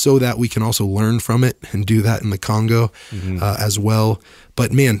 so that we can also learn from it and do that in the Congo as well.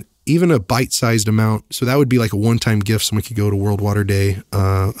 But man, even a bite-sized amount, so that would be like a one-time gift. Someone could go to World Water Day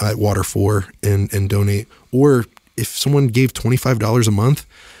at Water 4 and donate. Or if someone gave $25 a month,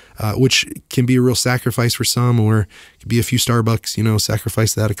 which can be a real sacrifice for some, or it could be a few Starbucks,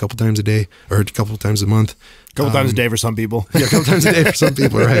 sacrifice that a couple times a day or a couple times a month. A couple times a day for some people. Yeah, a couple times a day for some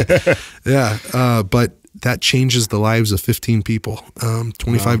people, right? Yeah, but that changes the lives of 15 people.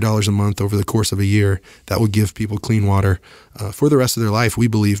 $25 a month over the course of a year, that will give people clean water for the rest of their life, we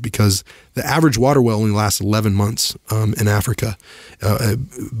believe, because the average water well only lasts 11 months in Africa.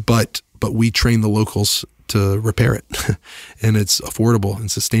 But we train the locals to repair it, and it's affordable and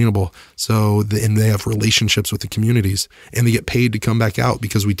sustainable. So, and they have relationships with the communities, and they get paid to come back out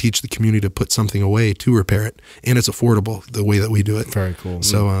because we teach the community to put something away to repair it, and it's affordable the way that we do it. Very cool.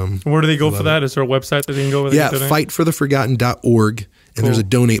 So, where do they go for that? Is there a website that they can go with? Yeah, fightfortheforgotten.org, and there's a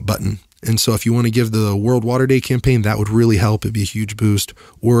donate button. And so if you want to give the World Water Day campaign, that would really help. It'd be a huge boost.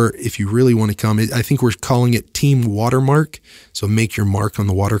 Or if you really want to come, I think we're calling it Team Watermark. So make your mark on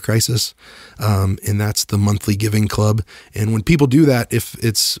the water crisis. And that's the monthly giving club. And when people do that, if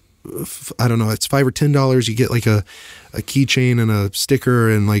it's, I don't know, it's $5 or $10, you get like a keychain and a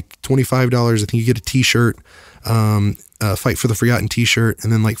sticker, and like $25, I think you get a t-shirt. Fight for the Forgotten t-shirt,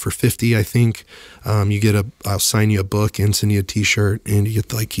 and then like for $50, I think you get I'll sign you a book and send you a t-shirt, and you get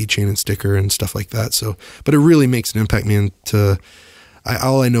the like keychain and sticker and stuff like that. So, but it really makes an impact, man.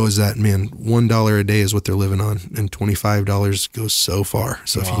 All I know is that, man, $1 a day is what they're living on, and $25 goes so far.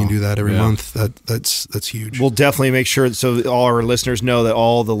 So if you can do that every month, that's huge. We'll definitely make sure so all our listeners know that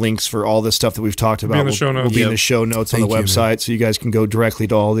all the links for all the stuff that we've talked about will be in the show notes on the website, so you guys can go directly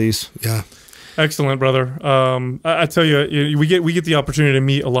to all these. Yeah. Excellent, brother. I tell you, we get the opportunity to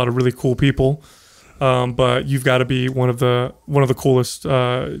meet a lot of really cool people, but you've got to be one of the coolest.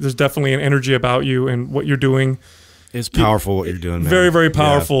 There's definitely an energy about you and what you're doing. It's powerful what you're doing, man. Very, very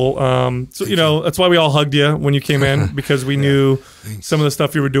powerful. Yeah. So that's why we all hugged you when you came in, because we knew some of the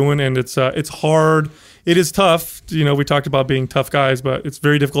stuff you were doing, and it's hard. It is tough. We talked about being tough guys, but it's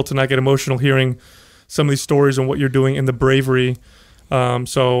very difficult to not get emotional hearing some of these stories and what you're doing and the bravery.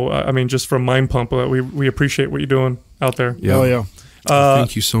 Just from Mind Pump, we appreciate what you're doing out there. Yeah. Oh, yeah.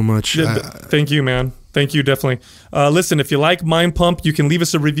 Thank you so much. Thank you, man. Thank you, definitely. Listen, if you like Mind Pump, you can leave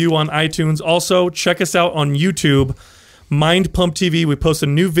us a review on iTunes. Also, check us out on YouTube, Mind Pump TV. We post a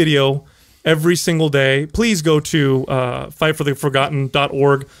new video every single day. Please go to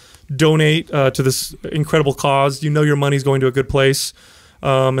fightfortheforgotten.org. Donate to this incredible cause. Your money's going to a good place.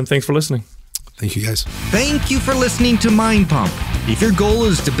 And thanks for listening. Thank you, guys. Thank you for listening to Mind Pump. If your goal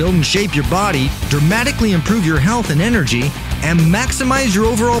is to build and shape your body, dramatically improve your health and energy, and maximize your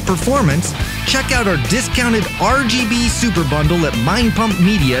overall performance, check out our discounted RGB Super Bundle at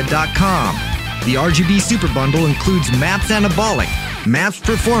mindpumpmedia.com. The RGB Super Bundle includes MAPS Anabolic, MAPS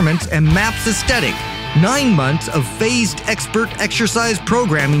Performance, and MAPS Aesthetic. 9 months of phased expert exercise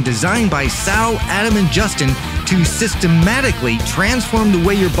programming designed by Sal, Adam, and Justin to systematically transform the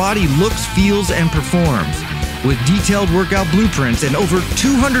way your body looks, feels, and performs. With detailed workout blueprints and over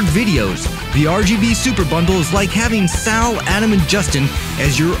 200 videos, the RGB Super Bundle is like having Sal, Adam, and Justin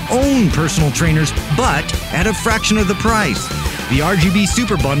as your own personal trainers, but at a fraction of the price. The RGB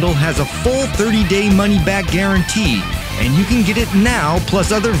Super Bundle has a full 30-day money-back guarantee, and you can get it now,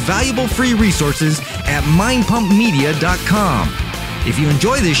 plus other valuable free resources at mindpumpmedia.com. If you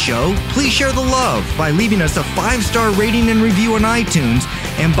enjoy this show, please share the love by leaving us a 5-star rating and review on iTunes,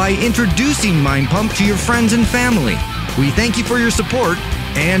 and by introducing Mind Pump to your friends and family. We thank you for your support,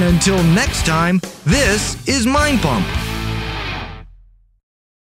 And until next time, this is Mind Pump.